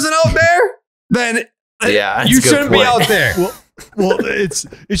Donaldson wasn't out there, then you shouldn't be out there. Well, it's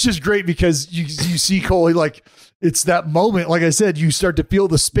just great because you see Cole, it's that moment, like I said, you start to feel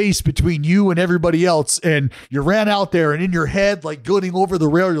the space between you and everybody else, and you ran out there, and in your head, going over the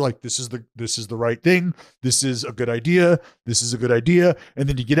rail, you're like, this is the right thing. This is a good idea. This is a good idea. And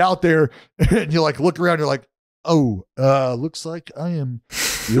then you get out there and you look around, you're like, oh, looks like I am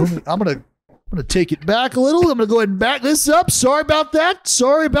the only, I'm going to I'm going to take it back a little. I'm going to go ahead and back this up. Sorry about that.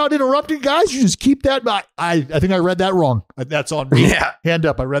 Sorry about interrupting, guys. You just keep that back. I think I read that wrong. That's on me. Yeah. Hand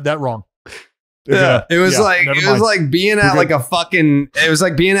up. I read that wrong. Yeah. It was like being at like a fucking, it was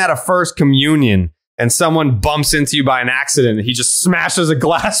like being at a first communion and someone bumps into you by an accident and he just smashes a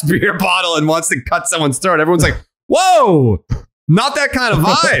glass beer bottle and wants to cut someone's throat. Everyone's like, whoa, not that kind of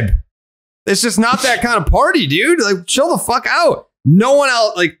vibe. It's just not that kind of party, dude. Like, chill the fuck out. No one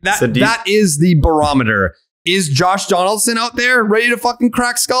else like that. That is the barometer. Is Josh Donaldson out there ready to fucking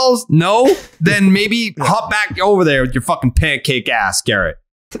crack skulls? No. Then maybe hop back over there with your fucking pancake ass, Gerrit.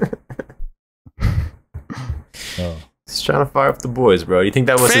 He's trying to fire up the boys, bro. You think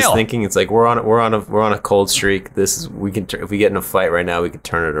that was his thinking? It's like we're on a cold streak. This is if we get in a fight right now, we could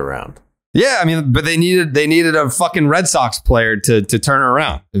turn it around. Yeah, I mean, but they needed a fucking Red Sox player to turn it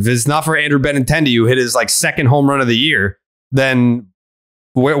around. If it's not for Andrew Benintendi, who hit his like second home run of the year, then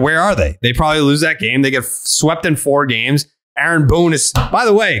where are they? They probably lose that game. They get swept in 4 games. Aaron Boone is, by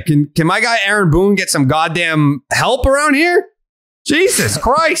the way, can my guy Aaron Boone get some goddamn help around here? Jesus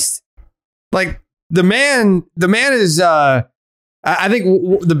Christ. Like the man is, I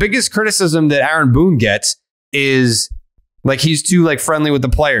think the biggest criticism that Aaron Boone gets is like he's too like friendly with the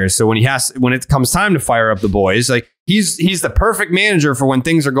players. So when it comes time to fire up the boys, like he's the perfect manager for when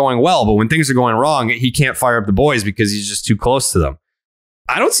things are going well, but when things are going wrong, he can't fire up the boys because he's just too close to them.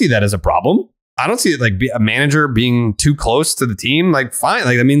 I don't see that as a problem. I don't see it like a manager being too close to the team. Like fine,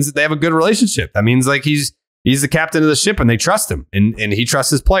 like that means that they have a good relationship. That means like he's the captain of the ship and they trust him and he trusts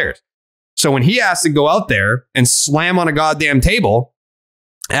his players. So when he has to go out there and slam on a goddamn table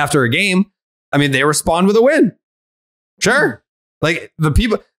after a game, I mean, they respond with a win. Sure. Like the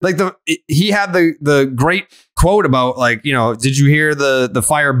people, like he had the great quote about like, you know, did you hear the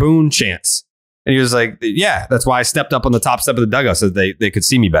fire Boone chants? And he was like, yeah, that's why I stepped up on the top step of the dugout so that they could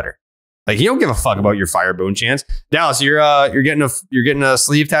see me better. Like he don't give a fuck about your fire Boone chants. Dallas, you're getting a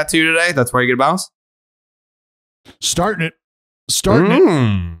sleeve tattoo today. That's why you get a bounce. Starting it.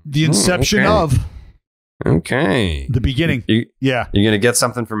 The inception of. Okay. The beginning. Yeah. You gonna get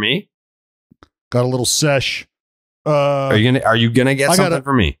something for me? Got a little sesh. Are you gonna get something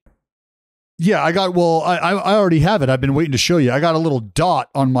for me? Yeah, I already have it. I've been waiting to show you. I got a little dot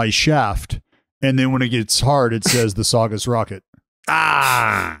on my shaft, and then when it gets hard, it says the Saugus Rocket.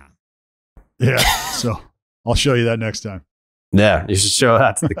 Ah. Yeah. So I'll show you that next time. Yeah, you should show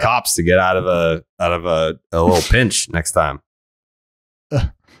that to the cops to get out of a little pinch next time.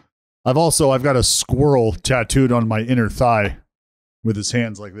 I've got a squirrel tattooed on my inner thigh with his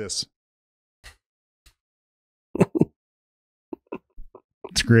hands like this.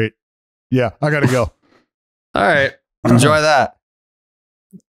 It's great. Yeah, I gotta go. All right. Enjoy that.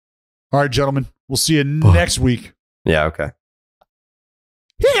 All right, gentlemen. We'll see you next week. Yeah, okay.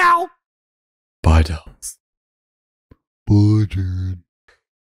 Meow. Bye, Dallas. Bye, Jared.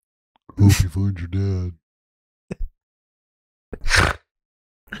 Hope you find your dad.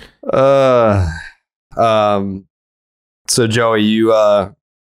 So Joey, you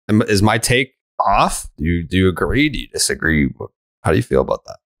is my take off? Do you agree? Do you disagree? How do you feel about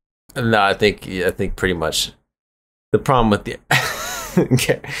that? No, I think pretty much the problem with the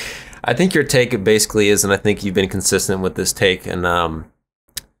okay. I think your take basically is, and I think you've been consistent with this take, and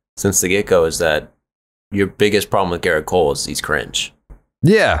since the get-go, is that your biggest problem with Gerrit Cole is he's cringe.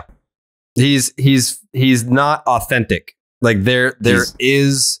 Yeah, he's not authentic. Like there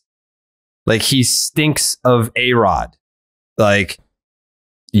is like he stinks of A-Rod. Like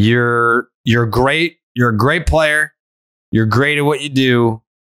you're great. You're a great player. You're great at what you do,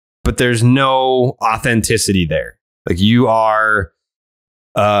 but there's no authenticity there. Like you are,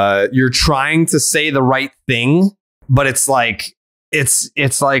 you're trying to say the right thing, but it's like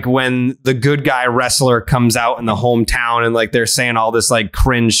when the good guy wrestler comes out in the hometown and like they're saying all this like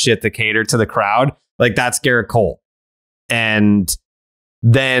cringe shit to cater to the crowd. Like that's Gerrit Cole. And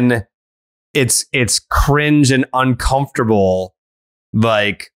then it's cringe and uncomfortable.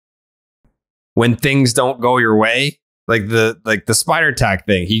 Like when things don't go your way, like the spider tack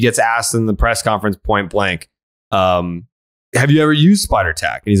thing, he gets asked in the press conference point blank, have you ever used spider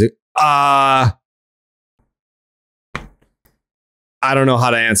tack? And he's like, I don't know how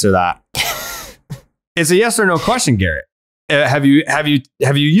to answer that. It's a yes or no question, Gerrit. Have you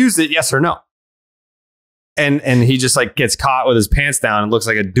used it? Yes or no? And he just like gets caught with his pants down and looks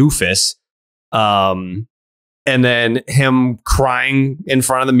like a doofus. And then him crying in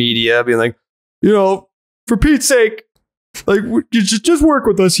front of the media, being like, you know, for Pete's sake, like just work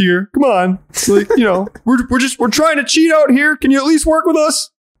with us here. Come on, like you know, we're trying to cheat out here. Can you at least work with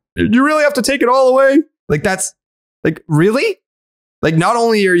us? You really have to take it all away? Like that's like really? Like, not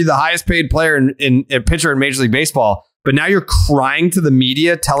only are you the highest paid player in pitcher in Major League Baseball, but now you're crying to the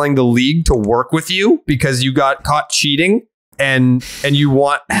media, telling the league to work with you because you got caught cheating and you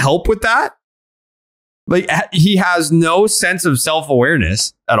want help with that. Like, he has no sense of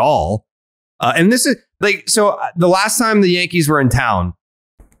self-awareness at all. And this is like, so the last time the Yankees were in town,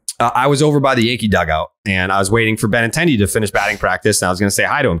 I was over by the Yankee dugout and I was waiting for Benintendi to finish batting practice. And I was going to say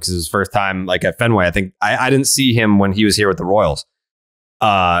hi to him because it was his first time like at Fenway. I think I didn't see him when he was here with the Royals.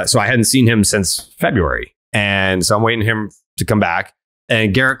 So I hadn't seen him since February. And so I'm waiting for him to come back.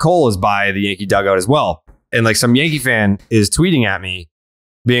 And Gerrit Cole is by the Yankee dugout as well. And like some Yankee fan is tweeting at me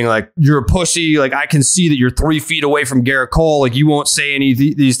being like, you're a pussy. Like, I can see that you're 3 feet away from Gerrit Cole. Like, you won't say any of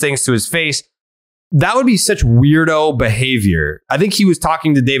these things to his face. That would be such weirdo behavior. I think he was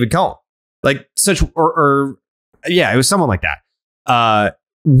talking to David Cohn. Like such, yeah, it was someone like that.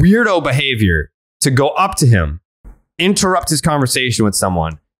 Weirdo behavior to go up to him, interrupt his conversation with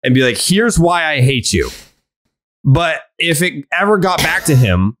someone and be like, here's why I hate you. But if it ever got back to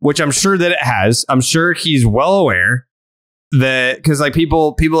him, which I'm sure that it has, I'm sure he's well aware that, because like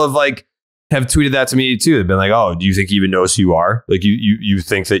people have tweeted that to me too. They've been like, oh, do you think he even knows who you are? Like you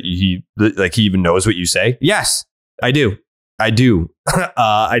think that he even knows what you say? Yes, I do. I do.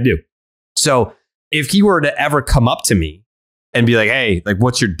 So if he were to ever come up to me and be like, hey, like,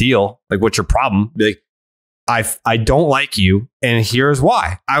 what's your deal? Like, what's your problem? Be like, I don't like you. And here's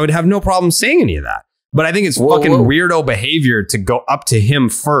why. I would have no problem saying any of that. But I think it's fucking weirdo behavior to go up to him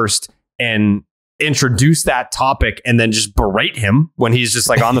first and introduce that topic and then just berate him when he's just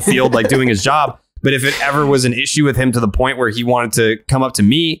like on the field, like doing his job. But if it ever was an issue with him to the point where he wanted to come up to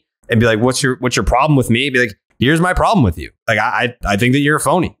me and be like, what's your problem with me? Be like, here's my problem with you. Like, I think that you're a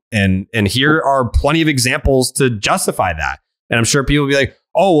phony. And here are plenty of examples to justify that. And I'm sure people will be like,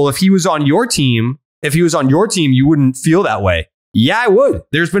 oh, well, if he was on your team, you wouldn't feel that way. Yeah, I would.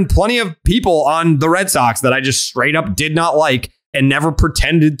 There's been plenty of people on the Red Sox that I just straight up did not like and never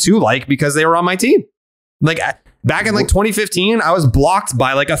pretended to like because they were on my team. Like back in like 2015, I was blocked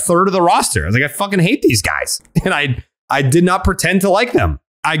by like a third of the roster. I was like, I fucking hate these guys. And I did not pretend to like them.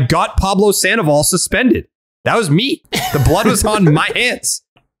 I got Pablo Sandoval suspended. That was me. The blood was on my hands.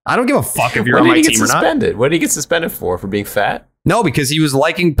 I don't give a fuck if you're on my team or not. What did he get suspended for being fat? No, because he was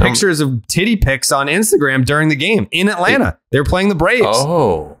liking pictures of titty pics on Instagram during the game in Atlanta. They were playing the Braves.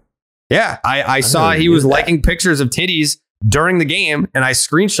 Oh. Yeah, I saw he was liking pictures of titties during the game, and I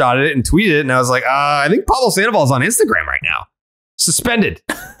screenshotted it and tweeted it, and I was like, I think Pablo Sandoval is on Instagram right now. Suspended.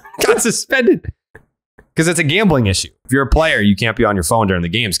 Got suspended. Because it's a gambling issue. If you're a player, you can't be on your phone during the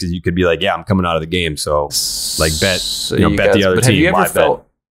games because you could be like, yeah, I'm coming out of the game, so like bet the other team.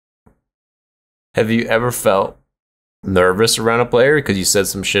 Have you ever felt nervous around a player because you said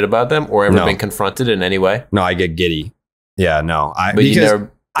some shit about them or ever been confronted in any way? No, I get giddy. Yeah, no.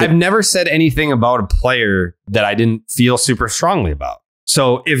 I've never said anything about a player that I didn't feel super strongly about.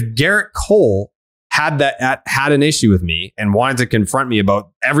 So if Gerrit Cole had an issue with me and wanted to confront me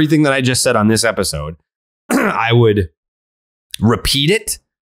about everything that I just said on this episode, I would repeat it.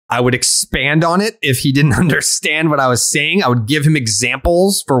 I would expand on it. If he didn't understand what I was saying, I would give him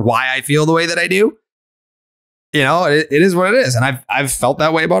examples for why I feel the way that I do. You know, it is what it is. And I've felt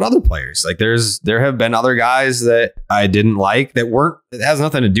that way about other players. Like there have been other guys that I didn't like that it has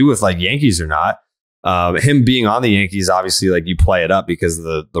nothing to do with like Yankees or not. Him being on the Yankees, obviously, like you play it up because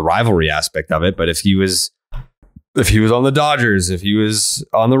of the rivalry aspect of it. But if he was on the Dodgers, if he was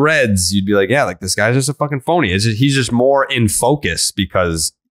on the Reds, you'd be like, yeah, like this guy's just a fucking phony. He's just more in focus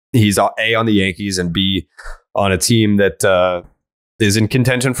because he's A, on the Yankees, and B, on a team that is in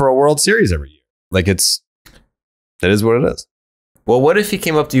contention for a World Series every year. Like that is what it is. Well, what if he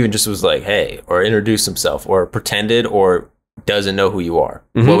came up to you and just was like, hey, or introduced himself or pretended or doesn't know who you are?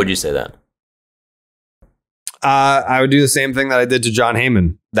 Mm-hmm. What would you say then? I would do the same thing that I did to John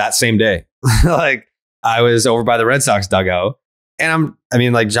Heyman that same day. Like I was over by the Red Sox dugout and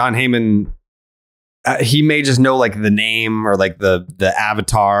like John Heyman, he may just know like the name or like the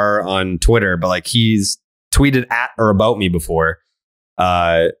avatar on Twitter, but like he's tweeted at or about me before.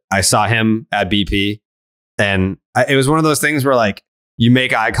 I saw him at BP. And it was one of those things where like you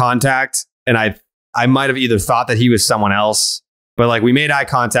make eye contact and I might have either thought that he was someone else, but like we made eye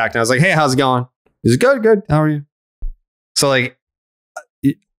contact and I was like, hey, how's it going? He's like, good. How are you? So like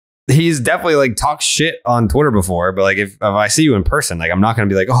he's definitely like talked shit on Twitter before, but like if I see you in person, like I'm not going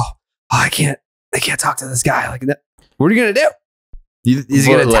to be like, oh, I can't talk to this guy. Like what are you going to do? Is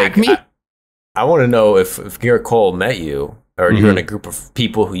he going to attack me? I want to know if Gerrit Cole met you. Or you're in a group of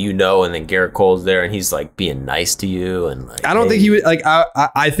people who you know, and then Gerrit Cole's there, and he's like being nice to you, and like I don't think he would like.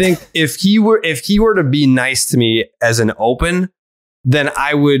 I think if he were to be nice to me as an open, then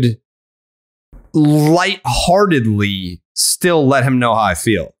I would lightheartedly still let him know how I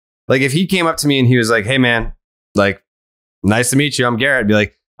feel. Like if he came up to me and he was like, "Hey man, like nice to meet you. I'm Gerrit." I'd be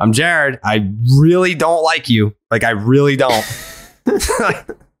like, "I'm Jared. I really don't like you. Like I really don't."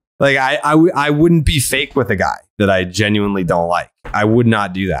 like I wouldn't be fake with a guy that I genuinely don't like. I would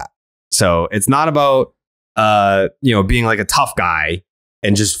not do that. So it's not about being like a tough guy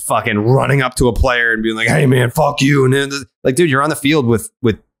and just fucking running up to a player and being like, "Hey man, fuck you." And then like, dude, you're on the field with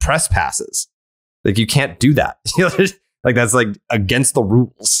press passes. Like you can't do that. Like that's like against the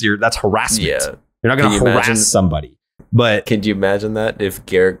rules. That's harassment. Yeah. You're not going to harass somebody. But can you imagine that if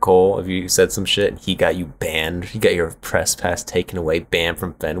Gerrit Cole, if you said some shit, he got you banned, he got your press pass taken away, banned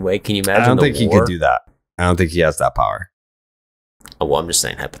from Fenway? Can you imagine? I don't think he could do that. I don't think he has that power. Oh, well, I'm just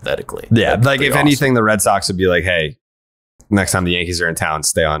saying hypothetically. Yeah, like if anything, the Red Sox would be like, "Hey, next time the Yankees are in town,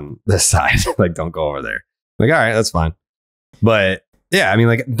 stay on this side. Like, don't go over there." Like, all right, that's fine. But yeah, I mean,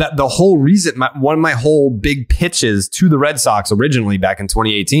 like the whole reason, one of my whole big pitches to the Red Sox originally back in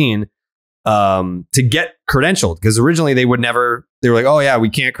 2018, to get credentialed, because originally they were like, "Oh yeah, we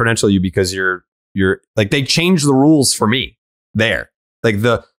can't credential you because you're like," they changed the rules for me there. Like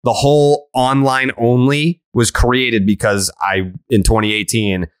the whole online only was created because in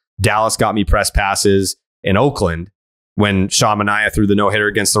 2018, Dallas got me press passes in Oakland when Sean Manaea threw the no-hitter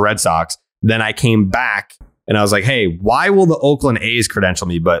against the Red Sox. Then I came back and I was like, "Hey, why will the Oakland A's credential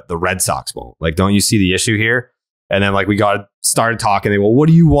me, but the Red Sox won't? Like, don't you see the issue here?" And then like we started talking. They, "Well, what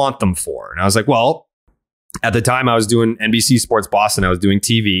do you want them for?" And I was like, "Well, at the time I was doing NBC Sports Boston. I was doing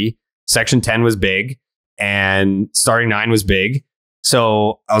TV. Section 10 was big and Starting 9 was big.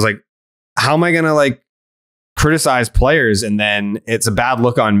 So I was like, how am I going to like criticize players? And then it's a bad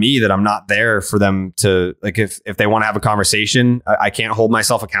look on me that I'm not there for them to like, if they want to have a conversation, I can't hold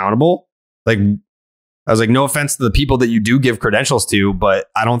myself accountable. Like, I was like, no offense to the people that you do give credentials to, but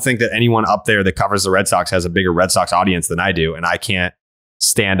I don't think that anyone up there that covers the Red Sox has a bigger Red Sox audience than I do. And I can't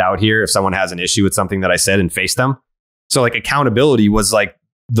stand out here if someone has an issue with something that I said and face them." So like accountability was like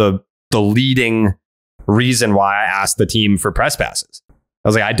the leading reason why I asked the team for press passes. I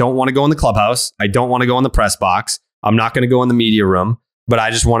was like, I don't want to go in the clubhouse. I don't want to go in the press box. I'm not going to go in the media room, but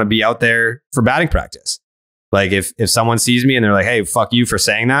I just want to be out there for batting practice. Like if someone sees me and they're like, "Hey, fuck you for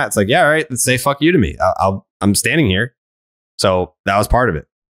saying that," it's like, yeah, all right, let's say fuck you to me. I'm standing here. So that was part of it.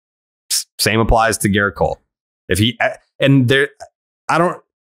 Same applies to Gerrit Cole.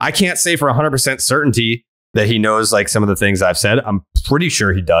 I can't say for 100% certainty that he knows like some of the things I've said. I'm pretty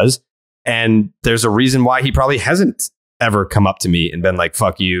sure he does. And there's a reason why he probably hasn't ever come up to me and been like,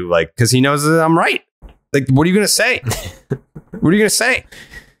 "Fuck you." Like, because he knows that I'm right. Like, what are you going to say? What are you going to say?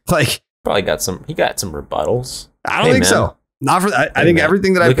 Like, probably got some rebuttals. I don't think so. Not for I think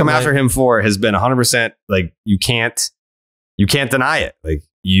everything that I've come after him for has been 100% like, you can't deny it. Like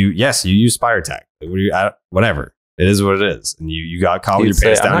you use Spire-Tech. Like, whatever. It is what it is. And you got caught with your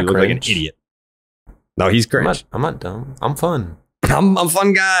pants down. You look like an idiot. No, he's cringe. I'm not dumb. I'm fun. I'm a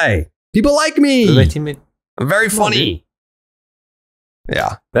fun guy. People like me. I'm very funny.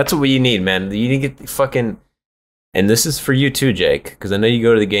 Yeah. That's what you need, man. You need to get the fucking... And this is for you too, Jake, because I know you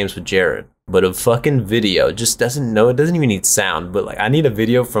go to the games with Jared. But a fucking video just doesn't even need sound. But like, I need a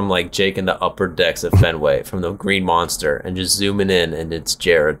video from like Jake in the upper decks of Fenway from the Green Monster and just zooming in and it's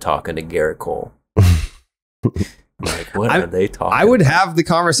Jared talking to Gerrit Cole. Like, what are they talking I would about? Have the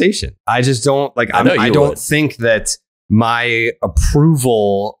conversation. I just don't like, I don't think that my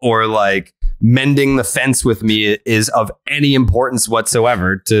approval or like mending the fence with me is of any importance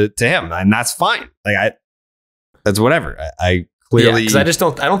whatsoever to him. And that's fine. Like that's whatever. I clearly, because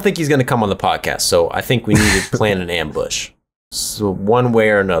I don't think he's going to come on the podcast. So I think we need to plan an ambush. So one way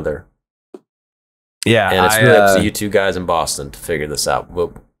or another. Yeah. And it's really up to you two guys in Boston to figure this out.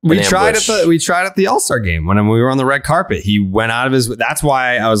 We tried at the All-Star game when we were on the red carpet. He went out of his... That's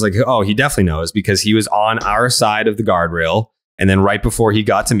why I was like, oh, he definitely knows, because he was on our side of the guardrail. And then right before he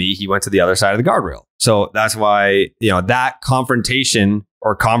got to me, he went to the other side of the guardrail. So that's why, that confrontation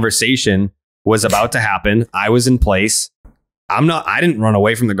or conversation was about to happen. I was in place. I didn't run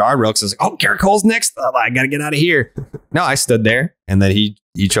away from the guardrail because I was like, "Oh, Gerrit Cole's next. Oh, I got to get out of here." No, I stood there, and then he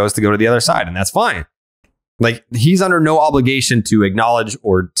chose to go to the other side, and that's fine. Like, he's under no obligation to acknowledge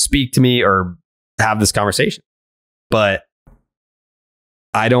or speak to me or have this conversation. But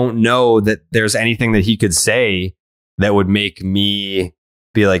I don't know that there's anything that he could say that would make me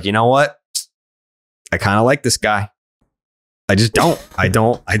be like, you know what? I kind of like this guy. I just don't. I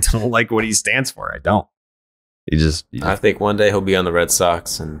don't like what he stands for. I don't. I think one day he'll be on the Red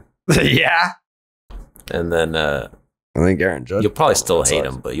Sox and yeah. And then I think Aaron Judge. You'll probably still hate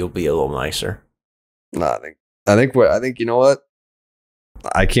him, but you'll be a little nicer. No, I think you know what?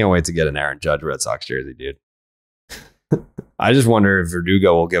 I can't wait to get an Aaron Judge Red Sox jersey, dude. I just wonder if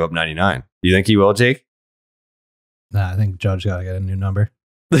Verdugo will give up 99. Do you think he will, Jake? Nah, I think Judge got to get a new number.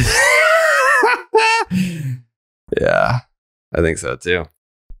 Yeah, I think so too.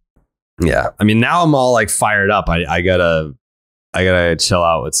 Yeah, I mean, now I'm all like fired up. I gotta chill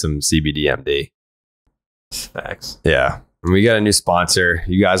out with some CBDMD. Facts. Yeah, and we got a new sponsor.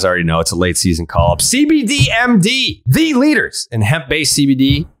 You guys already know it's a late season call up. CBDMD, the leaders in hemp-based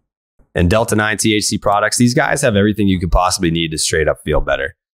CBD and Delta 9 THC products. These guys have everything you could possibly need to straight up feel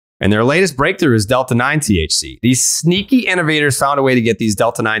better. And their latest breakthrough is Delta 9 THC. These sneaky innovators found a way to get these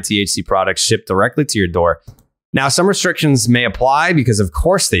Delta 9 THC products shipped directly to your door. Now, some restrictions may apply because of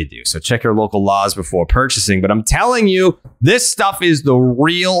course they do. So check your local laws before purchasing. But I'm telling you, this stuff is the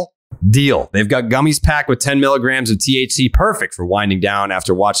real deal. They've got gummies packed with 10 milligrams of THC, perfect for winding down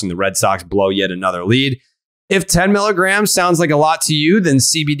after watching the Red Sox blow yet another lead. If 10 milligrams sounds like a lot to you, then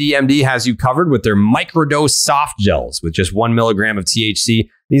CBDMD has you covered with their microdose soft gels with just 1 milligram of THC.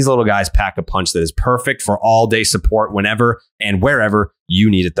 These little guys pack a punch that is perfect for all-day support whenever and wherever you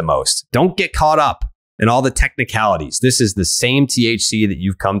need it the most. Don't get caught up in all the technicalities. This is the same THC that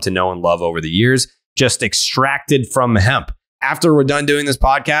you've come to know and love over the years, just extracted from hemp. After we're done doing this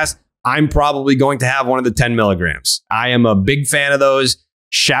podcast, I'm probably going to have one of the 10 milligrams. I am a big fan of those.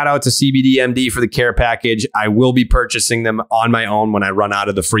 Shout out to CBDMD for the care package. I will be purchasing them on my own when I run out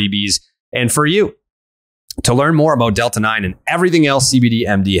of the freebies. And for you, to learn more about Delta 9 and everything else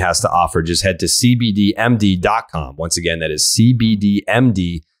CBDMD has to offer, just head to cbdmd.com. Once again, that is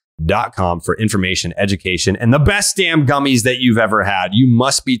cbdmd.com for information, education, and the best damn gummies that you've ever had. You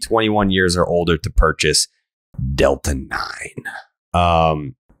must be 21 years or older to purchase Delta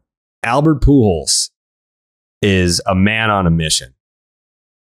 9. Albert Pujols is a man on a mission.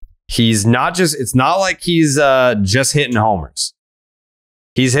 He's not just, it's not like he's just hitting homers.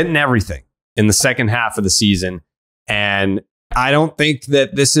 He's hitting everything in the second half of the season. And I don't think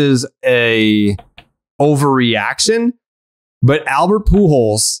that this is a overreaction, but Albert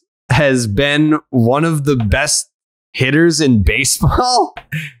Pujols has been one of the best hitters in baseball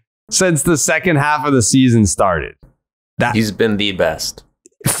since the second half of the season started. He's been the best.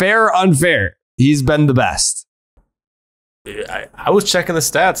 Fair or unfair, he's been the best. I was checking the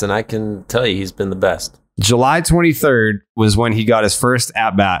stats, and I can tell you he's been the best. July 23rd was when he got his first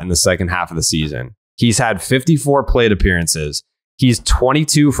at-bat in the second half of the season. He's had 54 plate appearances. He's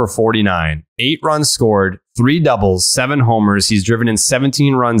 22 for 49, 8 runs scored, 3 doubles, 7 homers. He's driven in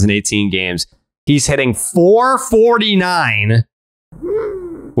 17 runs in 18 games. He's hitting .449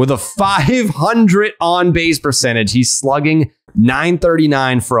 with a .500 on-base percentage. He's slugging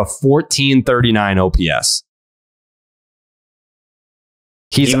 .939 for a .1439 OPS.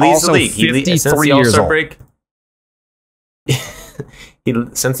 He's also 53 years old.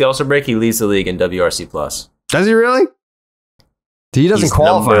 Since the All-Star break, he leads the league in WRC+. Does he really? He doesn't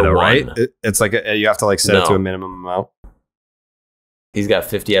qualify though, right? One. It's like you have to like set it to a minimum amount. He's got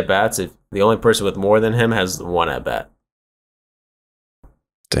 50 at-bats. If the only person with more than him has 1 at-bat.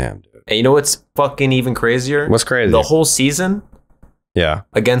 Damn, dude. And you know what's fucking even crazier? What's crazy? The whole season? Yeah.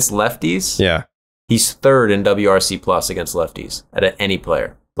 Against lefties? Yeah. He's 3rd in WRC+ against lefties at any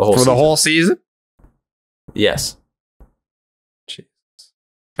player. The whole season? Yes. Jesus.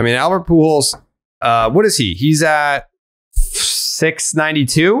 I mean, Albert Pujols, what is he? He's at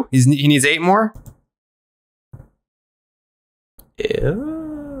 692? He needs 8 more? Yeah.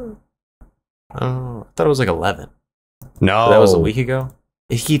 I thought it was like 11. No. But that was a week ago.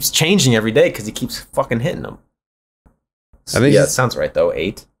 It keeps changing every day because he keeps fucking hitting them. I think it sounds right, though.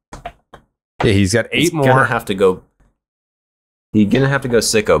 8. Yeah, he's got 8 more. He's gonna have to go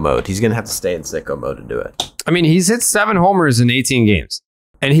sicko mode. He's gonna have to stay in sicko mode to do it. I mean, he's hit 7 homers in 18 games,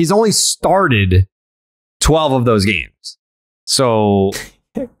 and he's only started 12 of those games. So,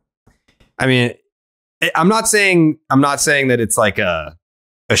 I mean, I'm not saying that it's like a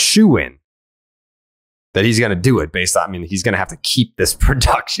shoe-in that he's gonna do it based on. I mean, he's gonna have to keep this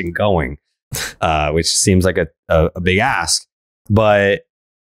production going, which seems like a big ask, but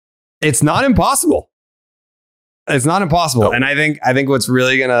it's not impossible. It's not impossible. Oh. And I think what's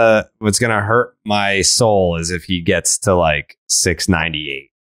gonna hurt my soul is if he gets to like 698.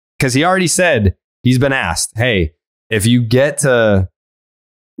 Because he already said, he's been asked, hey, if you get to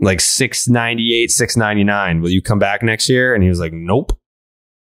like 698, 699, will you come back next year? And he was like, nope.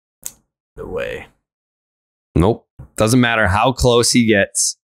 No way. Nope. Doesn't matter how close he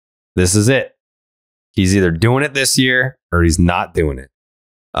gets. This is it. He's either doing it this year or he's not doing it.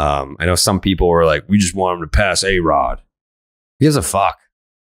 I know some people were like, we just want him to pass A-Rod. He gives a fuck.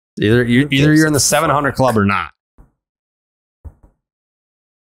 Either you're in the 700 club or not.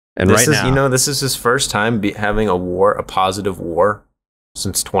 And this right is, now, this is his first time having a positive WAR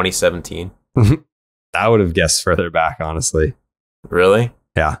since 2017. I would have guessed further back, honestly. Really?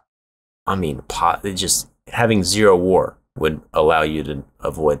 Yeah. I mean, just having 0 WAR would allow you to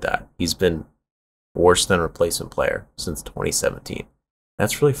avoid that. He's been worse than replacement player since 2017.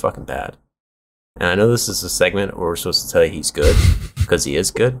 That's really fucking bad. And I know this is a segment where we're supposed to tell you he's good, because he is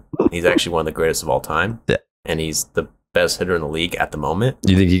good. He's actually one of the greatest of all time. Yeah. And he's the best hitter in the league at the moment.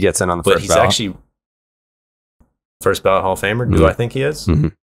 Do you think he gets in on the first ballot? But he's actually first ballot Hall of Famer. Do I think he is?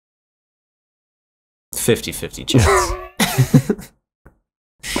 50-50 chance.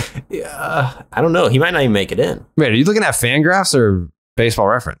 Yeah, I don't know. He might not even make it in. Wait, are you looking at Fangraphs or Baseball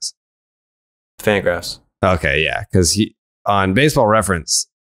Reference? Fangraphs. Okay, yeah, because on Baseball Reference,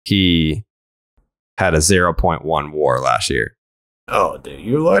 he had a 0.1 WAR last year. Oh, dude,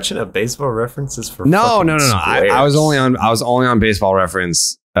 you're watching a Baseball References for no. I was only on Baseball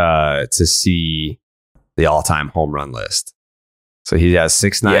Reference to see the all-time home run list. So he has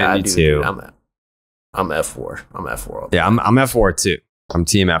 692. Yeah, dude, I'm F4. I'm F4. Yeah, I'm F4 too. I'm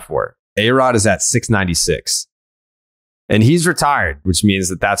team F4. A-Rod is at 696. And he's retired, which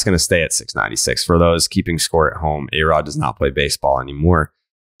means that's going to stay at 696. For those keeping score at home, A-Rod does not play baseball anymore.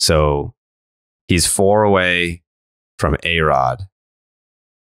 So he's 4 away from A-Rod.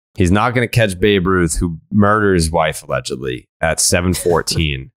 He's not going to catch Babe Ruth, who murdered his wife, allegedly, at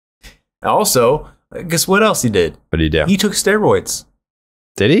 714. Also, guess what else he did? What did he do? He took steroids.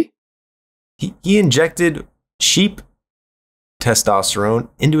 Did he? He injected sheep testosterone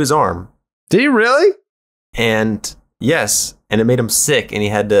into his arm. Did he really? And yes, and it made him sick, and he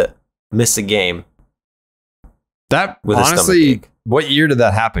had to miss a game. That with honestly, what year did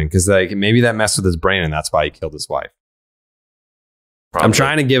that happen? Because maybe that messed with his brain, and that's why he killed his wife. Probably. I'm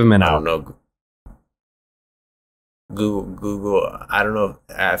trying to give him an out. I don't know. Google. I don't know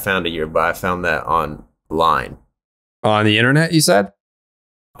if I found a year, but I found that online. On the internet, you said?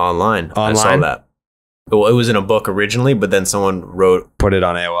 Online. I saw that. Well, it was in a book originally, but then someone put it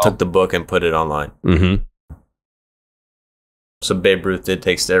on AOL. Took the book and put it online. Mm-hmm. So Babe Ruth did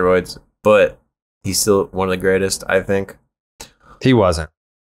take steroids, but he's still one of the greatest, I think. He wasn't.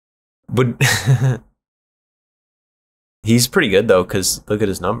 But he's pretty good though, because look at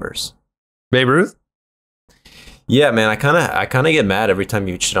his numbers. Babe Ruth? Yeah, man. I kind of get mad every time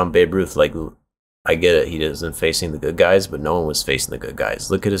you shit on Babe Ruth. Like, I get it. He isn't facing the good guys, but no one was facing the good guys.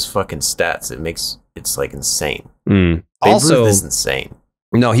 Look at his fucking stats. It's like insane. Mm. Babe Also, Ruth is insane.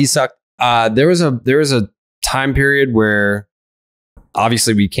 No, he sucked. There was a time period where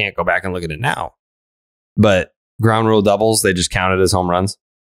obviously we can't go back and look at it now, but ground rule doubles, they just counted as home runs.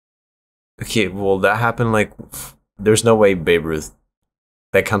 Okay, well that happened like there's no way Babe Ruth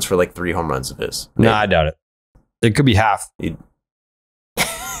that counts for like 3 home runs of his. No, I doubt it. It could be half. It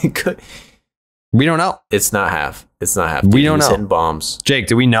could. We don't know. It's not half. It's not half. We don't know. Hitting bombs. Jake,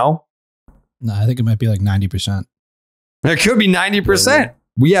 do we know? No, I think it might be like 90%. It could be 90%.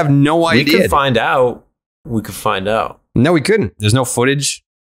 We have no idea. We could find out. We could find out. No, we couldn't. There's no footage.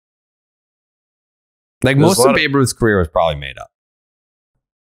 Like most of Babe Ruth's career was probably made up.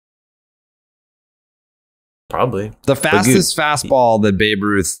 Probably. The fastest fastball that Babe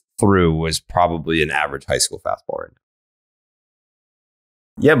Ruth threw was probably an average high school fastball right now.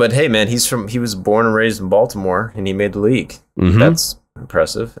 Yeah, but hey, man, he was born and raised in Baltimore, and he made the league. Mm-hmm. That's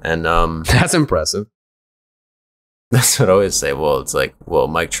impressive. And that's impressive. That's what I always say. Well, it's like,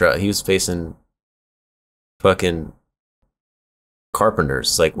 Mike Trout, he was facing fucking Carpenters.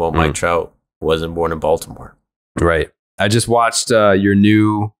 It's like, Mike Trout wasn't born in Baltimore. Right. I just watched your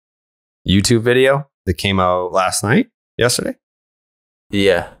new YouTube video that came out yesterday.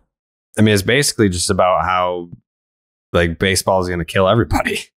 Yeah. I mean, it's basically just about how like baseball is going to kill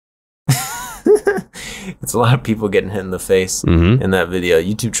everybody. It's a lot of people getting hit in the face in that video.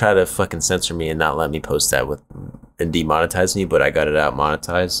 YouTube tried to fucking censor me and not let me post that and demonetize me, but I got it out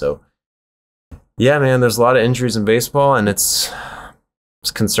monetized. So yeah, man, there's a lot of injuries in baseball, and it's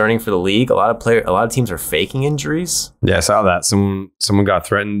concerning for the league. A lot of teams are faking injuries. Yeah, I saw that. Someone got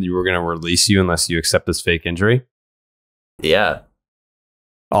threatened. You were going to release you unless you accept this fake injury. Yeah.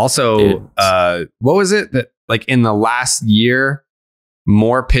 Also, what was it that like in the last year,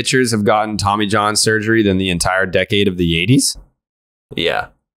 more pitchers have gotten Tommy John surgery than the entire decade of the 80s? Yeah.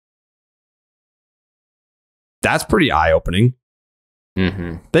 That's pretty eye-opening.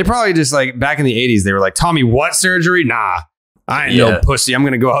 Mm-hmm. They probably just like back in the 80s, they were like, Tommy, what surgery? Nah, I ain't no pussy. I'm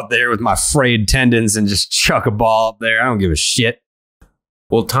going to go out there with my frayed tendons and just chuck a ball up there. I don't give a shit.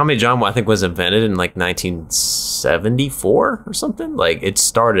 Well, Tommy John, I think, was invented in like 1974 or something. Like it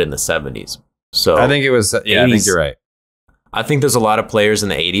started in the 70s. So I think it was. Yeah, 80s, I think you're right. I think there's a lot of players in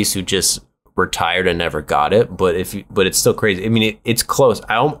the 80s who just retired and never got it, but it's still crazy. I mean, it's close.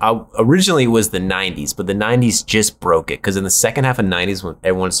 I originally it was the 90s, but the 90s just broke it because in the second half of 90s when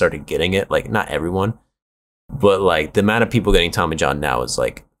everyone started getting it, like not everyone, but like the amount of people getting Tommy John now is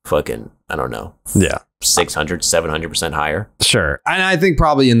like fucking, I don't know. Yeah. 600, 700% higher. Sure. And I think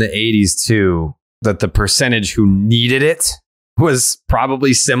probably in the 80s too, that the percentage who needed it was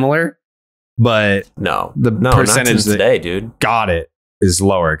probably similar, but the percentage that today, dude, got it is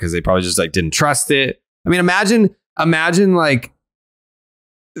lower because they probably just like didn't trust it. I mean, imagine like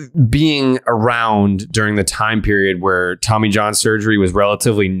being around during the time period where Tommy John surgery was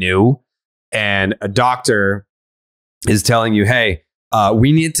relatively new and a doctor is telling you, hey,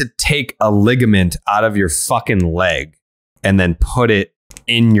 we need to take a ligament out of your fucking leg and then put it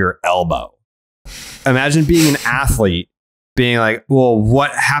in your elbow. Imagine being an athlete being like, well,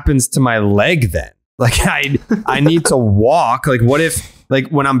 what happens to my leg then? Like I need to walk. Like what if like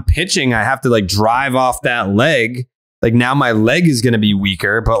when I'm pitching, I have to like drive off that leg. Like now my leg is going to be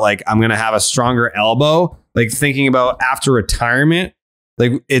weaker, but like I'm going to have a stronger elbow. Like thinking about after retirement,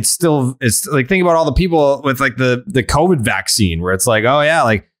 like it's like think about all the people with like the COVID vaccine where it's like, oh yeah,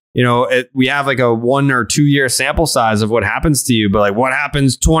 like, you know, we have like a 1 or 2 year sample size of what happens to you, but like what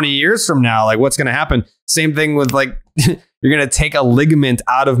happens 20 years from now? Like what's going to happen? Same thing with like, you're going to take a ligament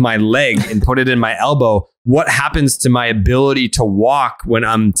out of my leg and put it in my elbow. What happens to my ability to walk when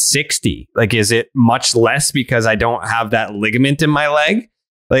I'm 60? Like, is it much less because I don't have that ligament in my leg?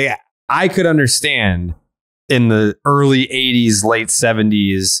 Like I could understand in the early 80s, late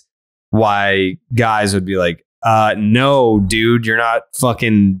 70s, why guys would be like, no, dude, you're not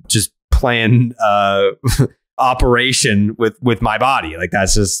fucking just playing operation with my body. Like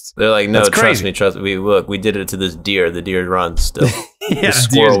that's just, they're like, no, trust me. We did it to this deer. The deer runs still. Yeah, the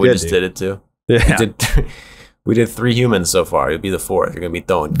squirrel we good, just dude. did it to. Yeah. We did 3 humans so far. It'll be the 4th. You're gonna be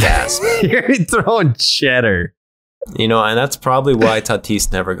throwing gas, man. You're throwing cheddar. You know, and that's probably why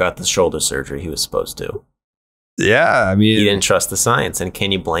Tatis never got the shoulder surgery he was supposed to. Yeah, I mean, he didn't trust the science, and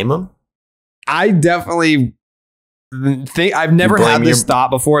can you blame him? I definitely think I've never had this thought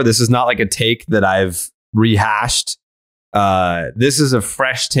before. This is not like a take that I've rehashed. This is a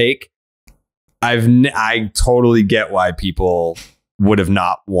fresh take. I totally get why people would have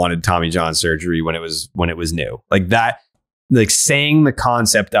not wanted Tommy John surgery when it was new. Like that, like saying the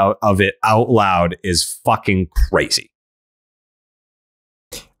concept of it out loud is fucking crazy.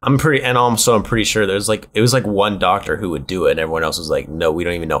 I'm pretty sure it was like one doctor who would do it and everyone else was like, no, we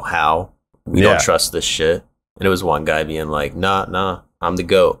don't even know how. We don't trust this shit. And it was one guy being like, nah, I'm the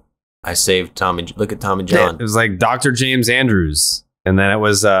GOAT. I saved Tommy. Look at Tommy John. It was like Dr. James Andrews. And then it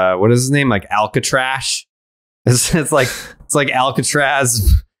was, what is his name? Like Alcatraz. It's like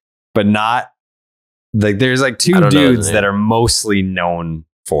Alcatraz, but not like there's like 2 dudes that are mostly known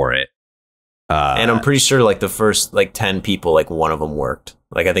for it. And I'm pretty sure like the first like 10 people, like one of them worked.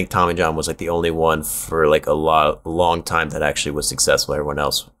 Like I think Tommy John was like the only one for like a long time that actually was successful. Everyone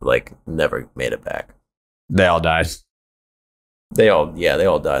else like never made it back. They all died. They all died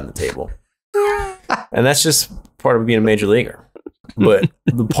on the table. And that's just part of being a major leaguer. But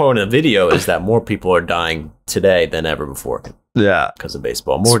the point of the video is that more people are dying today than ever before. Yeah. Because of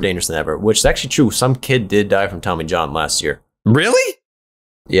baseball. More dangerous than ever, which is actually true. Some kid did die from Tommy John last year. Really?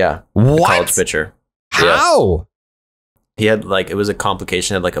 Yeah. What? A college pitcher. How? Yeah. He had like, it was a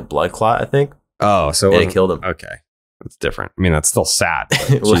complication, had like a blood clot, I think. Oh, so it killed him. Okay. That's different. I mean, that's still sad.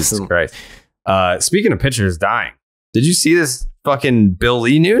 Jesus Christ. Speaking of pitchers dying, did you see this fucking Bill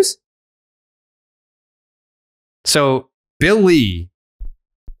Lee news? So Bill Lee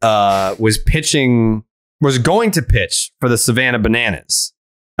was going to pitch for the Savannah Bananas.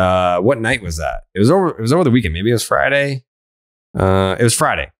 What night was that? It was over the weekend. Maybe it was Friday. It was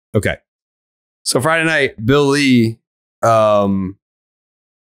Friday. Okay. So Friday night, Bill Lee was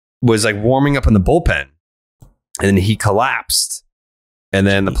like warming up in the bullpen and he collapsed. And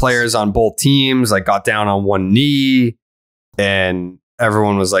then the players on both teams like got down on one knee and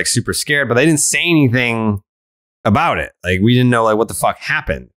everyone was like super scared, but they didn't say anything about it. Like we didn't know like what the fuck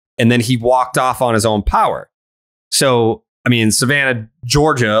happened. And then he walked off on his own power. So, I mean, Savannah,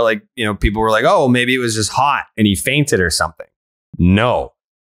 Georgia, like, you know, people were like, oh, maybe it was just hot and he fainted or something. No.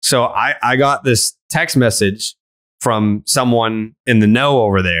 So I got this text message from someone in the know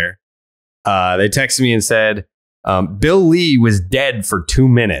over there. They texted me and said, Bill Lee was dead for 2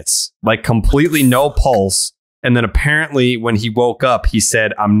 minutes, like completely no pulse. And then apparently when he woke up, he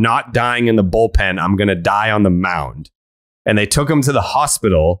said, I'm not dying in the bullpen. I'm going to die on the mound. And they took him to the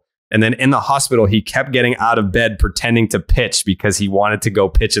hospital. And then in the hospital, he kept getting out of bed pretending to pitch because he wanted to go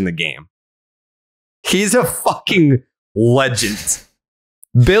pitch in the game. He's a fucking legend.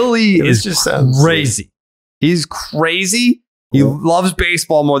 Billy is just crazy. He's crazy. He loves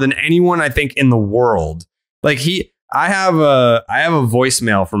baseball more than anyone I think in the world. Like I have a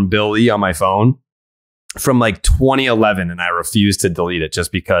voicemail from Billy on my phone from like 2011, and I refuse to delete it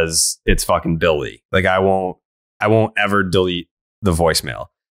just because it's fucking Billy. Like I won't ever delete the voicemail.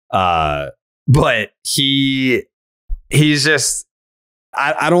 But he's just,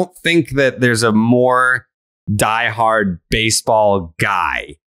 I don't think that there's a more diehard baseball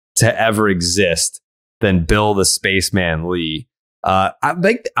guy to ever exist than Bill the Spaceman Lee. I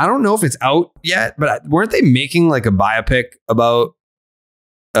don't know if it's out yet, but weren't they making like a biopic about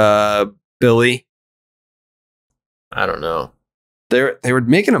Billy? I don't know. They were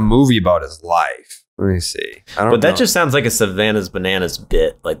making a movie about his life. Let me see. But that just sounds like a Savannah's Bananas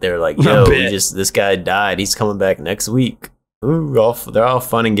bit. Like they're like, yo, this guy died. He's coming back next week. Ooh, they're all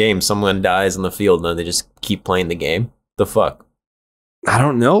fun and games. Someone dies in the field, and then they just keep playing the game. The fuck? I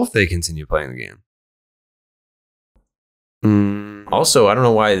don't know if they continue playing the game. Also, I don't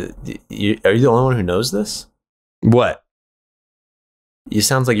know why. Are you the only one who knows this? What? You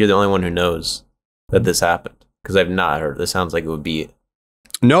sounds like you're the only one who knows that this happened. Because I've not heard. This sounds like it would be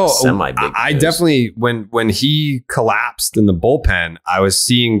semi-big. I definitely, when he collapsed in the bullpen, I was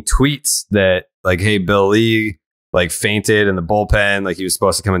seeing tweets that like, hey, Bill Lee like fainted in the bullpen, like he was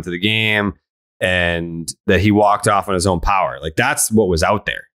supposed to come into the game, and that he walked off on his own power. Like that's what was out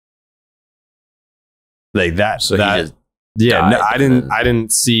there. Like that. So that, he just died, no, I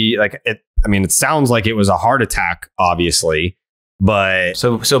didn't see like it. I mean, it sounds like it was a heart attack, obviously, but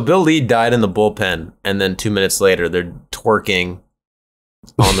so Bill Lee died in the bullpen, and then 2 minutes later they're twerking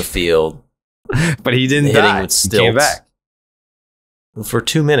on the field. But he didn't hitting die. With stilts. He came back for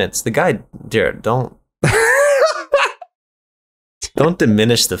 2 minutes. The guy, Gerrit, don't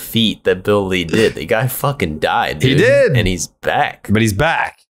diminish the feat that Bill Lee did. The guy fucking died, dude. He did. And he's back. But he's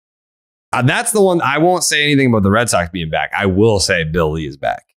back. That's the one. I won't say anything about the Red Sox being back. I will say Bill Lee is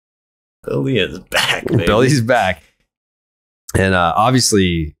back. Bill Lee is back, baby. Bill Lee's back. And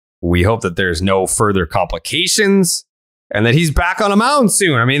obviously, we hope that there's no further complications and that he's back on a mound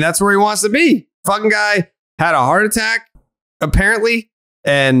soon. I mean, that's where he wants to be. Fucking guy had a heart attack, apparently,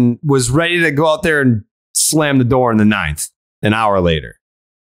 and was ready to go out there and slam the door in the ninth. An hour later.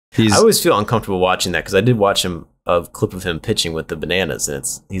 I always feel uncomfortable watching that because I did watch a clip of him pitching with the Bananas, and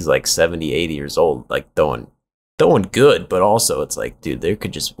he's like 70, 80 years old, like throwing good, but also it's like, dude, there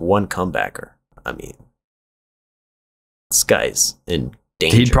could just one comebacker. I mean, this guy's in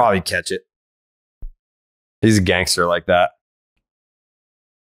danger. He'd probably catch it. He's a gangster like that.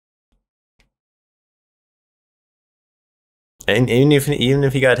 And even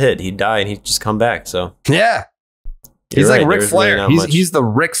if he got hit, he'd die and he'd just come back. So yeah. He's like Ric Flair. He's the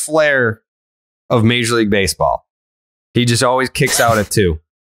Ric Flair of Major League Baseball. He just always kicks out at 2.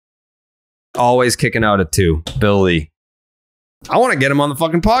 Always kicking out at 2. Bill Lee. I want to get him on the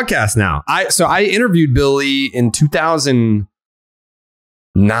fucking podcast now. I interviewed Bill Lee in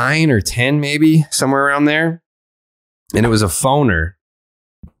 2009 or 10, maybe somewhere around there. And it was a phoner.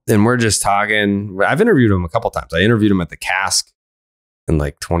 And we're just talking. I've interviewed him a couple times. I interviewed him at the Cask in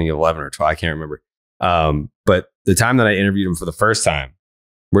like 2011 or 12. I can't remember. But the time that I interviewed him for the first time,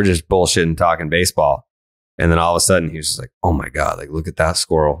 we're just bullshitting, talking baseball. And then all of a sudden he was just like, oh my God, like, look at that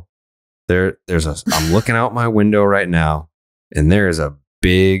squirrel. I'm looking out my window right now, and there is a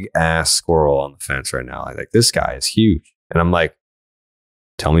big ass squirrel on the fence right now. Like, this guy is huge. And I'm like,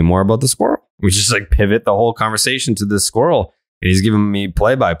 tell me more about the squirrel. We just like pivot the whole conversation to this squirrel. And he's giving me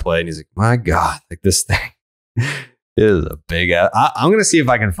play by play. And he's like, my God, like this thing is a big ass. I'm going to see if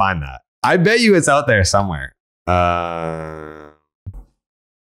I can find that. I bet you it's out there somewhere. Well,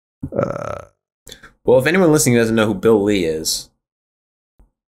 if anyone listening doesn't know who Bill Lee is,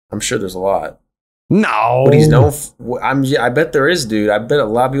 I'm sure there's a lot. No. What he's known for, I bet there is, dude. I bet a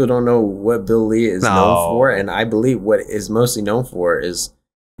lot of people don't know what Bill Lee is known for. And I believe what is mostly known for is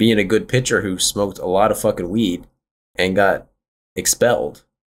being a good pitcher who smoked a lot of fucking weed and got expelled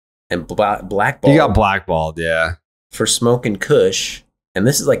and blackballed. He got blackballed, yeah. For smoking Kush. And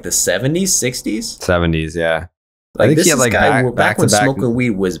this is like the 70s, 60s? 70s, yeah. Like, I think this is like back when smoking weed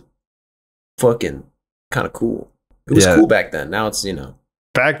was fucking kind of cool. It was cool back then. Now it's,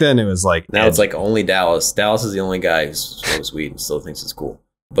 back then it was like... Now it's like only Dallas. Dallas is the only guy who smokes weed and still thinks it's cool.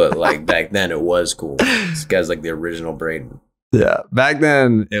 But like back then it was cool. This guy's like the original Braden. Yeah. Back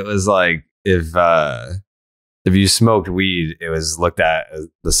then it was like if you smoked weed, it was looked at as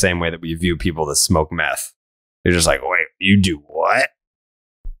the same way that we view people that smoke meth. You're just like, wait, you do what?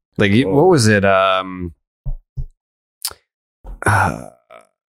 Like, what was it?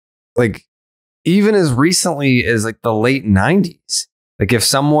 Like even as recently as like the late 90s. Like if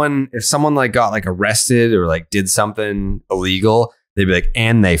someone like got like arrested or like did something illegal, they'd be like,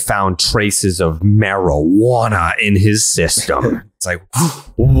 and they found traces of marijuana in his system. It's like,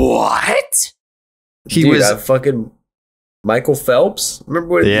 what? Dude, fucking Michael Phelps.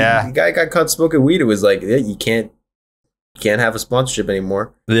 Remember when the guy got caught smoking weed? It was like, yeah, you can't have a sponsorship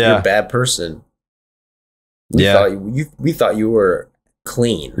anymore. Yeah. You're a bad person. We thought you were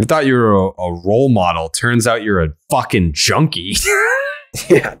clean. We thought you were a role model. Turns out you're a fucking junkie.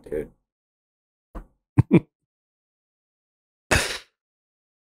 Yeah, dude.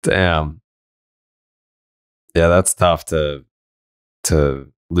 Damn. Yeah, that's tough to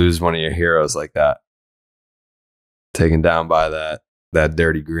lose one of your heroes like that. Taken down by that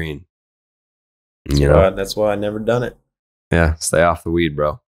dirty green. That's why I never done it. Yeah, stay off the weed,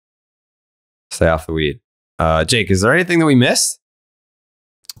 bro. Stay off the weed. Jake, is there anything that we missed?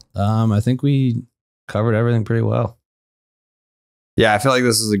 I think we covered everything pretty well. Yeah, I feel like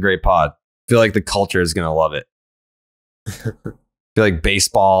this is a great pod. I feel like the culture is going to love it. I feel like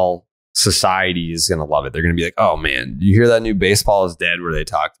baseball society is going to love it. They're going to be like, oh man, you hear that new Baseball is Dead where they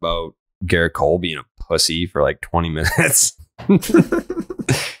talked about Gerrit Cole being a pussy for like 20 minutes?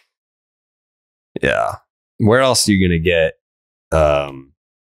 Yeah. Where else are you going to get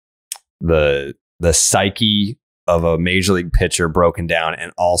the psyche of a major league pitcher broken down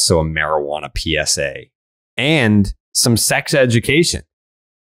and also a marijuana PSA and some sex education?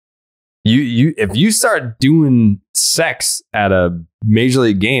 You if you start doing sex at a major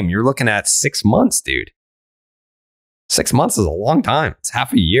league game, you're looking at 6 months, dude. 6 months is a long time. It's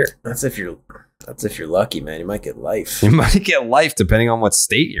half a year. That's if you're lucky, man. You might get life. You might get life depending on what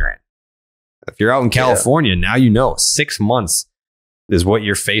state you're in. If you're out in California, now you know 6 months is what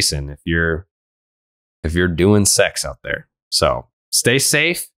you're facing if you're doing sex out there. So stay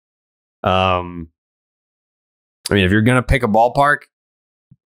safe. I mean, if you're gonna pick a ballpark,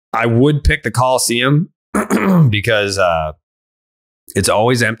 I would pick the Coliseum because it's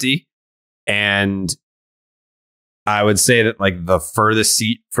always empty, and I would say that like the furthest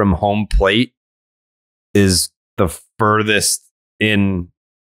seat from home plate is the furthest in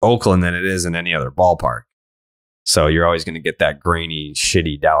Oakland than it is in any other ballpark. So you're always going to get that grainy,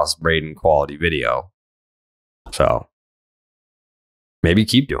 shitty Dallas Braden quality video. So maybe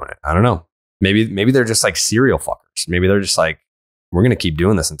keep doing it. I don't know. Maybe they're just like serial fuckers. Maybe they're just like, we're going to keep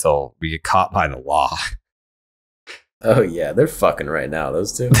doing this until we get caught by the law. Oh, yeah. They're fucking right now,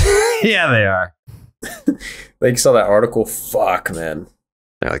 those two. Yeah, they are. Like, saw that article? Fuck, man.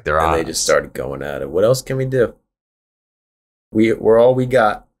 They're like, they're on. They just started going at it. What else can we do? We're all we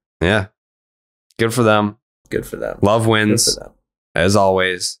got. Yeah. Good for them. Good for them. Love wins. Good for them. As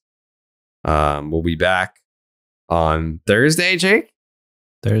always. We'll be back on Thursday, Jake?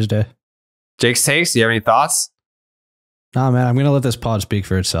 Thursday. Jake's takes. Do you have any thoughts? Nah, man, I'm going to let this pod speak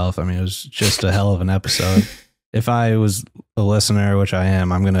for itself. I mean, it was just a hell of an episode. If I was a listener, which I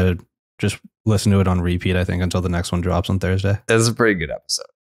am, I'm going to just listen to it on repeat, I think, until the next one drops on Thursday. This is a pretty good episode.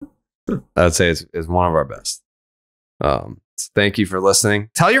 I would say it's one of our best. So thank you for listening.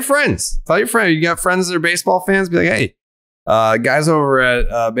 Tell your friends. You got friends that are baseball fans, be like, hey, guys over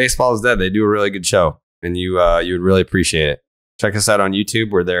at Baseball is Dead, they do a really good show, and you would really appreciate it. Check us out on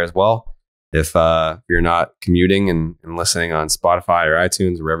YouTube. We're there as well. If you're not commuting and listening on Spotify or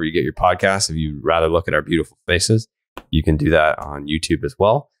iTunes or wherever you get your podcasts, if you'd rather look at our beautiful faces, you can do that on YouTube as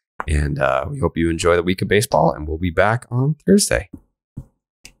well. And we hope you enjoy the week of baseball, and we'll be back on Thursday.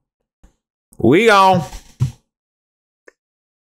 We gone.